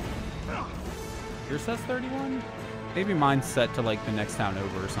 Yours says 31? Maybe mine's set to, like, the next town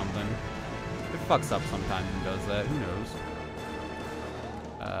over or something. It fucks up sometimes and does that. Who knows?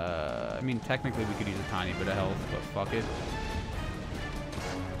 I mean, technically we could use a tiny bit of health, but fuck it.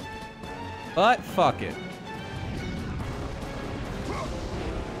 But fuck it.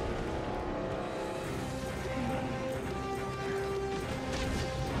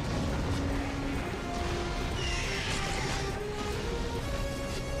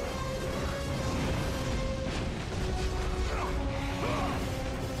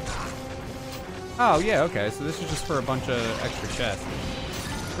 Oh, yeah, okay, so this is just for a bunch of extra chests.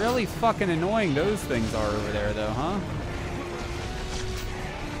 Really fucking annoying those things are over there, though, huh?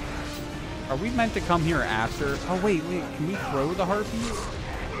 Are we meant to come here after? Oh, wait, can we throw the harpies?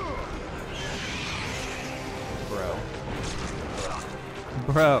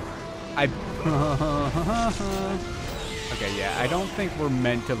 Bro, okay, yeah, I don't think we're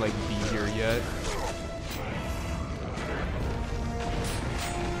meant to, like, be here yet.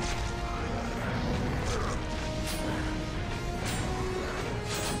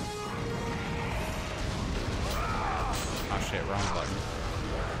 Oh, shit, wrong button.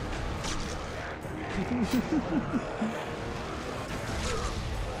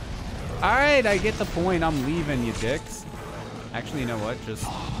 Alright, I get the point. I'm leaving, you dicks. Actually, you know what? Just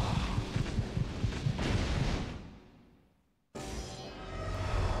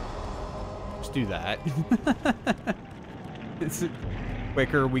do that. It's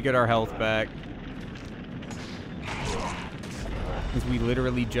quicker. We get our health back. Since we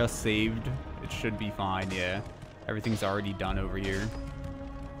literally just saved, it should be fine, yeah. Everything's already done over here.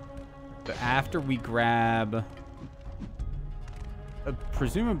 But after we grab...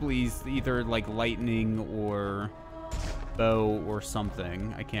 presumably either like lightning or bow or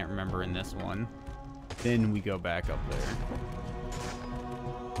something. I can't remember in this one. Then we go back up there.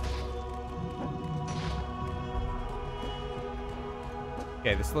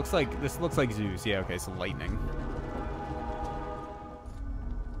 Okay, this looks like Zeus. Yeah, okay, so lightning.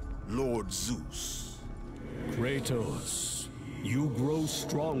 Lord Zeus. Kratos, you grow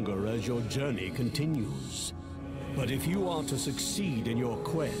stronger as your journey continues. But if you are to succeed in your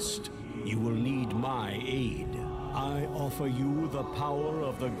quest, you will need my aid. I offer you the power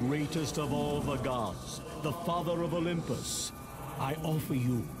of the greatest of all the gods, the father of Olympus. I offer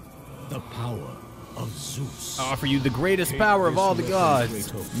you the power of Zeus. I offer you the greatest power of all the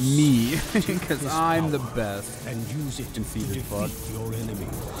gods. Me. Because I'm the best. And use it to defeat your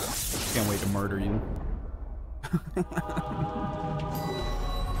enemies. Can't wait to murder you.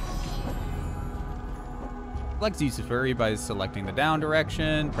 Select Zeus' Fury by selecting the down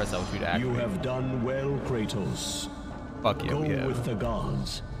direction. Press L2 to activate. You have done well, Kratos. Fuck yeah, Go we have. with the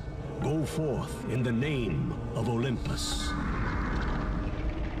gods. Go forth in the name of Olympus.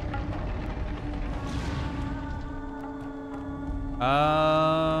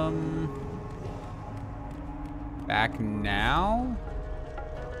 Back now?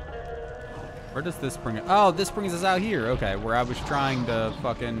 Where does this bring it? Oh, this brings us out here. Okay, where I was trying to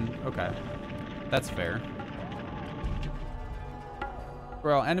fucking... Okay. That's fair.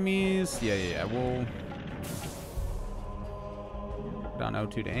 We're all enemies. Yeah. We'll... down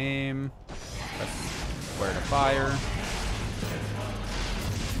O2 to aim. Press square to fire.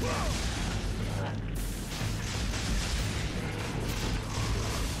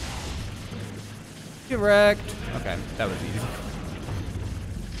 Get wrecked. Okay, that was easy.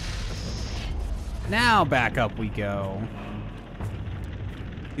 Now back up we go.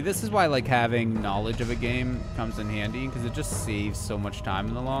 See, this is why like having knowledge of a game comes in handy, because it just saves so much time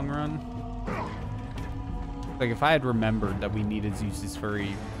in the long run. Like if I had remembered that we needed Zeus's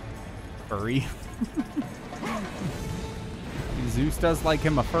furry. Zeus does like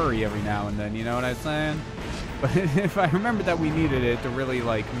him a furry every now and then, you know what I'm saying? But if I remembered that we needed it to really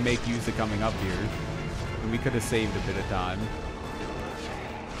like make use of coming up here, we could have saved a bit of time.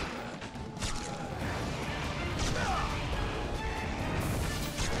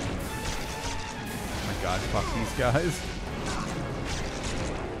 Oh my god, fuck these guys.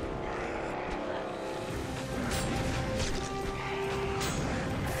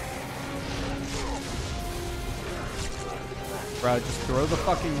 Bro, just throw the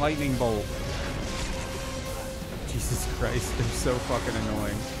fucking lightning bolt. Jesus Christ, they're so fucking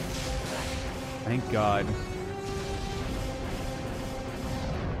annoying. Thank God.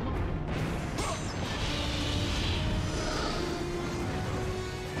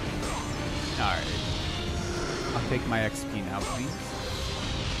 Alright. I'll take my XP now, please.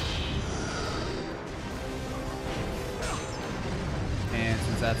 And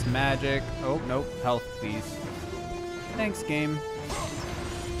since that's magic... Oh, nope. Health, please. Thanks, game.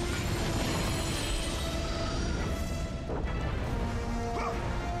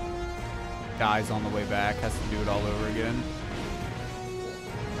 Dies on the way back, has to do it all over again.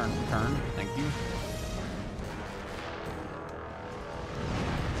 Turn, thank you.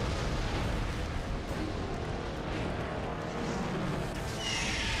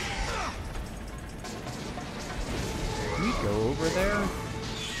 Can we go over there?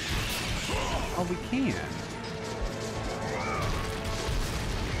 Oh, we can.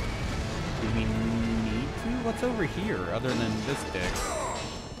 Do we need to? What's over here other than this dick?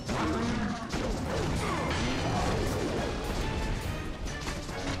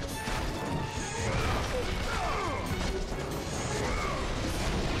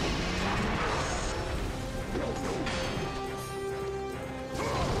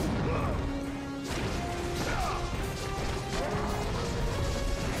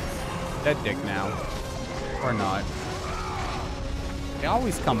 Dead dick now. Or not. They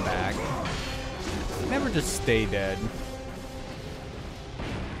always come back. They never just stay dead.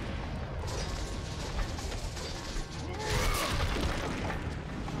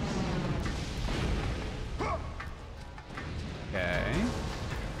 Okay.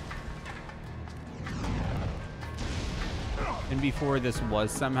 And before this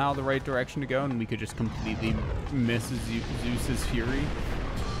was somehow the right direction to go and we could just completely miss Zeus's fury.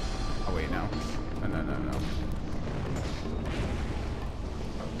 Oh wait, no. No.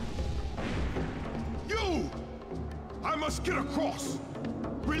 You! I must get across.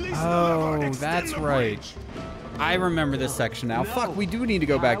 Release oh, the lever, that's the right. bridge. I remember this section now. No, fuck, we do need to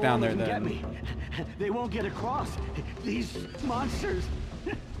go back down there then. Get me. They won't get across. These monsters.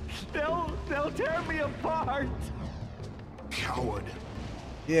 They'll tear me apart. Coward.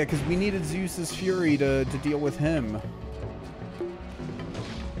 Yeah, because we needed Zeus's fury to deal with him.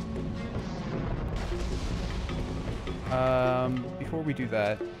 Before we do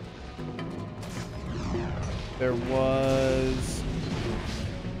that, there was,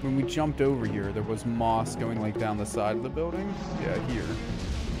 when we jumped over here, there was moss going like down the side of the building. Yeah, here.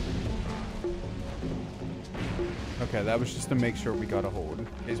 Okay, that was just to make sure we got a hold in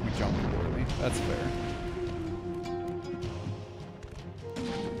case we jumped poorly. That's fair.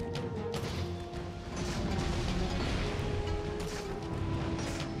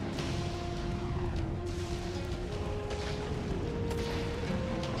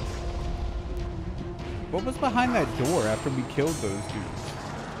 What was behind that door after we killed those dudes?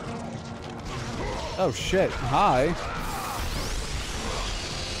 Oh shit, hi.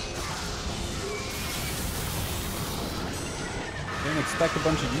 Didn't expect a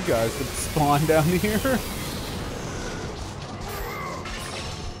bunch of you guys to spawn down here.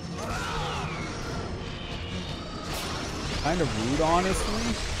 Kind of rude, honestly.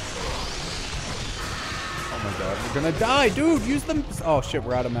 Oh my god, we're gonna die, dude! Use them! Oh shit,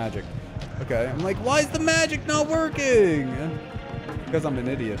 we're out of magic. Okay, I'm like, why is the magic not working? Because I'm an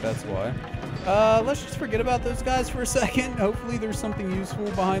idiot, that's why. Let's just forget about those guys for a second. Hopefully there's something useful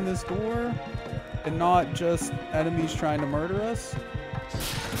behind this door. And not just enemies trying to murder us.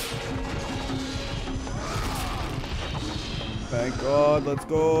 Thank God, let's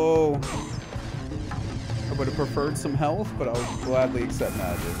go. Oh Would have preferred some health, but I'll gladly accept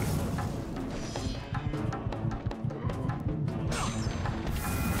magic.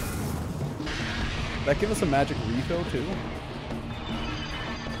 Did that give us a magic refill too?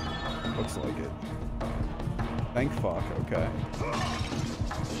 Looks like it. Thank fuck, okay.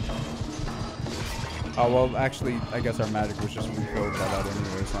 Oh, well, actually, I guess our magic was just refilled by that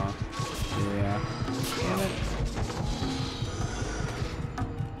anyways, huh? Yeah. Damn it.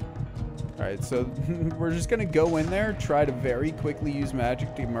 Alright, so we're just gonna go in there, try to very quickly use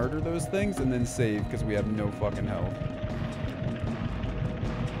magic to murder those things, and then save, because we have no fucking health.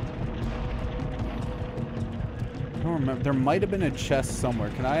 I don't remember. There might have been a chest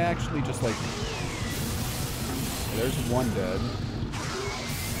somewhere. Can I actually just, like... There's one dead.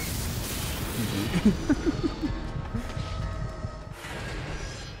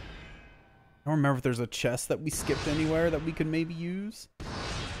 I don't remember if there's a chest that we skipped anywhere that we could maybe use.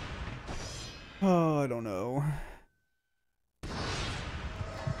 Oh, I don't know.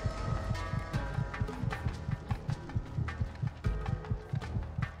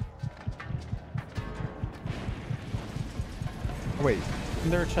 Oh, wait,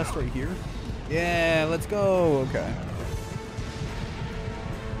 isn't there a chest right here? Yeah, let's go. Okay.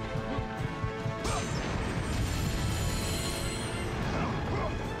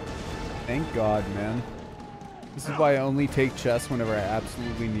 Thank God, man. This is why I only take chests whenever I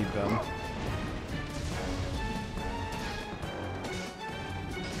absolutely need them.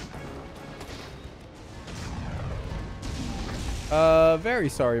 Very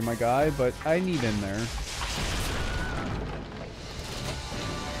sorry, my guy, but I need in there.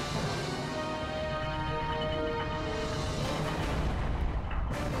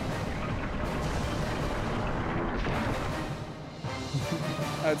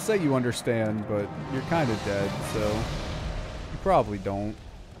 I'd say you understand, but you're kind of dead, so you probably don't.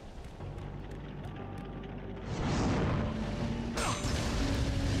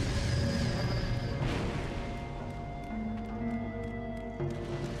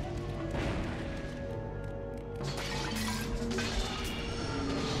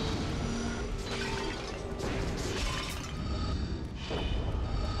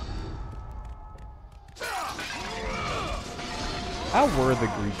 How were the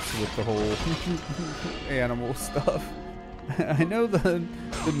Greeks with the whole animal stuff? I know the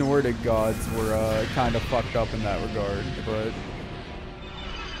Nordic gods were kind of fucked up in that regard, but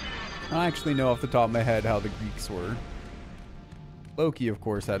I don't actually know off the top of my head how the Greeks were. Loki, of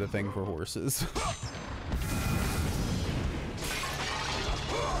course, had a thing for horses.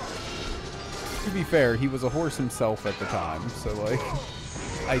 To be fair, he was a horse himself at the time, so like,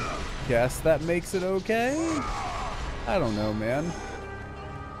 I guess that makes it okay? I don't know, man.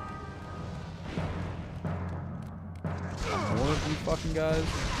 More of you fucking guys.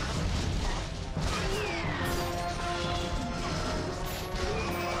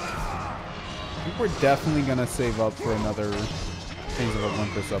 I think we're definitely gonna save up for another Chains of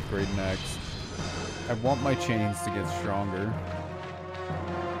Olympus upgrade next. I want my chains to get stronger.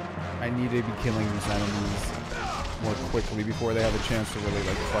 I need to be killing these enemies more quickly before they have a chance to really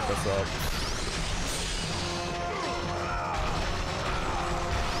like fuck us up.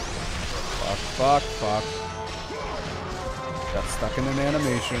 Fuck, fuck. Got stuck in an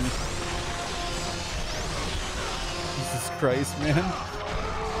animation. Jesus Christ, man.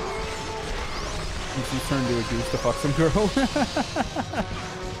 She's turned to a goose to fuck some girl.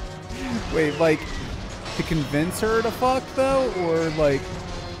 Wait, like, to convince her to fuck, though? Or, like,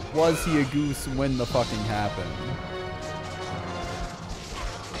 was he a goose when the fucking happened?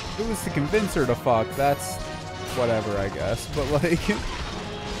 If it was to convince her to fuck, that's whatever, I guess. But, like...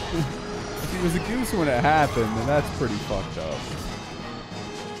 If he was a goose when it happened, then that's pretty fucked up.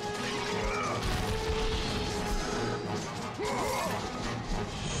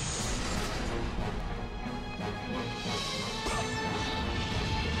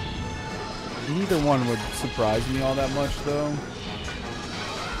 Neither one would surprise me all that much, though.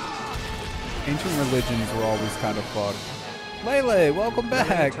 Ancient religions were always kind of fucked. Lele, welcome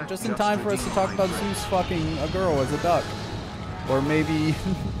back! Just in time for us to talk about Zeus fucking a girl as a duck. Or maybe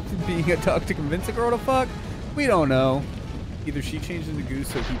being a duck to convince a girl to fuck? We don't know. Either she changed into goose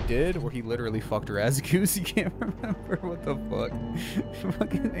so he did, or he literally fucked her as a goose. You can't remember. What the fuck?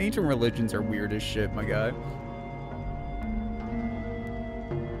 Fucking ancient religions are weird as shit, my guy.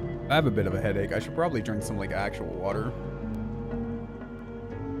 I have a bit of a headache. I should probably drink some, like, actual water.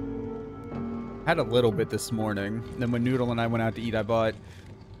 I had a little bit this morning. Then when Noodle and I went out to eat, I bought...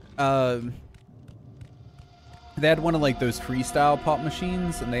 They had one of, like, those freestyle pop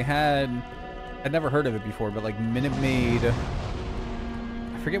machines, and they had... I'd never heard of it before, but, like, Minute Maid...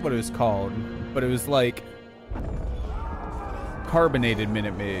 I forget what it was called, but it was, like, carbonated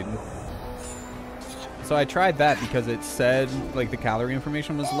Minute Maid. So I tried that because it said, like, the calorie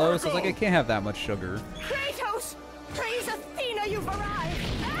information was low, so I was like, I can't have that much sugar. Kratos! Praise Athena, you've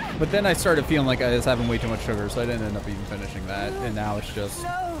arrived! But then I started feeling like I was having way too much sugar, so I didn't end up even finishing that. And now it's just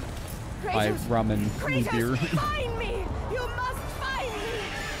my rum and root beer. Find me! You must find me!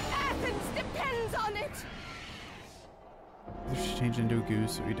 Athens depends on it! Just changed into a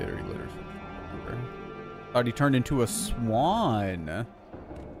goose. We did Irregular. Thought he turned into a swan.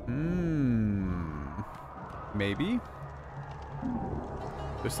 Maybe.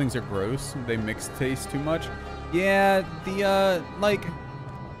 Those things are gross. They mix taste too much. Yeah, the like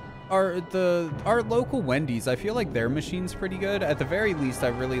our local Wendy's, I feel like their machine's pretty good. At the very least, I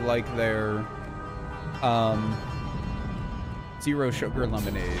really like their zero sugar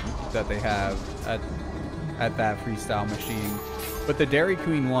lemonade that they have at that freestyle machine. But the Dairy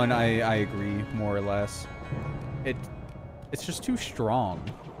Queen one, I agree more or less. It's just too strong.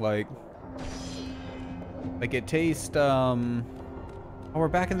 Like it tastes oh, we're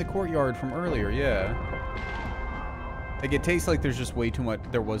back in the courtyard from earlier, yeah. Like it tastes like there's just way too much,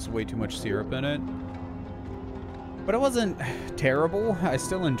 there was way too much syrup in it. But it wasn't terrible. I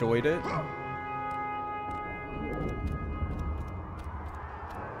still enjoyed it.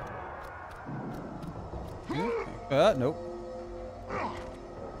 Nope.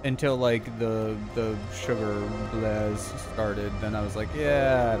 Until like the sugar blaze started, then I was like,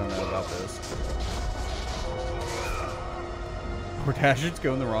 yeah, I don't know about this. Poor Dashard's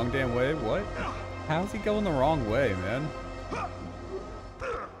going the wrong damn way. What? How's he going the wrong way, man?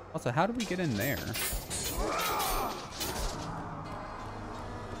 Also, how do we get in there?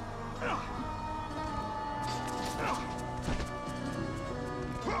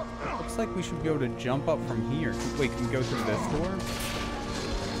 Looks like we should be able to jump up from here. Wait, can we go through this door?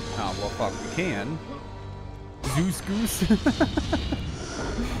 Oh, well, fuck, we can. Zeus Goose.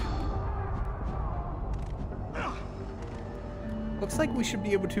 Looks like we should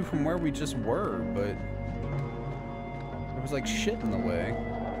be able to from where we just were, but there was like shit in the way.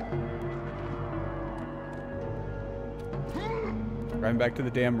 Driving back to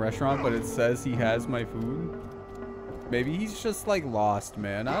the damn restaurant, but it says he has my food. Maybe he's just like lost,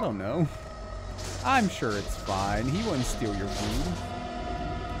 man. I don't know. I'm sure it's fine. He wouldn't steal your food.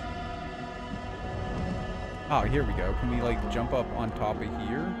 Oh, here we go. Can we like jump up on top of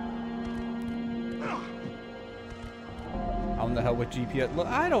here? How in the hell with GPS? Look,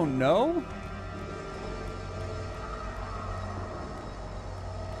 I don't know.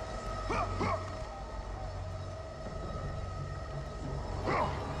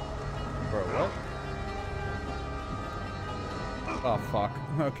 Bro, what? Oh, fuck.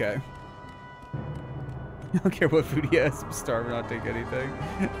 Okay. I don't care what food he has. I'm starving, I'll take anything.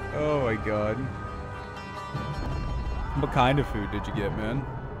 Oh my god. What kind of food did you get, man?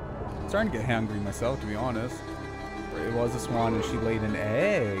 I'm starting to get hungry myself, to be honest. It was a swan and she laid an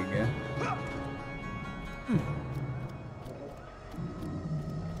egg.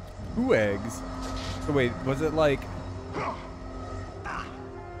 Who eggs? So wait, was it like...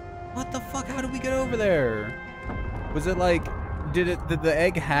 What the fuck? How did we get over there? Was it like... Did the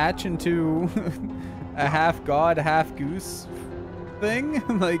egg hatch into a half god, half goose thing?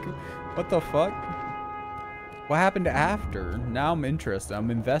 Like, what the fuck? What happened after? Now I'm interested.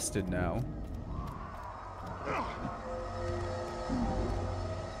 I'm invested now.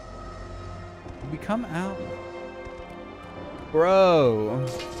 Did we come out? Bro.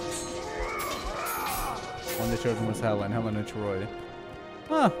 One of the children was Helen and Troy.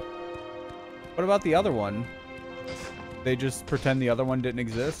 Huh. What about the other one? They just pretend the other one didn't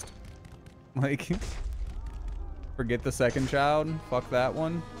exist? Like, forget the second child? Fuck that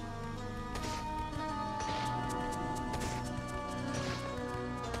one?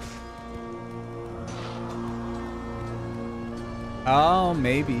 Oh,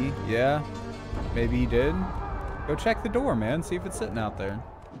 maybe. Yeah. Maybe he did. Go check the door, man. See if it's sitting out there.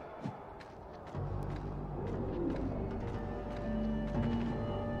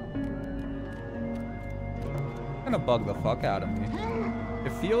 Gonna bug the fuck out of me.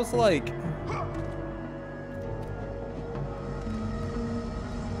 It feels like...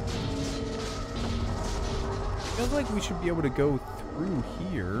 feels like we should be able to go through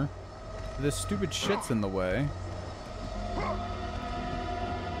here. This stupid shit's in the way.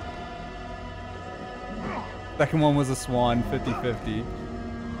 Second one was a swan, 50-50.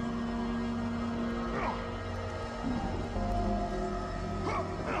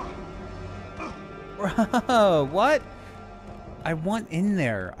 Bro, what? I want in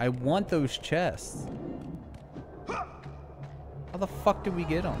there. I want those chests. How the fuck did we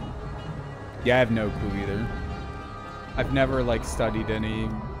get them? Yeah, I have no clue either. I've never like studied any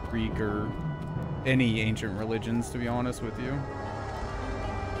Greek or any ancient religions, to be honest with you.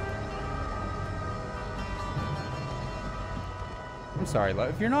 I'm sorry,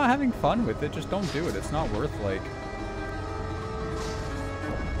 if you're not having fun with it, just don't do it. It's not worth like...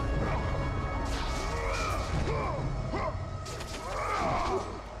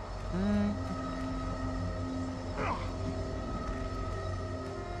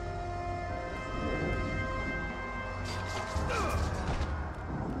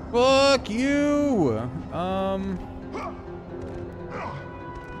 Fuck you! I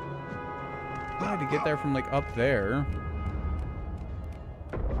had to get there from like up there.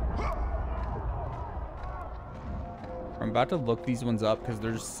 I'm about to look these ones up because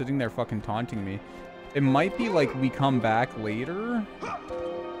they're just sitting there fucking taunting me. It might be like we come back later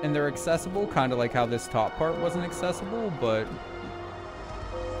and they're accessible, kind of like how this top part wasn't accessible, but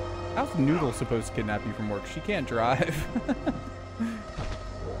how's Noodle supposed to kidnap you from work? She can't drive.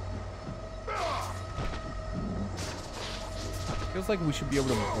 Feels like we should be able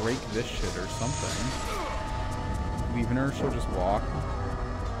to break this shit or something. Leaving her, she'll just walk.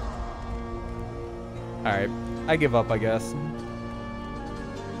 Alright, I give up, I guess.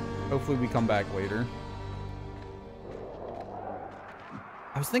 Hopefully we come back later.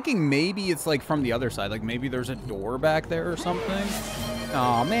 I was thinking maybe it's like from the other side, like maybe there's a door back there or something.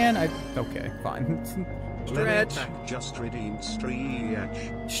 Aw, man, okay, fine. Stretch. Just redeemed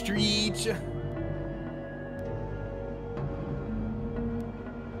Stretch. Stretch.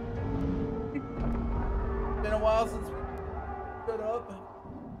 Been a while since we stood up.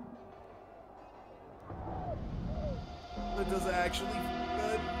 It does actually feel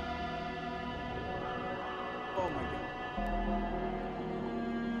good. Oh my god.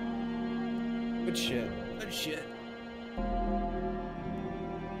 Good shit. Good shit.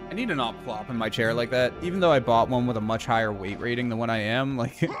 I need to not plop in my chair like that. Even though I bought one with a much higher weight rating than what I am,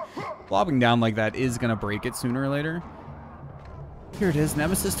 like, plopping down like that is gonna break it sooner or later. Here it is.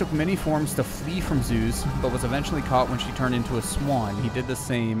 Nemesis took many forms to flee from Zeus, but was eventually caught when she turned into a swan. He did the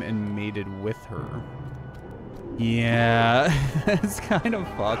same and mated with her. Yeah, it's kind of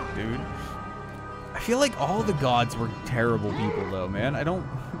fucked, dude. I feel like all the gods were terrible people, though, man. I don't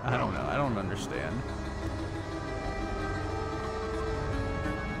know. I don't understand.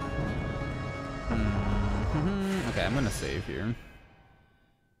 Okay, I'm gonna save here.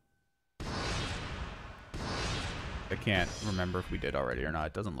 I can't remember if we did already or not.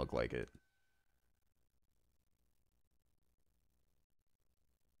 It doesn't look like it.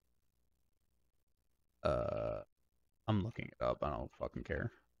 I'm looking it up. I don't fucking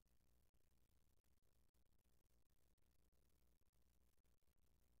care.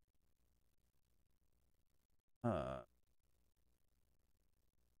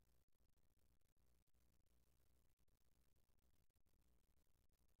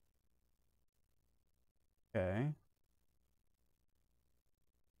 Okay.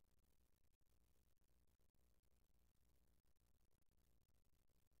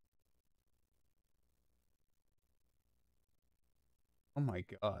 Oh my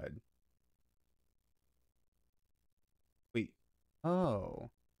god. Wait. Oh.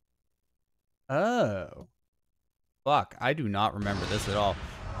 Oh. Fuck, I do not remember this at all.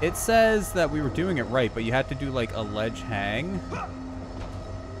 It says that we were doing it right, but you had to do like a ledge hang.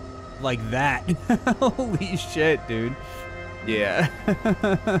 Like that. Holy shit, dude. Yeah.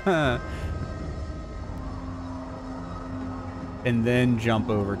 And then jump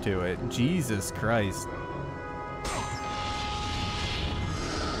over to it. Jesus Christ.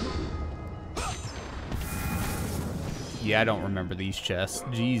 Yeah, I don't remember these chests.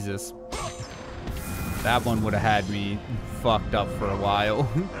 Jesus. That one would have had me fucked up for a while.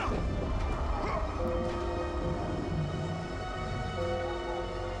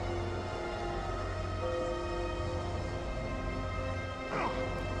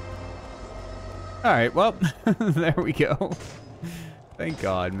 Alright, well, there we go. Thank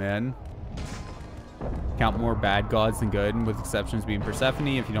God, man. Count more bad gods than good, with exceptions being Persephone,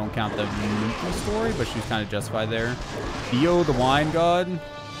 if you don't count the neutral story, but she was kind of justified there. Io, the wine god.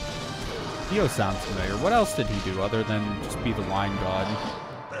 Io sounds familiar. What else did he do other than just be the wine god?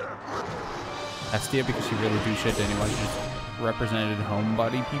 Hestia, because she really do shit to anyone. She just represented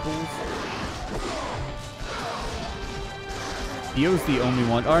homebody peoples. Io's the only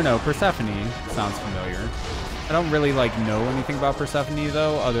one. Or no, Persephone sounds familiar. I don't really like know anything about Persephone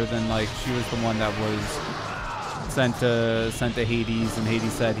though, other than like she was the one that was sent to Hades, and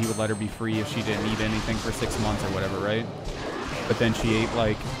Hades said he would let her be free if she didn't eat anything for 6 months or whatever, right? But then she ate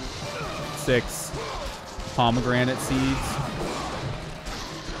like 6 pomegranate seeds,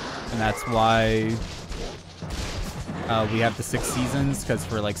 and that's why We have the 6 seasons because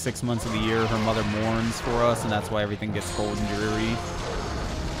for like 6 months of the year, her mother mourns for us, and that's why everything gets cold and dreary.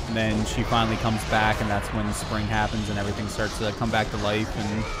 And then she finally comes back, and that's when spring happens and everything starts to come back to life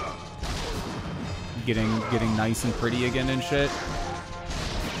and getting nice and pretty again and shit.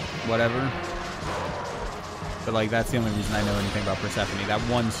 Whatever. But like that's the only reason I know anything about Persephone. That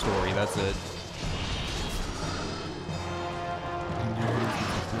one story, that's it.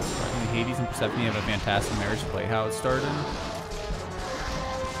 Hades and Persephone have a fantastic marriage to play. How it started?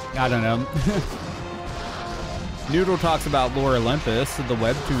 I don't know. Noodle talks about Lore Olympus, the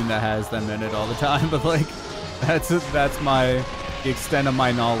webtoon that has them in it all the time, but like that's the extent of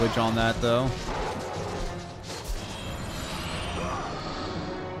my knowledge on that though.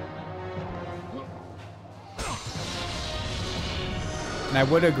 And I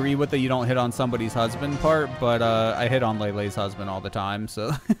would agree with the you don't hit on somebody's husband part, but I hit on Lele's husband all the time,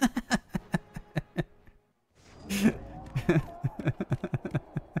 so.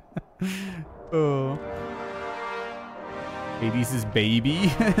 Oh. Hades'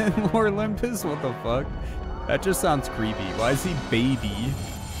 baby? Lore Olympus? What the fuck? That just sounds creepy. Why is he baby?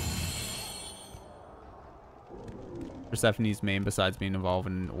 Persephone's main besides being involved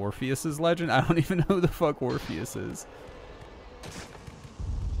in Orpheus's legend? I don't even know who the fuck Orpheus is.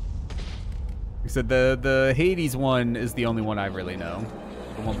 He said the Hades one is the only one I really know.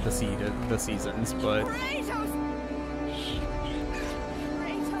 The one with the seasons, but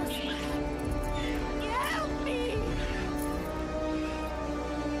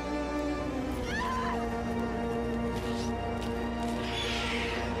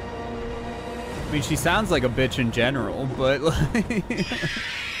I mean, she sounds like a bitch in general, but like,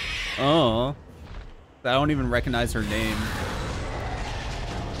 oh, I don't even recognize her name.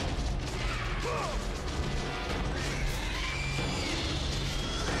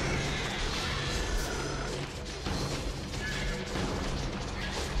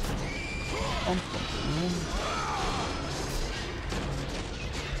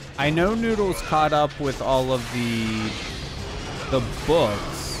 I know Noodle's caught up with all of the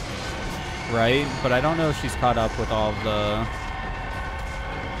books, right? But I don't know if she's caught up with all of the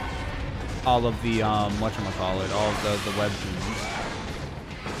whatchamacallit, all of the webtoons.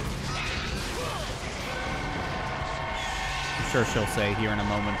 I'm sure she'll say here in a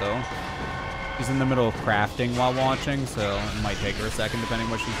moment though. She's in the middle of crafting while watching, so it might take her a second depending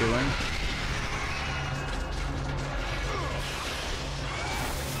what she's doing.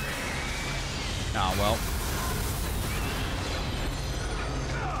 Oh, well.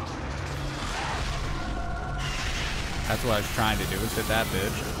 That's what I was trying to do, is hit that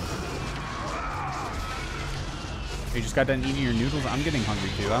bitch. You just got done eating your noodles? I'm getting hungry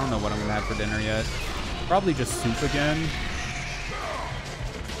too. I don't know what I'm gonna have for dinner yet. Probably just soup again.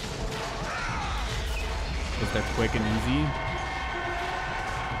 Because they're quick and easy.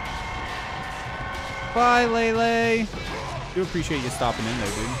 Bye, Lele. Do appreciate you stopping in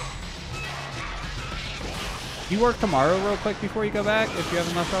there, dude. You work tomorrow real quick before you go back, if you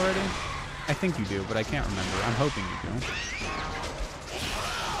haven't left already? I think you do, but I can't remember. I'm hoping you do.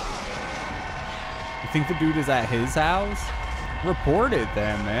 You think the dude is at his house? Report it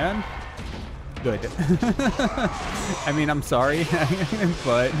then, man. Good. I mean, I'm sorry,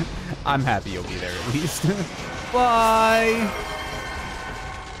 but I'm happy you'll be there at least. Bye!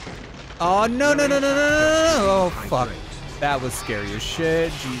 Oh, no, no, no, no, no, no, no! Oh, fuck. That was scary as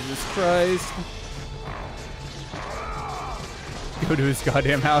shit. Jesus Christ. Go to his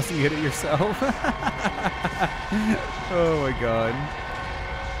goddamn house and get it yourself. Oh my god.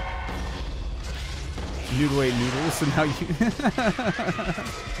 Noodle ate noodles, so now you...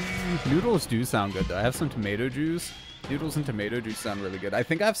 Noodles do sound good though. I have some tomato juice. Noodles and tomato juice sound really good. I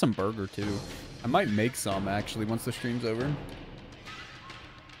think I have some burger too. I might make some actually once the stream's over.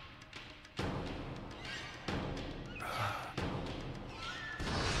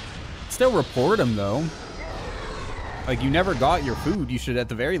 Still report him though. Like, you never got your food. You should at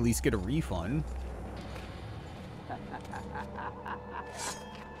the very least get a refund.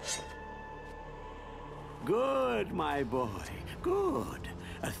 Good, my boy. Good.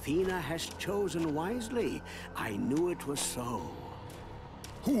 Athena has chosen wisely. I knew it was so.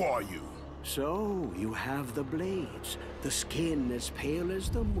 Who are you? So, you have the blades, the skin as pale as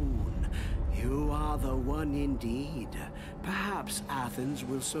the moon. You are the one indeed. Perhaps Athens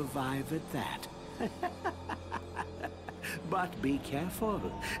will survive at that. But be careful.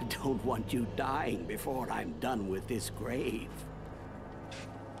 Don't want you dying before I'm done with this grave.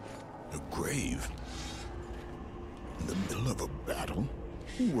 A grave? In the middle of a battle?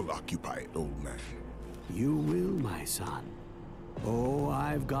 Who will occupy it, old man? You will, my son. Oh,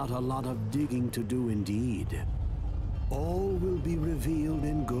 I've got a lot of digging to do indeed. All will be revealed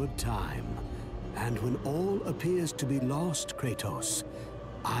in good time. And when all appears to be lost, Kratos,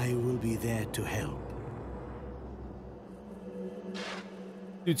 I will be there to help.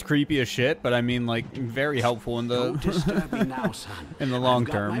 Dude's creepy as shit, but I mean, like, very helpful in the Don't disturb me now, son. in the long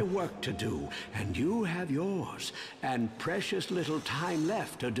I've term. got my work to do, and you have yours, and precious little time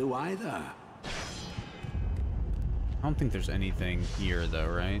left to do either. I don't think there's anything here, though,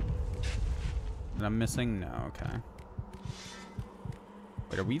 right? That I'm missing? No, okay.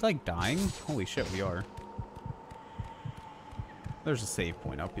 Wait, are we, like, dying? Holy shit, we are. There's a save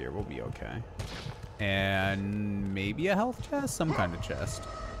point up here. We'll be okay. And maybe a health chest? Some kind of chest.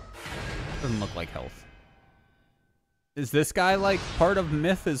 Doesn't look like health. Is this guy, like, part of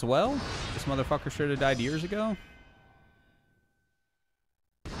myth as well? This motherfucker should have died years ago?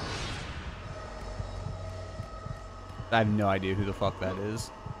 I have no idea who the fuck that is.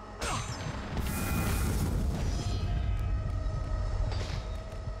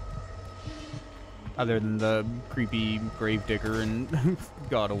 Other than the creepy gravedigger in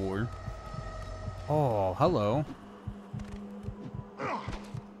God of War. Oh, hello.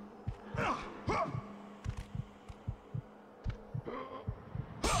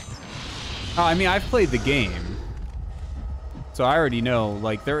 I mean, I've played the game. So I already know,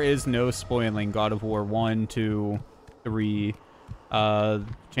 like, there is no spoiling God of War 1, 2, 3,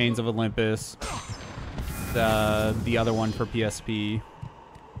 Chains of Olympus, the other one for PSP.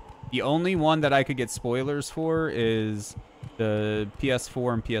 The only one that I could get spoilers for is the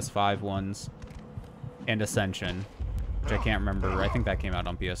PS4 and PS5 ones. And Ascension, which I can't remember. I think that came out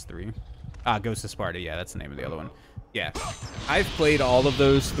on PS3. Ah, Ghost of Sparta. Yeah, that's the name of the other one. Yeah. I've played all of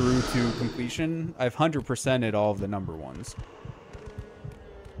those through to completion. I've 100%ed all of the number ones.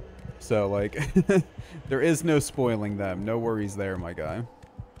 So, like, there is no spoiling them. No worries there, my guy.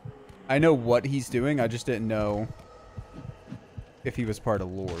 I know what he's doing. I just didn't know if he was part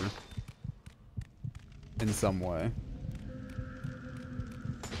of lore in some way.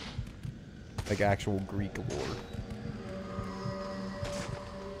 Like actual Greek lore.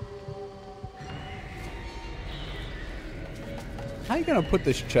 How are you gonna put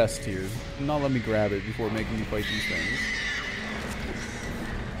this chest here and not let me grab it before making me fight these things?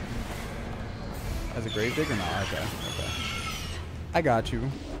 As a gravedigger? No, okay, okay. I got you.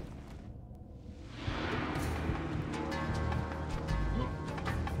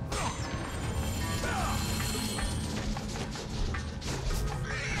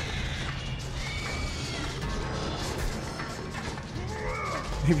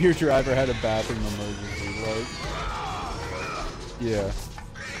 Maybe your driver had a bathroom emergency, like... Yeah.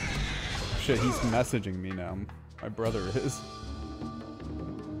 Shit, he's messaging me now. My brother is.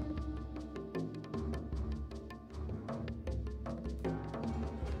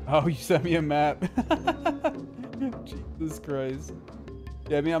 Oh, you sent me a map. Jesus Christ.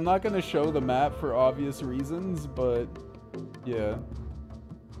 Yeah, I mean, I'm not gonna show the map for obvious reasons, but... Yeah.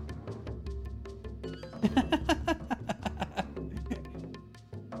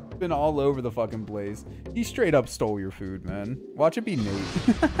 Been all over the fucking place. He straight up stole your food, man. Watch it be Nate.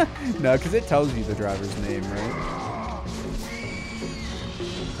 No, because it tells you the driver's name, right?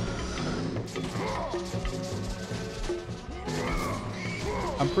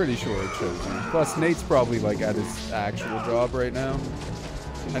 I'm pretty sure it shows you. Plus, Nate's probably like at his actual job right now.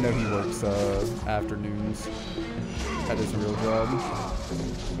 I know he works afternoons at his real job.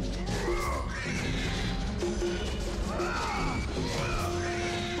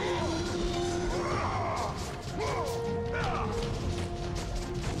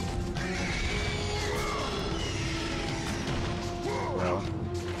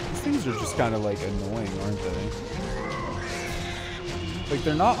 These are just kind of like annoying, aren't they? Like,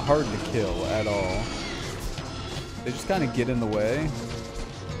 they're not hard to kill at all. They just kind of get in the way.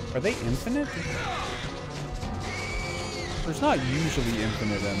 Are they infinite? There's not usually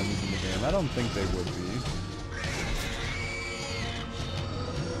infinite enemies in the game. I don't think they would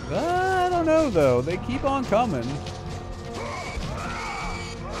be. I don't know, though. They keep on coming.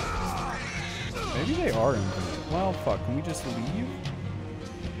 Maybe they are infinite. Well, fuck. Can we just leave?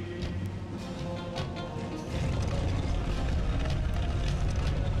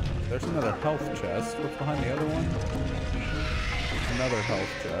 There's another health chest. What's behind the other one? Another health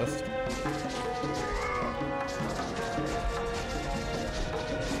chest.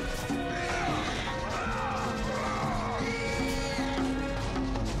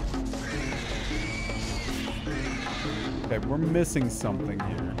 Okay, we're missing something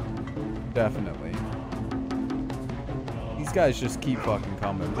here. Definitely. These guys just keep fucking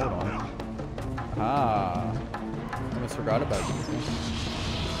coming. Hold on. Ah. Almost forgot about you.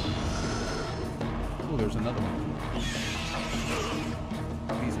 Oh, there's another one.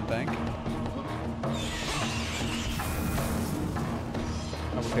 Decent tank.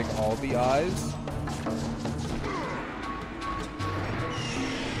 I will take all the eyes.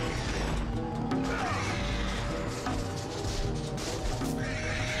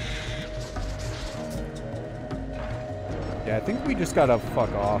 Yeah, I think we just gotta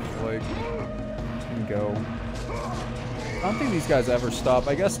fuck off, like, and go. I don't think these guys ever stop.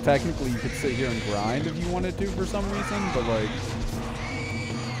 I guess technically you could sit here and grind if you wanted to for some reason, but like...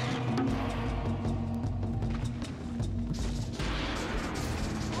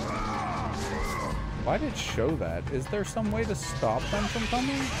 Why did it show that? Is there some way to stop them from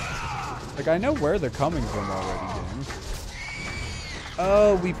coming? Like, I know where they're coming from already, game.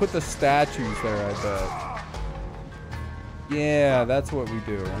 Oh, we put the statues there, I bet. Yeah, that's what we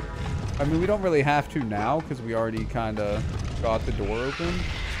do. I mean, we don't really have to now, because we already kind of got the door open.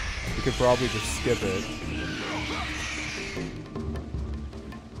 We could probably just skip it.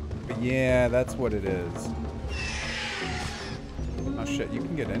 But yeah, that's what it is. Oh shit, you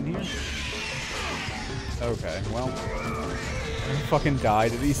can get in here? Okay, well. I fucking die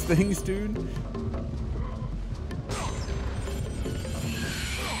to these things, dude.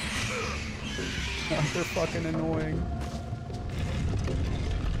 Oh, they're fucking annoying.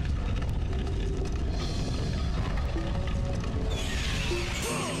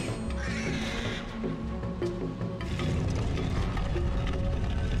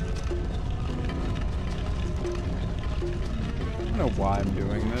 I don't know why I'm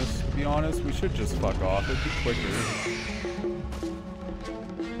doing this, to be honest. We should just fuck off. It'd be quicker.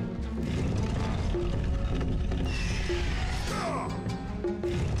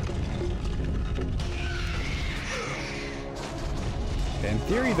 In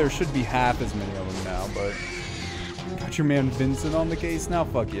theory, there should be half as many of them now, but... Got your man Vincent on the case now?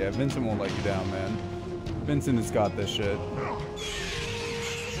 Fuck yeah, Vincent won't let you down, man. Vincent has got this shit.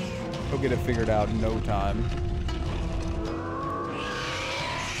 He'll get it figured out in no time.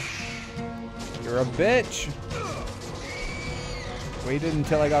 You're a bitch! Waited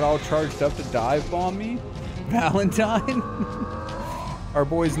until I got all charged up to dive bomb me? Valentine? Our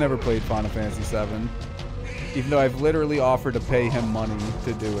boy's never played Final Fantasy VII. Even though I've literally offered to pay him money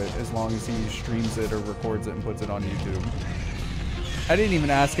to do it, as long as he streams it or records it and puts it on YouTube. I didn't even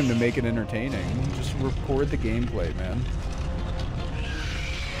ask him to make it entertaining. Just record the gameplay, man.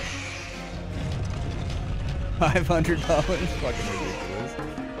 $500? Fucking ridiculous.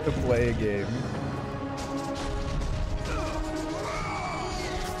 To play a game.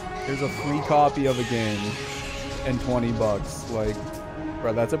 There's a free copy of a game and 20 bucks. Like,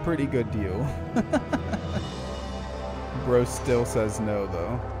 bro, that's a pretty good deal. Bro still says no,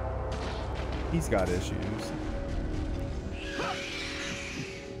 though. He's got issues.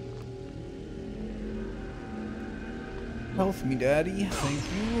 Health me, daddy. Thank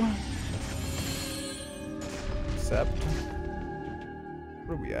you. Accept.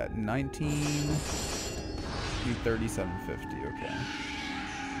 What are we at? 19. Need 37.50. Okay.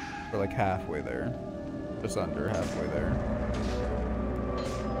 We're like halfway there. Just under halfway there.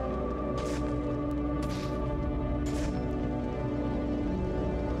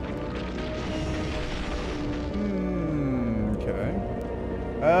 Okay.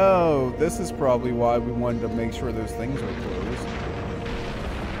 Oh, this is probably why we wanted to make sure those things are closed.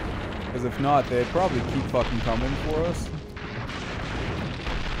 Because if not, they'd probably keep fucking coming for us.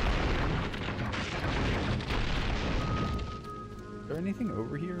 Is there anything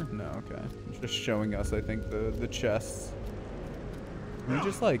over here? No, okay. It's just showing us, I think, the chests. Can we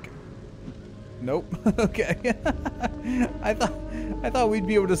just like... Nope. Okay. I thought we'd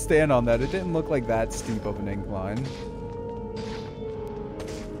be able to stand on that. It didn't look like that steep of an incline.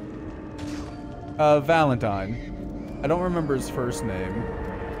 Valentine. I don't remember his first name,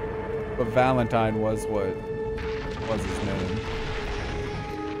 but Valentine was what was his name.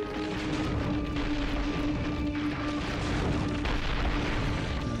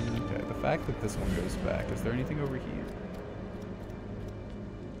 Okay, the fact that this one goes back. Is there anything over here?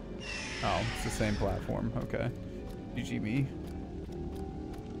 Oh, it's the same platform. Okay. GG me.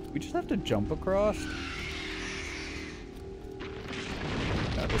 We just have to jump across.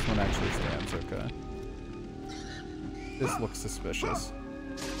 Yeah, this one actually stands. Okay. This looks suspicious.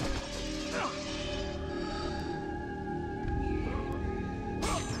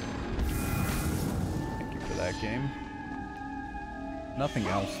 Thank you for that game. Nothing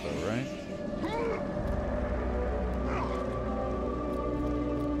else though, right?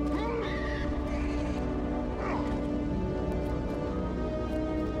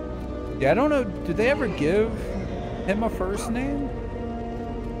 Yeah, I don't know. Did they ever give him a first name?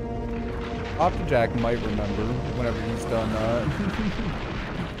 Papa Jack might remember whenever he's done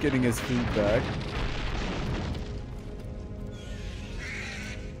getting his food back.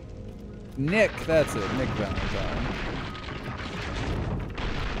 Nick, that's it. Nick Valentine.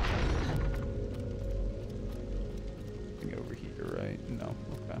 Over here, right? No,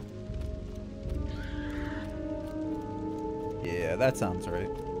 okay. Yeah, that sounds right.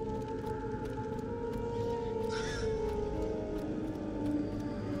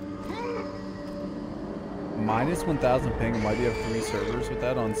 Minus 1,000 ping. Might you have 3 servers with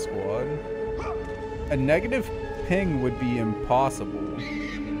that on squad? A negative ping would be impossible,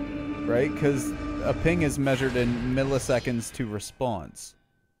 right? Because a ping is measured in milliseconds to response.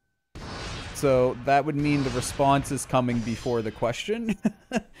 So that would mean the response is coming before the question.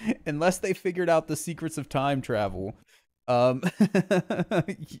 Unless they figured out the secrets of time travel. Quantum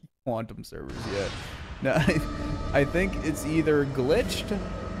servers, yeah. No, I think it's either glitched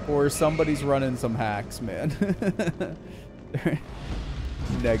or somebody's running some hacks, man.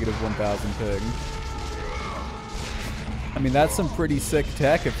 Negative 1,000 ping. I mean, that's some pretty sick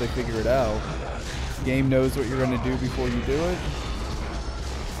tech if they figure it out. Game knows what you're going to do before you do it.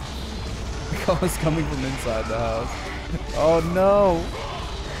 The call is coming from inside the house. Oh no!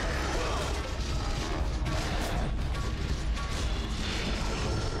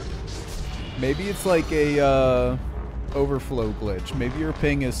 Maybe it's like a overflow glitch. Maybe your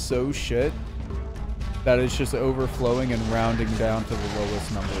ping is so shit that it's just overflowing and rounding down to the lowest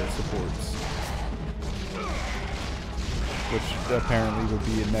number of supports. Which apparently would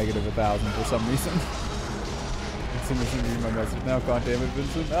be a negative 1,000 for some reason. Vincent, read my message now. God damn it,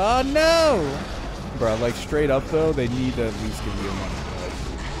 Vincent. Oh no! Bro, like straight up though, they need to at least give you your money back.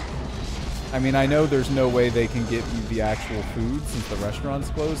 I mean, I know there's no way they can get you the actual food since the restaurant's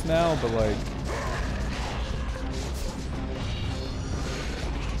closed now, but like...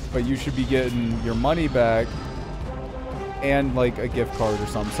 But you should be getting your money back and like a gift card or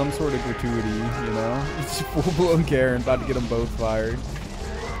something. Some sort of gratuity, you know? It's full-blown Karen, about to get them both fired.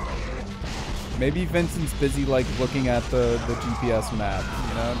 Maybe Vincent's busy like looking at the GPS map,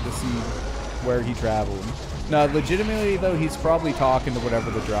 you know, to see where he traveled. No, legitimately though, he's probably talking to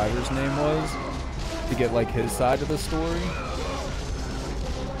whatever the driver's name was to get like his side of the story.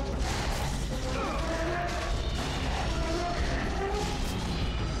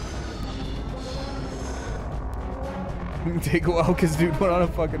 Take a while because dude went on a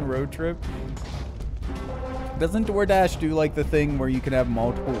fucking road trip. Doesn't DoorDash do like the thing where you can have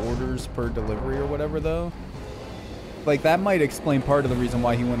multiple orders per delivery or whatever though? Like that might explain part of the reason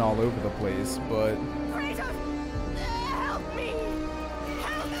why he went all over the place, but... Kratos! Help me!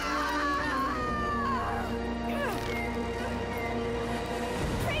 Help me!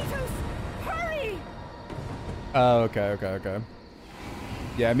 Kratos! Hurry! Oh, okay.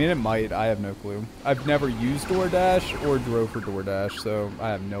 Yeah, I mean it might. I have no clue. I've never used DoorDash or drove for DoorDash, so I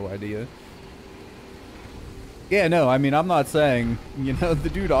have no idea. Yeah, no, I mean, I'm not saying, you know, the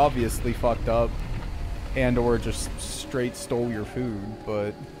dude obviously fucked up and or just straight stole your food,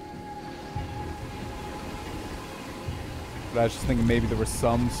 but I was just thinking maybe there was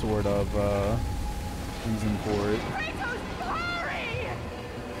some sort of reason for it.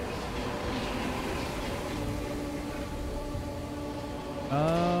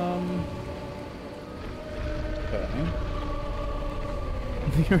 Okay.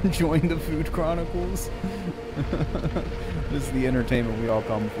 You're enjoying the Food Chronicles? This is the entertainment we all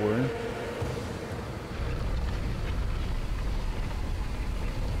come for.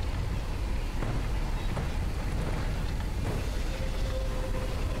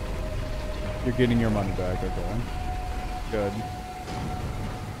 You're getting your money back, okay. Good.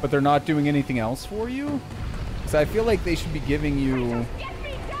 But they're not doing anything else for you? Because I feel like they should be giving you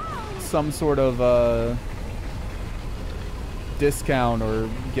some sort of discount or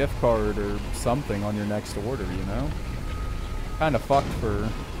gift card or something on your next order, you know? Kind of fucked for...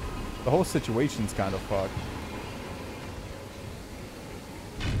 The whole situation's kind of fucked.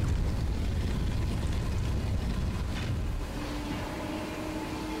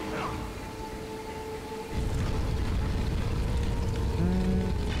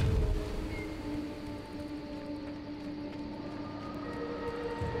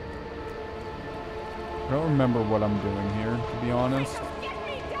 I don't remember what I'm doing here, to be honest.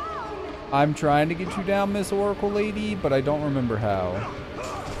 I'm trying to get you down, Miss Oracle Lady, but I don't remember how.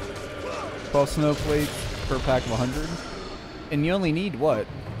 12 snowflakes per pack of 100. And you only need, what?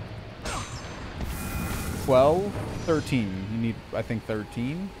 12? 13. You need, I think,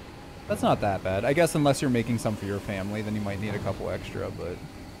 13? That's not that bad. I guess unless you're making some for your family, then you might need a couple extra, but...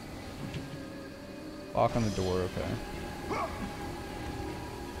 Lock on the door, okay.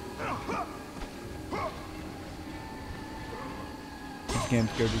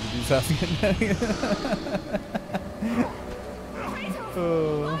 scam to go to the dude's house again.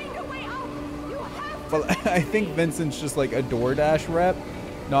 Well, I think Vincent's just like a DoorDash rep,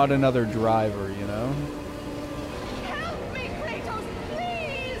 not another driver, you know? Help me, Kratos,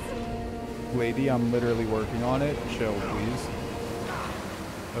 please! Lady, I'm literally working on it. Chill, please.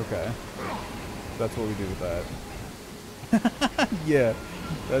 Okay. That's what we do with that. Yeah,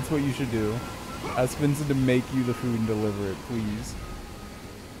 that's what you should do. Ask Vincent to make you the food and deliver it, please.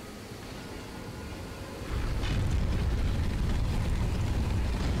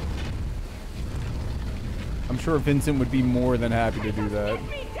 I'm sure Vincent would be more than happy to do that.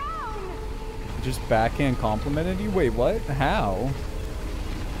 Just backhand complimented you? Wait, what? How?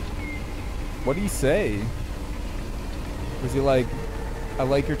 What did he say? Was he like, I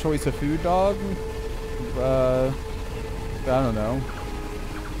like your choice of food, dog? I don't know.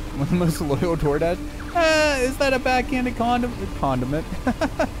 One of the most loyal DoorDash? Is that a backhanded condiment? Comment?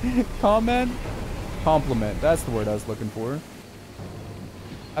 Compliment. That's the word I was looking for.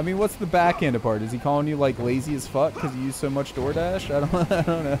 I mean, what's the backhanded part? Is he calling you like lazy as fuck because you use so much DoorDash? I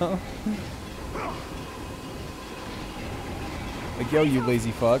don't know. Like, yo, you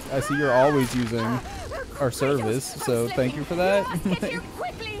lazy fuck. I see you're always using our service, so thank you for that. Get here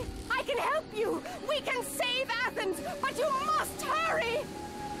quickly. I can help you. We can save Athens, but you must hurry.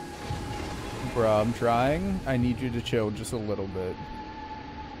 Bruh, I'm trying. I need you to chill just a little bit.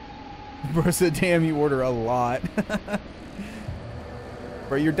 Bro said, damn, you order a lot.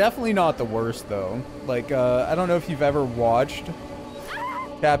 Bro, you're definitely not the worst, though. Like, I don't know if you've ever watched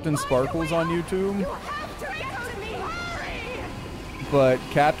Captain Sparkles on YouTube. But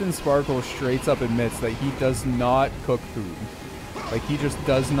Captain Sparkles straight up admits that he does not cook food. Like, he just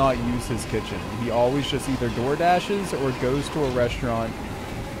does not use his kitchen. He always just either DoorDashes or goes to a restaurant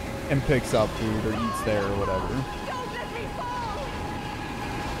and picks up food or eats there or whatever.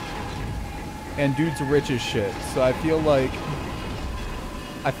 And dude's rich as shit, so I feel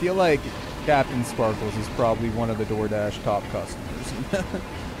like Captain Sparkles is probably one of the DoorDash top customers.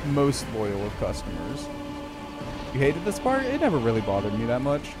 Most loyal of customers. You hated this part? It never really bothered me that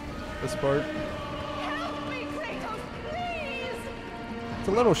much, this part. Help me, Kratos, please! It's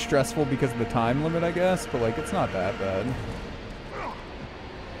a little stressful because of the time limit, I guess, but like, it's not that bad. Is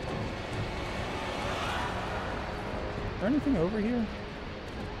there anything over here?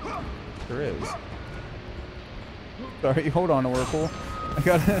 There is. Sorry, hold on, Oracle.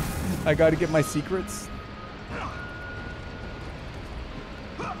 I gotta get my secrets.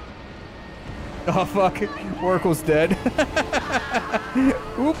 Oh fuck, Oracle's dead.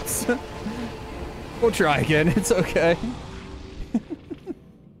 Oops. We'll try again, it's okay.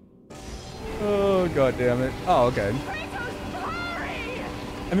 Oh god damn it. Oh, okay.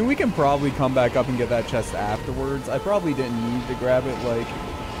 I mean, we can probably come back up and get that chest afterwards. I probably didn't need to grab it, like,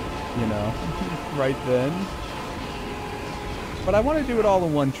 you know, right then. But I want to do it all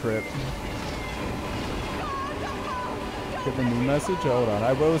in one trip. Get the new message? Hold on.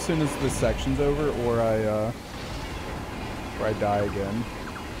 I will as soon as this section's over, or I die again.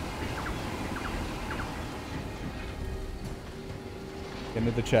 Into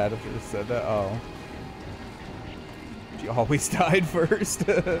the chat if it said that. Oh. She always died first.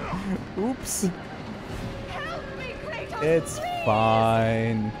 Oops. It's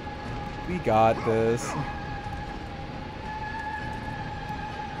fine. We got this.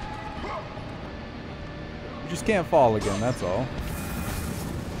 You just can't fall again, that's all.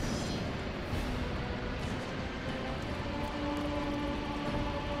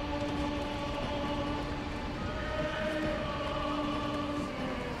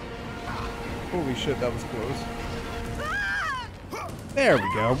 Holy shit, that was close. There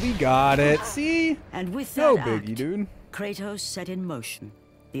we go, we got it. See? And with that no biggie, act, dude. Kratos set in motion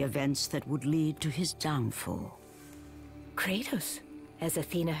the events that would lead to his downfall. Kratos, as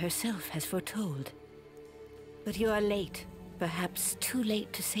Athena herself has foretold. But you are late, perhaps too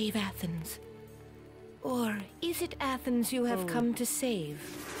late to save Athens. Or is it Athens you have come to save?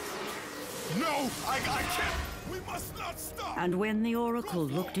 No, I can't. We must not stop. And when the Oracle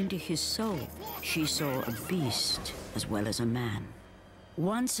looked into his soul, she saw a beast as well as a man.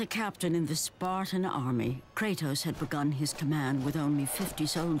 Once a captain in the Spartan army, Kratos had begun his command with only 50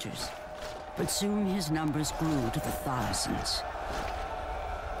 soldiers. But soon his numbers grew to the thousands.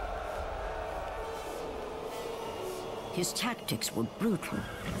 His tactics were brutal,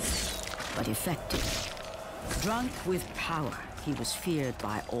 but effective. Drunk with power, he was feared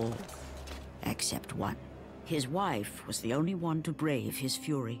by all, except one. His wife was the only one to brave his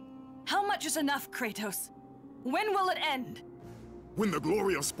fury. How much is enough, Kratos? When will it end? When the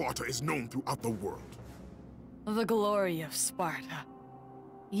glory of Sparta is known throughout the world. The glory of Sparta.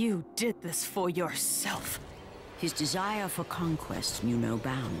 You did this for yourself. His desire for conquest knew no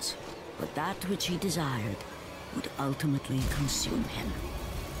bounds, but that which he desired would ultimately consume him.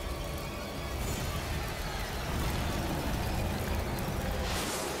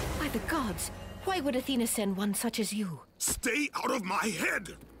 By the gods, why would Athena send one such as you? Stay out of my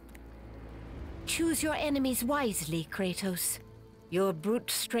head! Choose your enemies wisely, Kratos. Your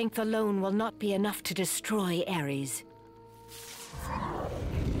brute strength alone will not be enough to destroy Ares.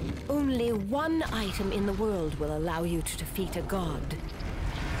 Only one item in the world will allow you to defeat a god.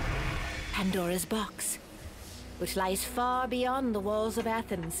 Pandora's box, which lies far beyond the walls of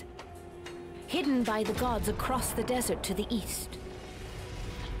Athens, hidden by the gods across the desert to the east.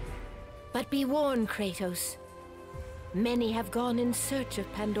 But be warned, Kratos. Many have gone in search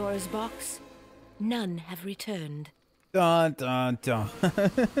of Pandora's box. None have returned. Dun, dun, dun.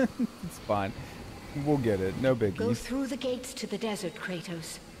 It's fine. We'll get it. No biggie. Go through the gates to the desert,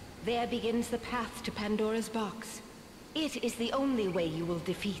 Kratos. There begins the path to Pandora's box. It is the only way you will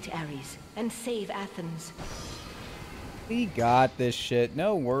defeat Ares and save Athens. We got this shit.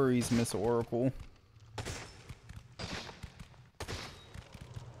 No worries, Miss Oracle.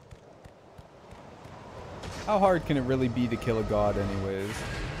 How hard can it really be to kill a god anyways?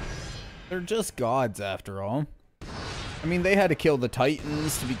 They're just gods after all. I mean, they had to kill the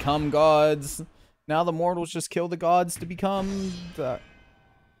Titans to become gods. Now the mortals just kill the gods to become the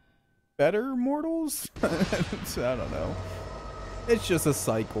better mortals? I don't know. It's just a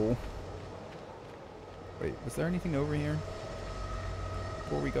cycle. Wait, was there anything over here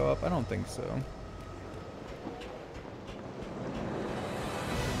before we go up? I don't think so.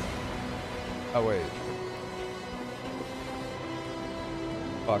 Oh, wait.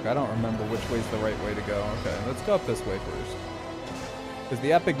 Fuck, I don't remember which way's the right way to go. Okay, let's go up this way first. Because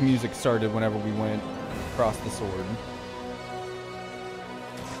the epic music started whenever we went across the sword.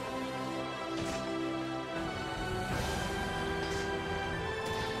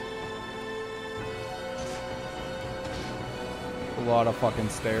 A lot of fucking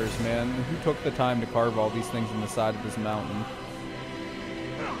stairs, man. Who took the time to carve all these things in the side of this mountain?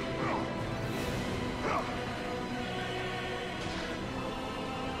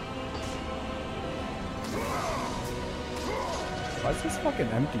 Why is this fucking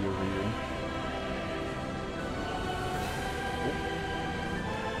empty over here? Oh.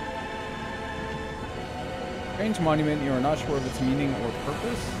 Strange monument, you are not sure of its meaning or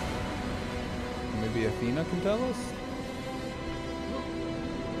purpose? Maybe Athena can tell us?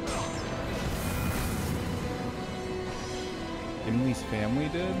 Gimli's family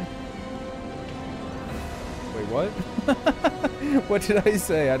did? Wait, what? What did I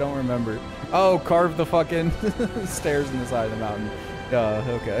say? I don't remember. Oh, carve the fucking stairs in the side of the mountain. Duh,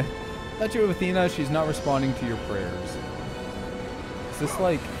 okay. Statue of Athena, she's not responding to your prayers. Is this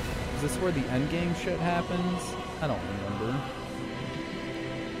like, is this where the endgame shit happens? I don't remember.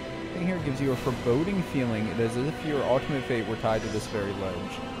 Thing here gives you a foreboding feeling. It is as if your ultimate fate were tied to this very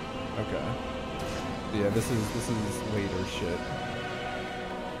ledge. Okay. Yeah, this is later shit.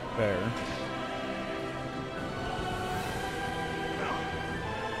 Fair.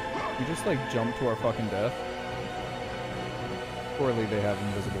 We just like jump to our fucking death. Surely they have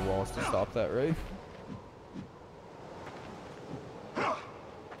invisible walls to stop that, right?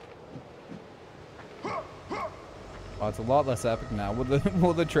 Oh, it's a lot less epic now.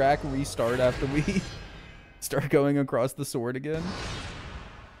 Will the track restart after we start going across the sword again?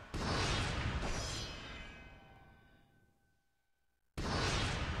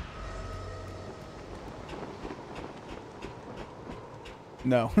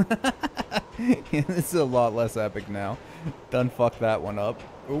 No. Yeah, this is a lot less epic now. Done fuck that one up.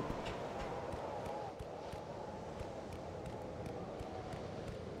 Oop.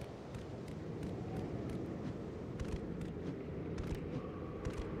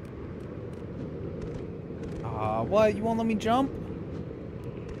 What? You won't let me jump?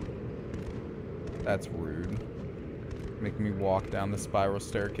 That's rude. Making me walk down the spiral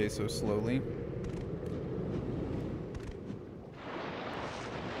staircase so slowly.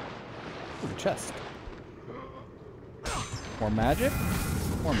 Ooh, chest. More magic?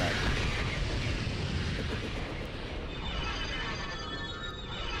 More magic.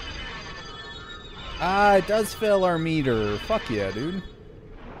 Ah, it does fill our meter. Fuck yeah, dude.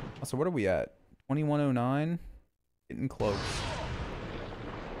 So what are we at? 2109? Getting close.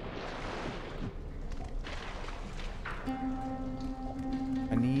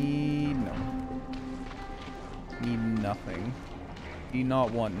 I need... no. Need nothing. Need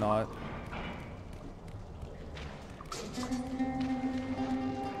not, want not.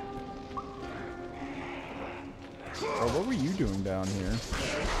 Oh, what were you doing down here?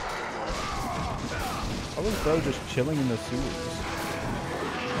 How was bro just chilling in the sewers?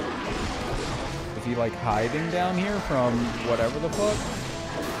 Is he like hiding down here from whatever the fuck?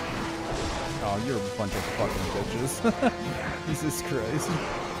 Oh, you're a bunch of fucking bitches. Jesus Christ.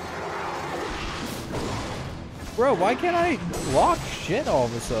 Bro, why can't I block shit all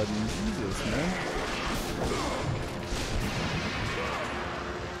of a sudden? Jesus, man.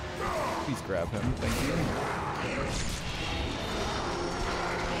 Please grab him, thank you.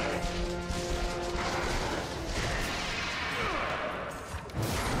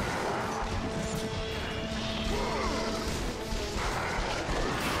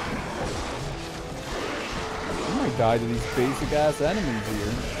 I might die to these basic ass enemies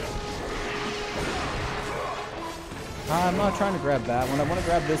here. I'm not trying to grab that one. I want to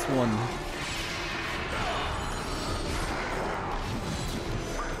grab this one.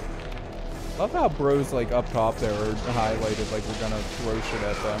 Love how bros like up top there are highlighted like we're gonna throw shit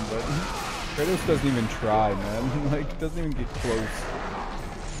at them, but Kratos doesn't even try, man. Like doesn't even get close.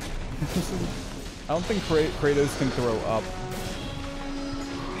 I don't think Kratos can throw up.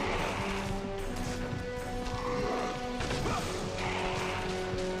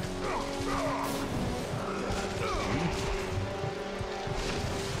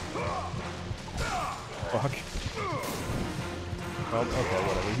 Fuck. Well, okay,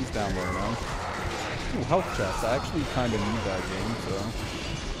 whatever. He's down there now. Ooh, health chest. I actually kind of need that game, so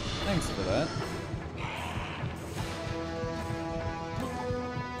thanks for that.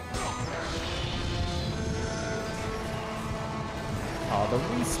 Oh, the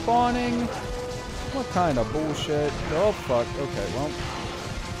respawning? What kind of bullshit? Oh, fuck. Okay, well.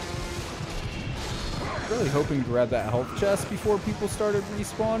 Really hoping to grab that health chest before people started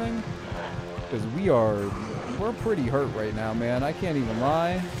respawning. Because we're pretty hurt right now, man. I can't even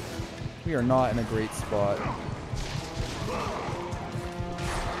lie. We are not in a great spot.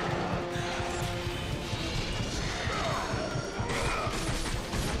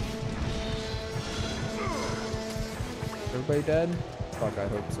 Everybody dead? Fuck, I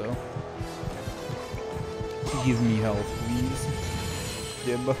hope so. Give me health, please.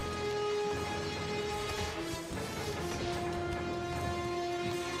 Gib.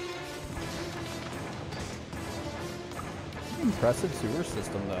 Impressive sewer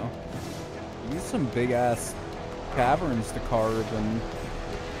system, though. Use some big ass caverns to carve and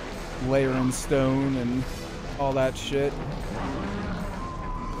layer in stone and all that shit.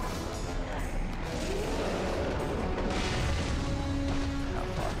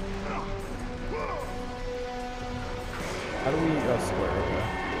 How do we? Oh, square. Okay.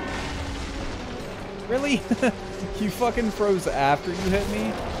 Really? You fucking froze after you hit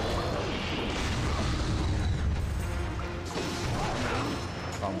me?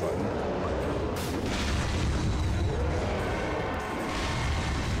 Wrong button.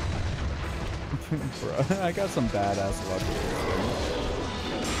 Bro, I got some badass luck here.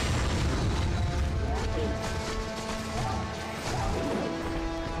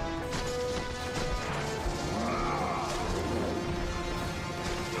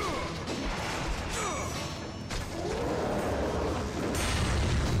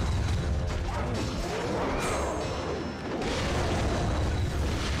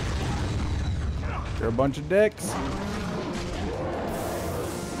 They're a bunch of dicks.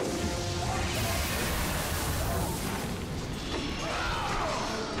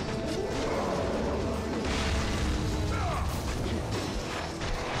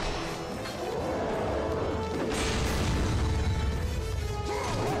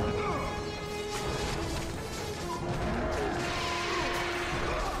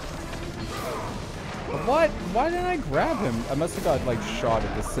 What? Why didn't I grab him? I must have got like shot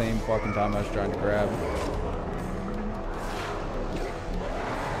at the same fucking time I was trying to grab.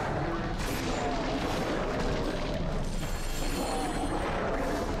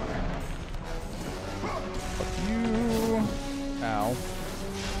 Fuck you. Ow.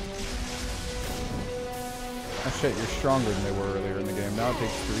 Oh shit, you're stronger than they were earlier in the game. Now it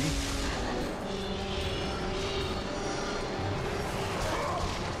takes 3.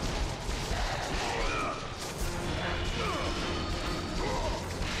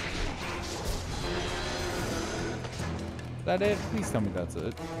 Is that it? Please tell me that's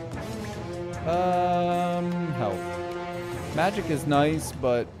it. Health. Magic is nice,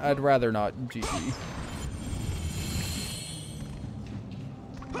 but I'd rather not GG.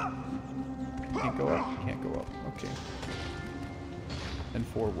 Can't go up? Can't go up. Okay. And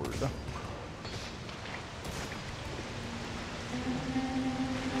forward.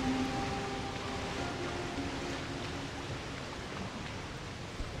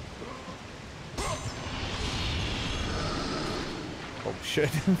 shit.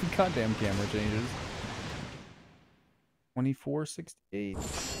 Goddamn camera changes. 2468.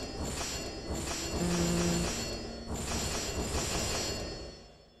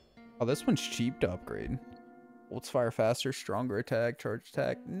 Oh, this one's cheap to upgrade. Bolts fire faster, stronger attack, charge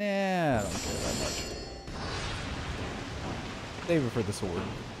attack. Nah, I don't care that much. Save it for the sword.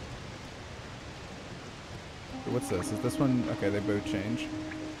 What's this? Is this one? Okay, they both change.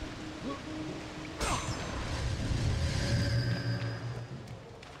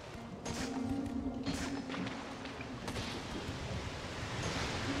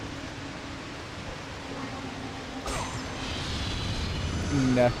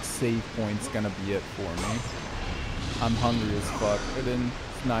 Next save point's gonna be it for me. I'm hungry as fuck. It's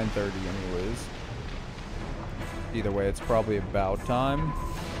 9:30 anyways. Either way, it's probably about time.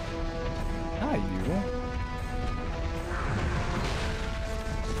 Hi, you.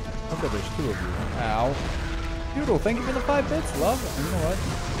 Okay, there's 2 of you. Ow. Doodle, thank you for the 5 bits, love. You know what?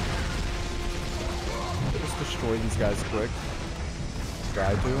 Just destroy these guys quick.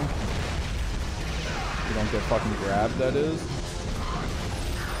 Try to. You don't get fucking grabbed, that is.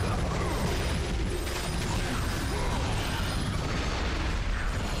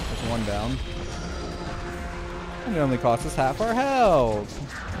 There's one down. And it only costs us half our health.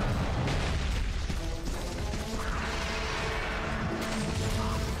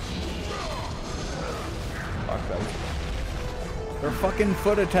 Fuck those. They're fucking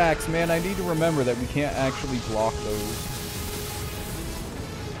foot attacks, man. I need to remember that we can't actually block those.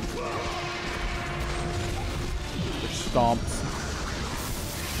 Stomps.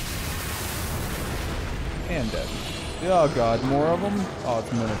 And dead. Oh god, more of them? Oh,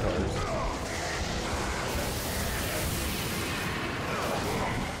 it's Minotaurs.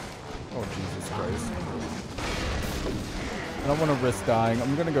 Oh, Jesus Christ. I don't want to risk dying.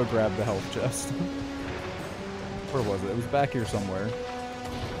 I'm gonna go grab the health chest. Where was it? It was back here somewhere.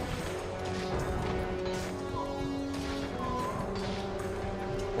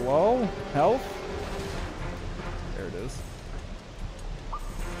 Hello? Health? There it is.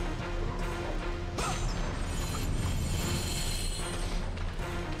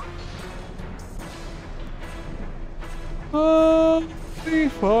 Holy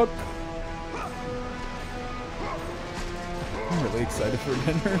fuck. I'm really excited for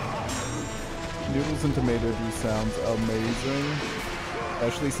dinner. Noodles and tomato juice sounds amazing.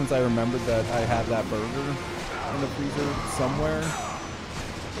 Especially since I remembered that I had that burger in the freezer somewhere.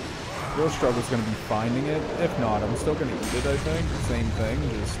 Real struggle's gonna be finding it. If not, I'm still gonna eat it, I think. Same thing,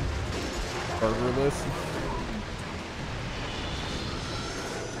 just burgerless.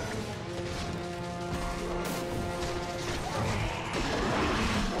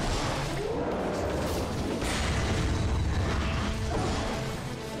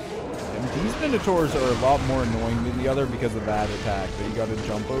 Minotaurs are a lot more annoying than the other because of that attack that you gotta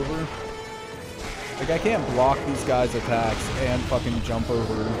jump over. Like, I can't block these guys' attacks and fucking jump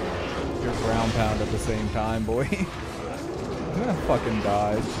over your ground pound at the same time, boy. I'm gonna fucking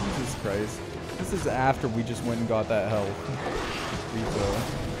die. Jesus Christ. This is after we just went and got that health. Refill.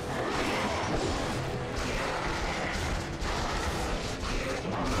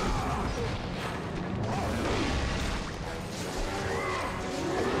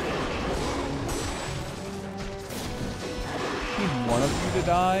 One of you to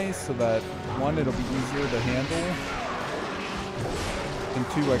die so that 1, it'll be easier to handle, and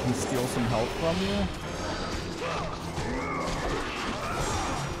 2, I can steal some health from you.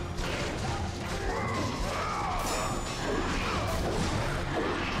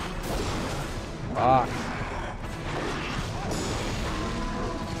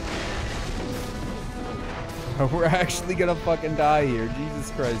 Fuck. We're actually gonna fucking die here.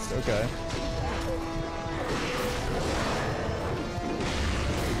 Jesus Christ. Okay.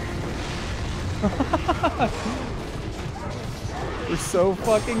 We're so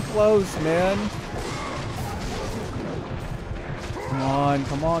fucking close, man. Come on,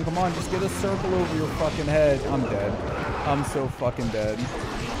 come on, come on. Just get a circle over your fucking head. I'm dead. I'm so fucking dead.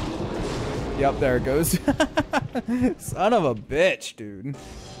 Yep, there it goes. Son of a bitch, dude.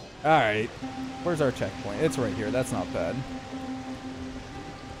 Alright. Where's our checkpoint? It's right here. That's not bad.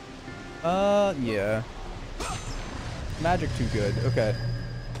 Yeah. Magic too good. Okay.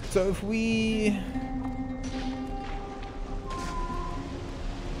 So if we...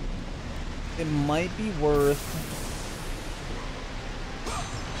 It might be worth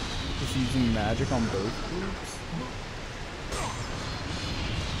just using magic on both groups.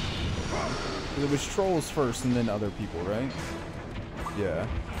 It was trolls first and then other people, right? Yeah.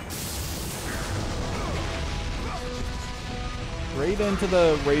 Straight into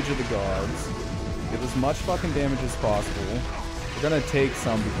the Rage of the Gods. Get as much fucking damage as possible. We're gonna take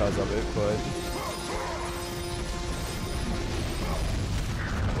some because of it, but...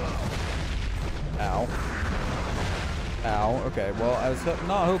 Ow. Ow. Okay, well, I was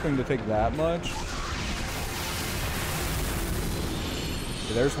not hoping to take that much.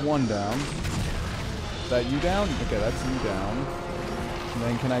 Okay, there's one down. Is that you down? Okay, that's you down. And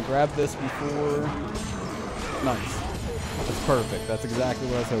then can I grab this before... Nice. That's perfect. That's exactly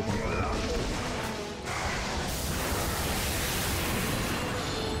what I was hoping for.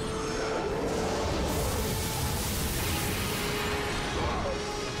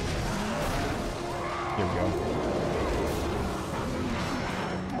 Here we go.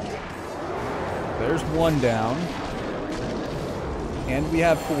 There's one down. And we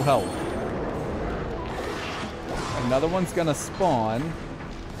have full health. Another one's gonna spawn.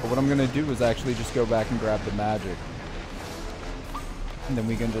 But what I'm gonna do is actually just go back and grab the magic. And then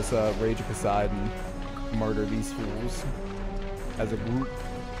we can just Rage of Poseidon and murder these fools as a group.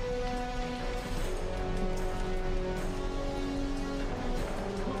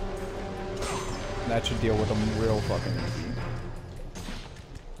 That should deal with them real fucking easy.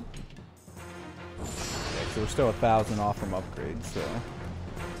 Okay, so we're still 1,000 off from upgrades, so...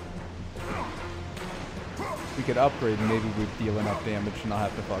 If we could upgrade, maybe we'd deal enough damage to not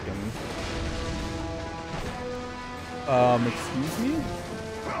have to fucking... excuse me?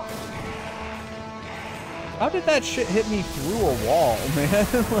 How did that shit hit me through a wall, man?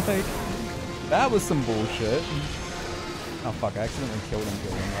 Like, that was some bullshit. Oh fuck, I accidentally killed him.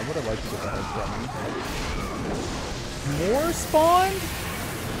 I would have liked to get the head from him. More spawned?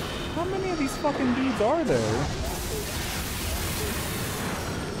 How many of these fucking dudes are there?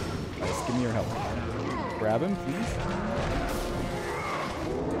 Nice, give me your help. Grab him, please.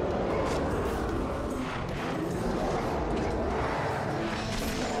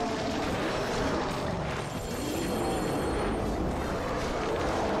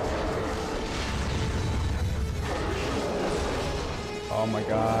 Oh my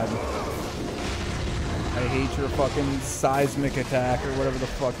god. I hate your fucking seismic attack or whatever the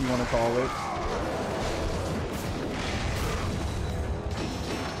fuck you want to call it.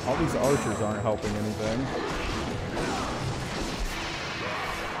 All these archers aren't helping anything.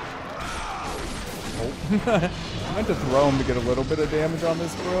 Oh. I meant to throw him to get a little bit of damage on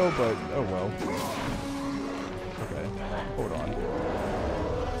this bro, but oh well. Okay, hold on.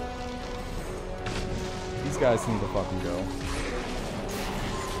 These guys need to fucking go.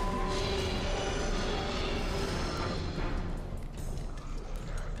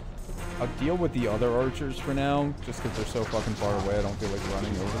 I'll deal with the other archers for now, just because they're so fucking far away. I don't feel like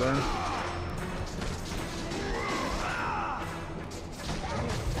running over there.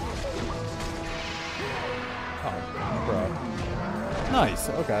 Oh, bro. Nice,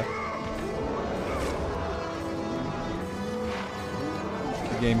 okay.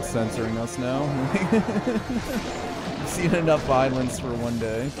 The game's censoring us now. I've seen enough violence for one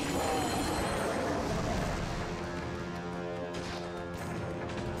day.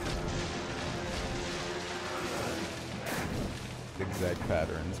 Zigzag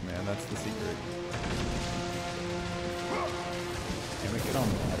patterns, man, that's the secret. Can we get on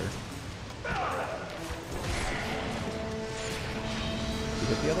the ladder? You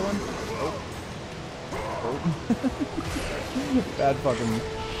hit the other one? Oh. Bad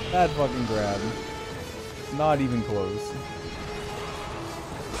fucking grab. Not even close.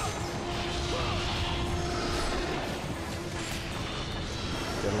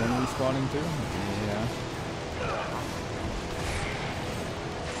 The other one respawning too? Yeah.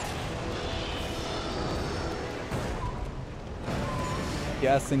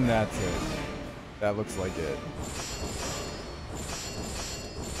 Guessing that's it. That looks like it.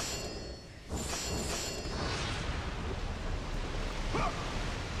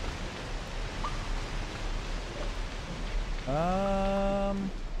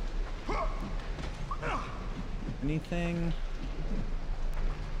 Anything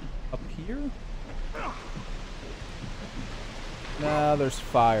up here? Nah, there's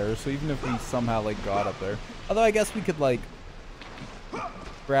fire, so even if we somehow like got up there. Although I guess we could like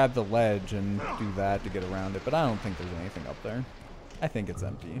grab the ledge and do that to get around it, but I don't think there's anything up there. I think it's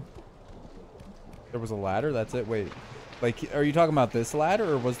empty. There was a ladder? That's it? Wait. Like, are you talking about this ladder,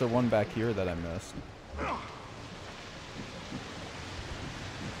 or was there one back here that I missed?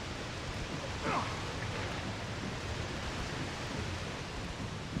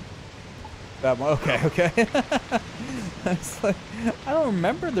 That one? Okay, okay. I was like, I don't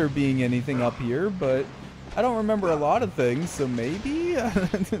remember there being anything up here, but I don't remember a lot of things, so maybe?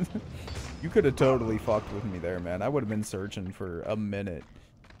 You could have totally fucked with me there, man. I would have been searching for a minute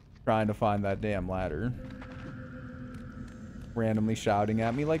trying to find that damn ladder. randomly shouting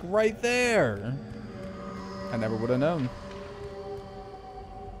at me, like, right there. I never would have known.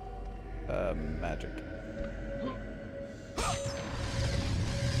 Magic.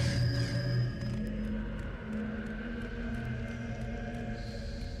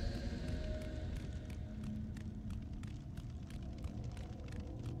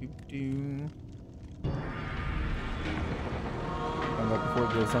 And like before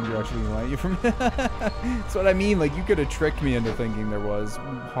the sun actually light you from that's what I mean, like you could have tricked me into thinking there was.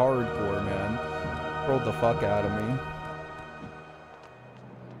 Hardcore, man. Rolled the fuck out of me.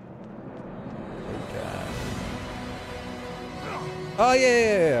 Okay. Oh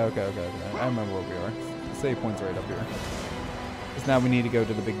yeah. Okay. I remember where we are. Save point's right up here. Because now we need to go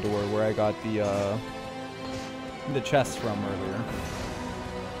to the big door where I got the chest from earlier.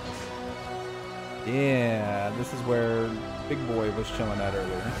 Yeah, this is where Big Boy was chilling at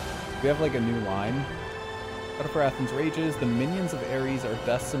earlier. We have like a new line. But for Athens rages, the minions of Ares are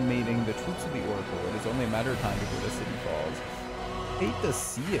decimating the troops of the Oracle. It is only a matter of time before the city falls. Hate to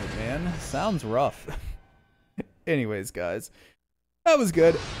see it, man. Sounds rough. Anyways, guys. That was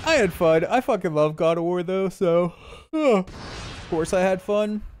good. I had fun. I fucking love God of War, though, so... of course I had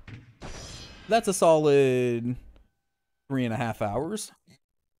fun. That's a solid 3.5 hours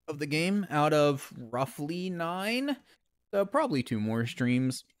of the game out of roughly 9. So probably 2 more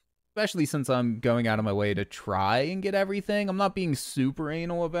streams. Especially since I'm going out of my way to try and get everything. I'm not being super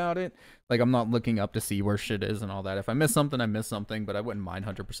anal about it. Like, I'm not looking up to see where shit is and all that. If I miss something, I miss something. But I wouldn't mind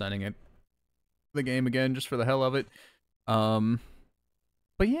 100%ing it. The game again, just for the hell of it.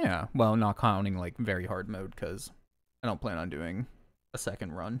 But yeah. Well, not counting, like, very hard mode. Because I don't plan on doing a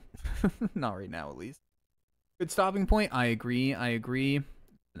second run. Not right now, at least. Good stopping point. I agree.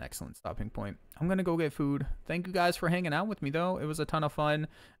 An excellent stopping point. I'm gonna go get food. Thank you guys for hanging out with me, though. It was a ton of fun.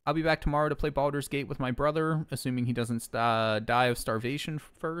 I'll be back tomorrow to play Baldur's Gate with my brother, assuming he doesn't die of starvation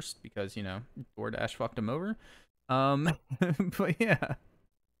first, because, you know, DoorDash fucked him over. But yeah.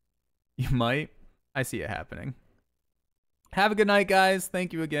 You might. I see it happening. Have a good night, guys.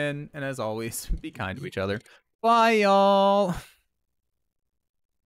 Thank you again, and as always, be kind to each other. Bye, y'all.